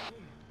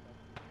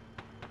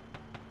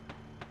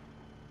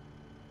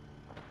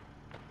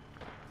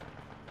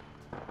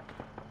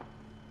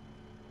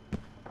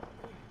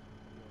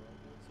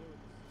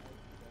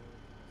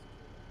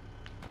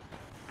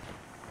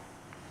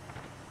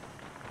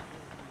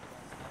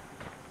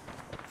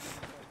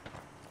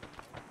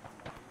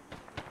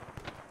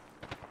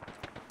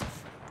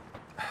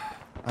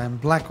 I'm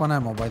black on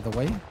ammo, by the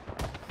way.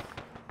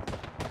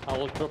 I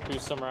will drop you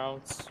some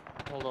rounds.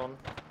 Hold on.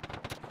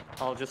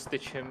 I'll just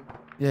stitch him.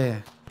 Yeah,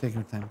 take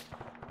your time.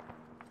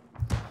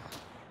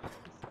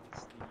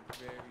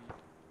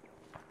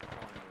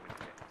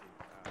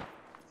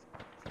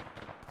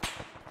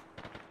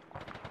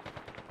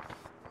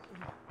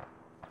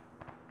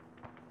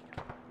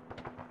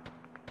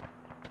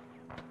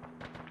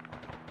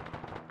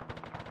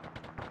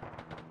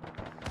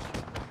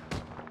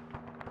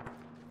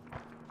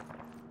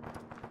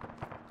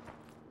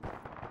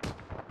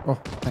 Oh,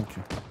 thank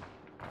you.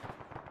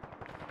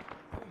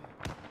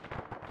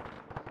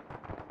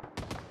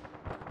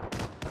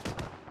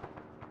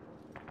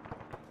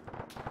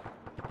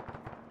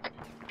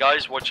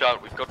 Guys, watch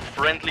out. We've got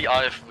friendly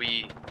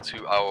IFV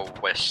to our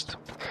west.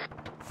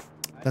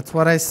 That's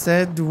what I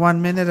said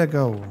 1 minute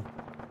ago.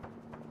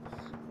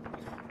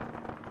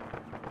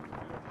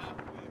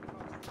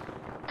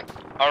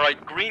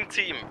 Alright, green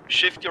team,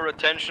 shift your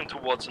attention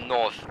towards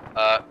north.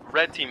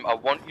 Red team, I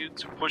want you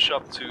to push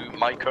up to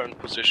my current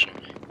position.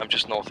 I'm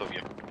just north of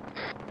you.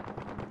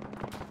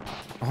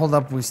 Hold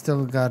up, we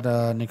still got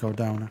Nico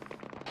down.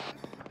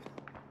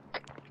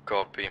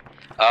 Copy.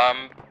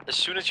 As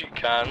soon as you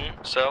can,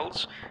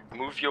 Cells,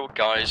 move your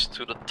guys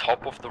to the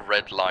top of the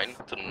red line,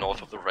 to the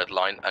north of the red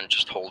line, and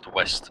just hold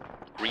west.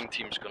 Green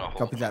team's gonna hold.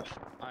 Copy that.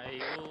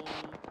 I will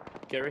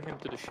carry him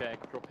to the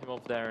shack, drop him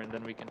off there, and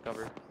then we can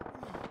cover.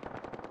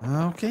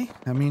 Okay,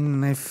 I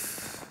mean,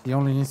 if he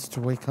only needs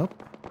to wake up.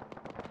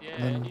 Yeah,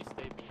 then... he's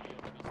stable. He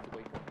only needs to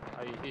wake up.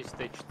 He's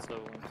stitched,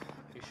 so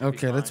he should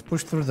Okay, be let's fine.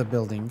 push through the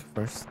building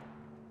first.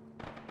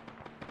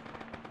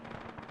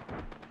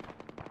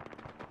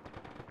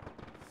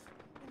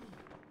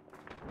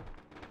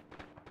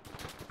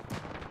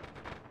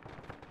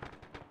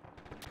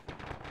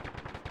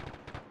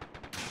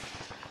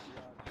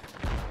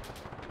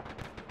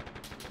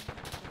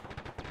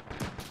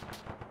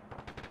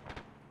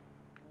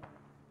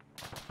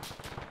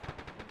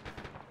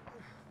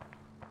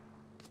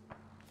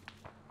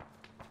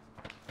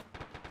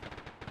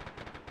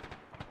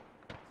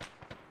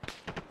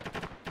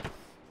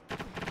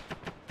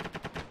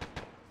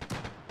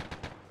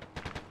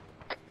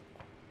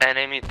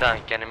 Enemy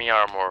tank, enemy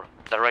armor,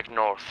 direct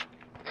north.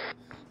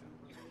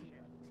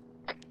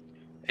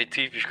 Hey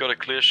Thief, you've got a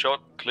clear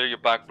shot, clear your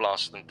back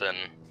blast and then...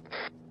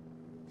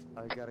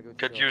 I gotta go.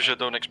 Get user,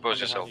 don't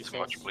expose yourself too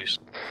much, please.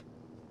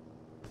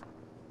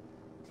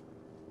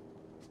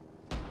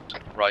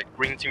 Right,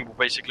 green team, we're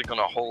basically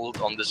gonna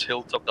hold on this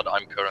hilltop that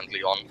I'm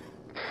currently on.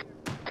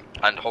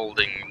 And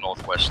holding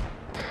northwest.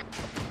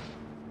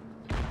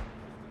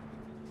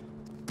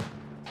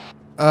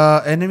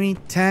 Enemy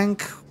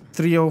tank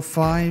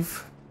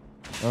 305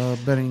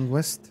 bearing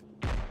west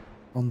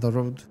on the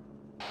road.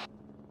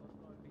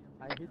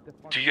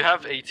 Do you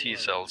have AT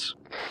cells?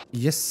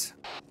 Yes.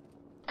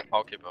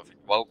 Okay, perfect.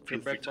 Well, feel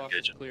free to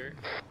engage it. Clear.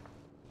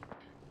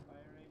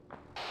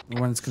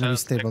 When it's gonna be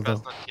stable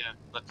though.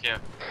 Not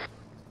here.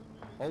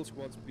 All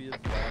squads be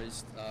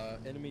advised,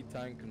 enemy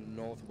tank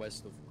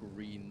northwest of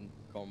green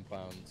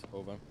compound,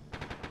 over.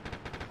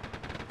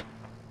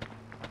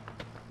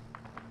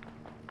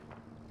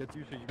 Get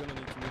user, you're gonna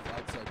need to move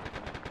outside the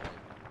compound.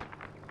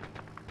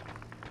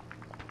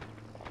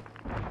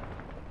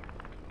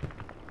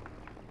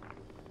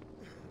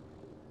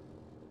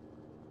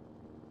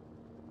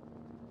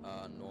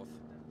 North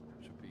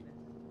should be.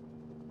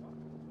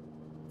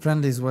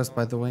 Friendlies west,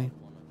 by the way.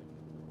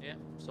 Yeah,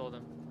 saw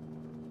them.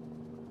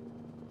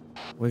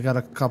 We got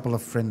a couple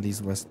of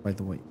friendlies west, by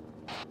the way.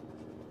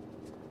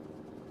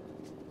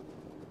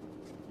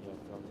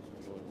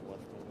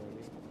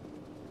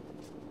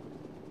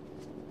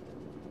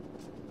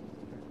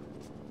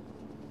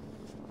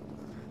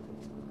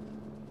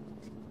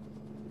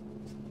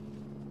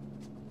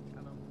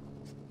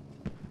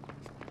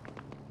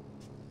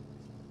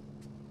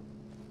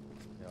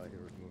 Yeah, I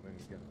hear it moving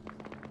again.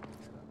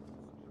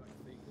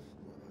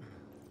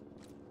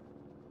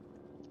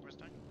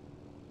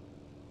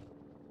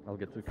 I'll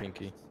get to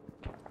Pinky.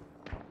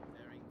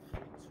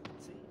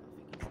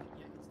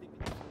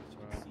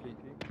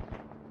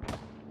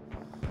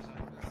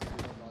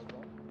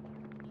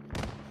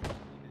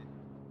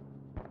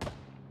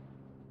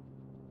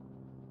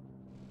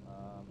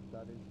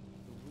 That is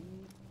 3.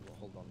 Well,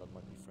 hold on, that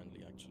might be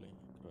friendly actually.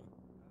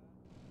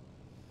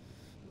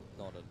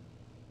 Not a.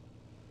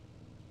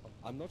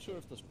 I'm not sure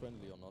if that's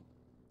friendly or not,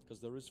 because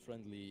there is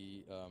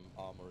friendly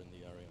armor in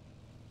the area.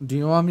 Do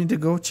you want me to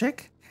go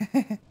check?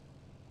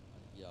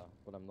 Yeah,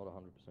 but I'm not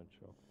 100%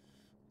 sure.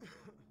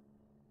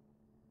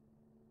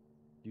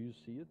 Do you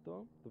see it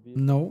though? The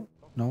vehicle? No,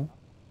 no.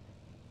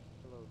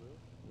 Let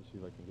me see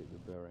if I can get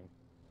your bearing.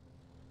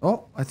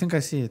 Oh, I think I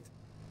see it.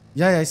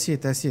 Yeah, I see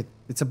it. I see it.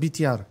 It's a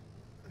BTR.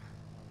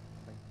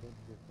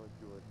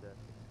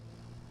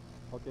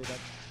 Okay, that's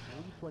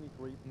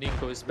 323.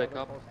 Nico is back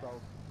up.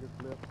 You're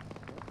clear.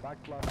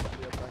 Back blast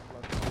clear, back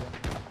blast clear.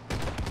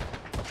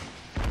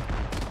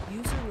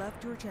 User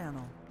left your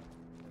channel.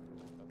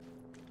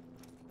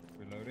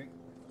 Reloading.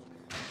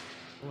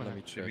 Let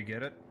me Did check. we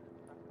get it?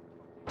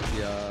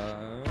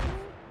 Yeah.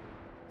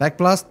 Back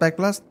blast, back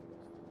blast.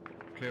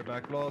 Clear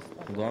back blast.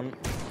 Hold on.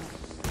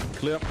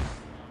 Clear.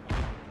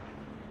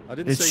 I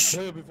didn't say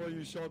clear before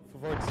you shot, for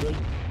fuck's sake.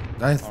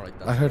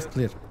 I heard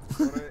clear.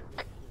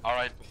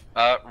 Alright,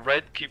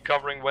 red, keep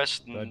covering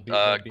west, and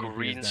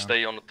green,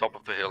 stay on the top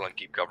of the hill and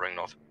keep covering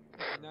north.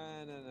 No.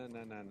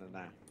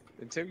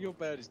 Until your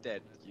bird is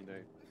dead, you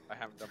know, I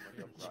haven't done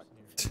my job right.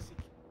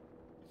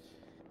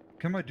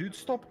 Can my dude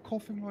stop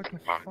coughing like a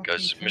fucking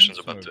Guys, mission's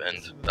about to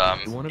end.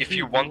 If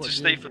you want to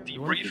stay for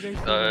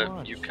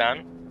debrief, you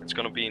can. It's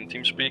gonna be in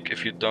TeamSpeak.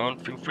 If you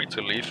don't, feel free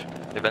to leave.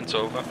 Event's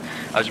over.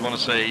 I just wanna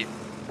say,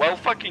 well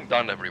fucking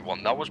done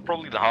everyone. That was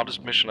probably the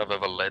hardest mission I've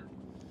ever led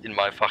in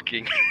my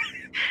fucking...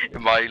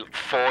 in my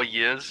 4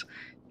 years.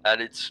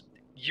 And it's...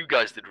 you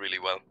guys did really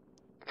well.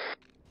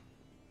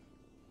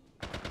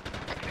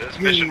 This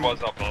mission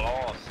was a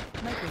blast.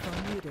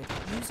 Microphone muted.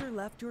 User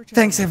left your channel.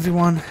 Thanks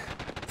everyone.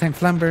 Thank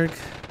Flamberg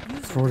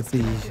for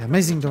the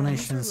amazing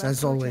donations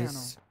as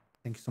always.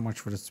 Thank you so much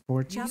for the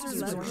support.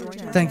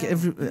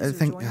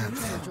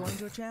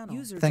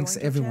 Thanks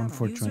everyone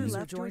for joining.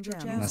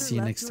 And I'll see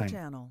you next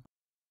time.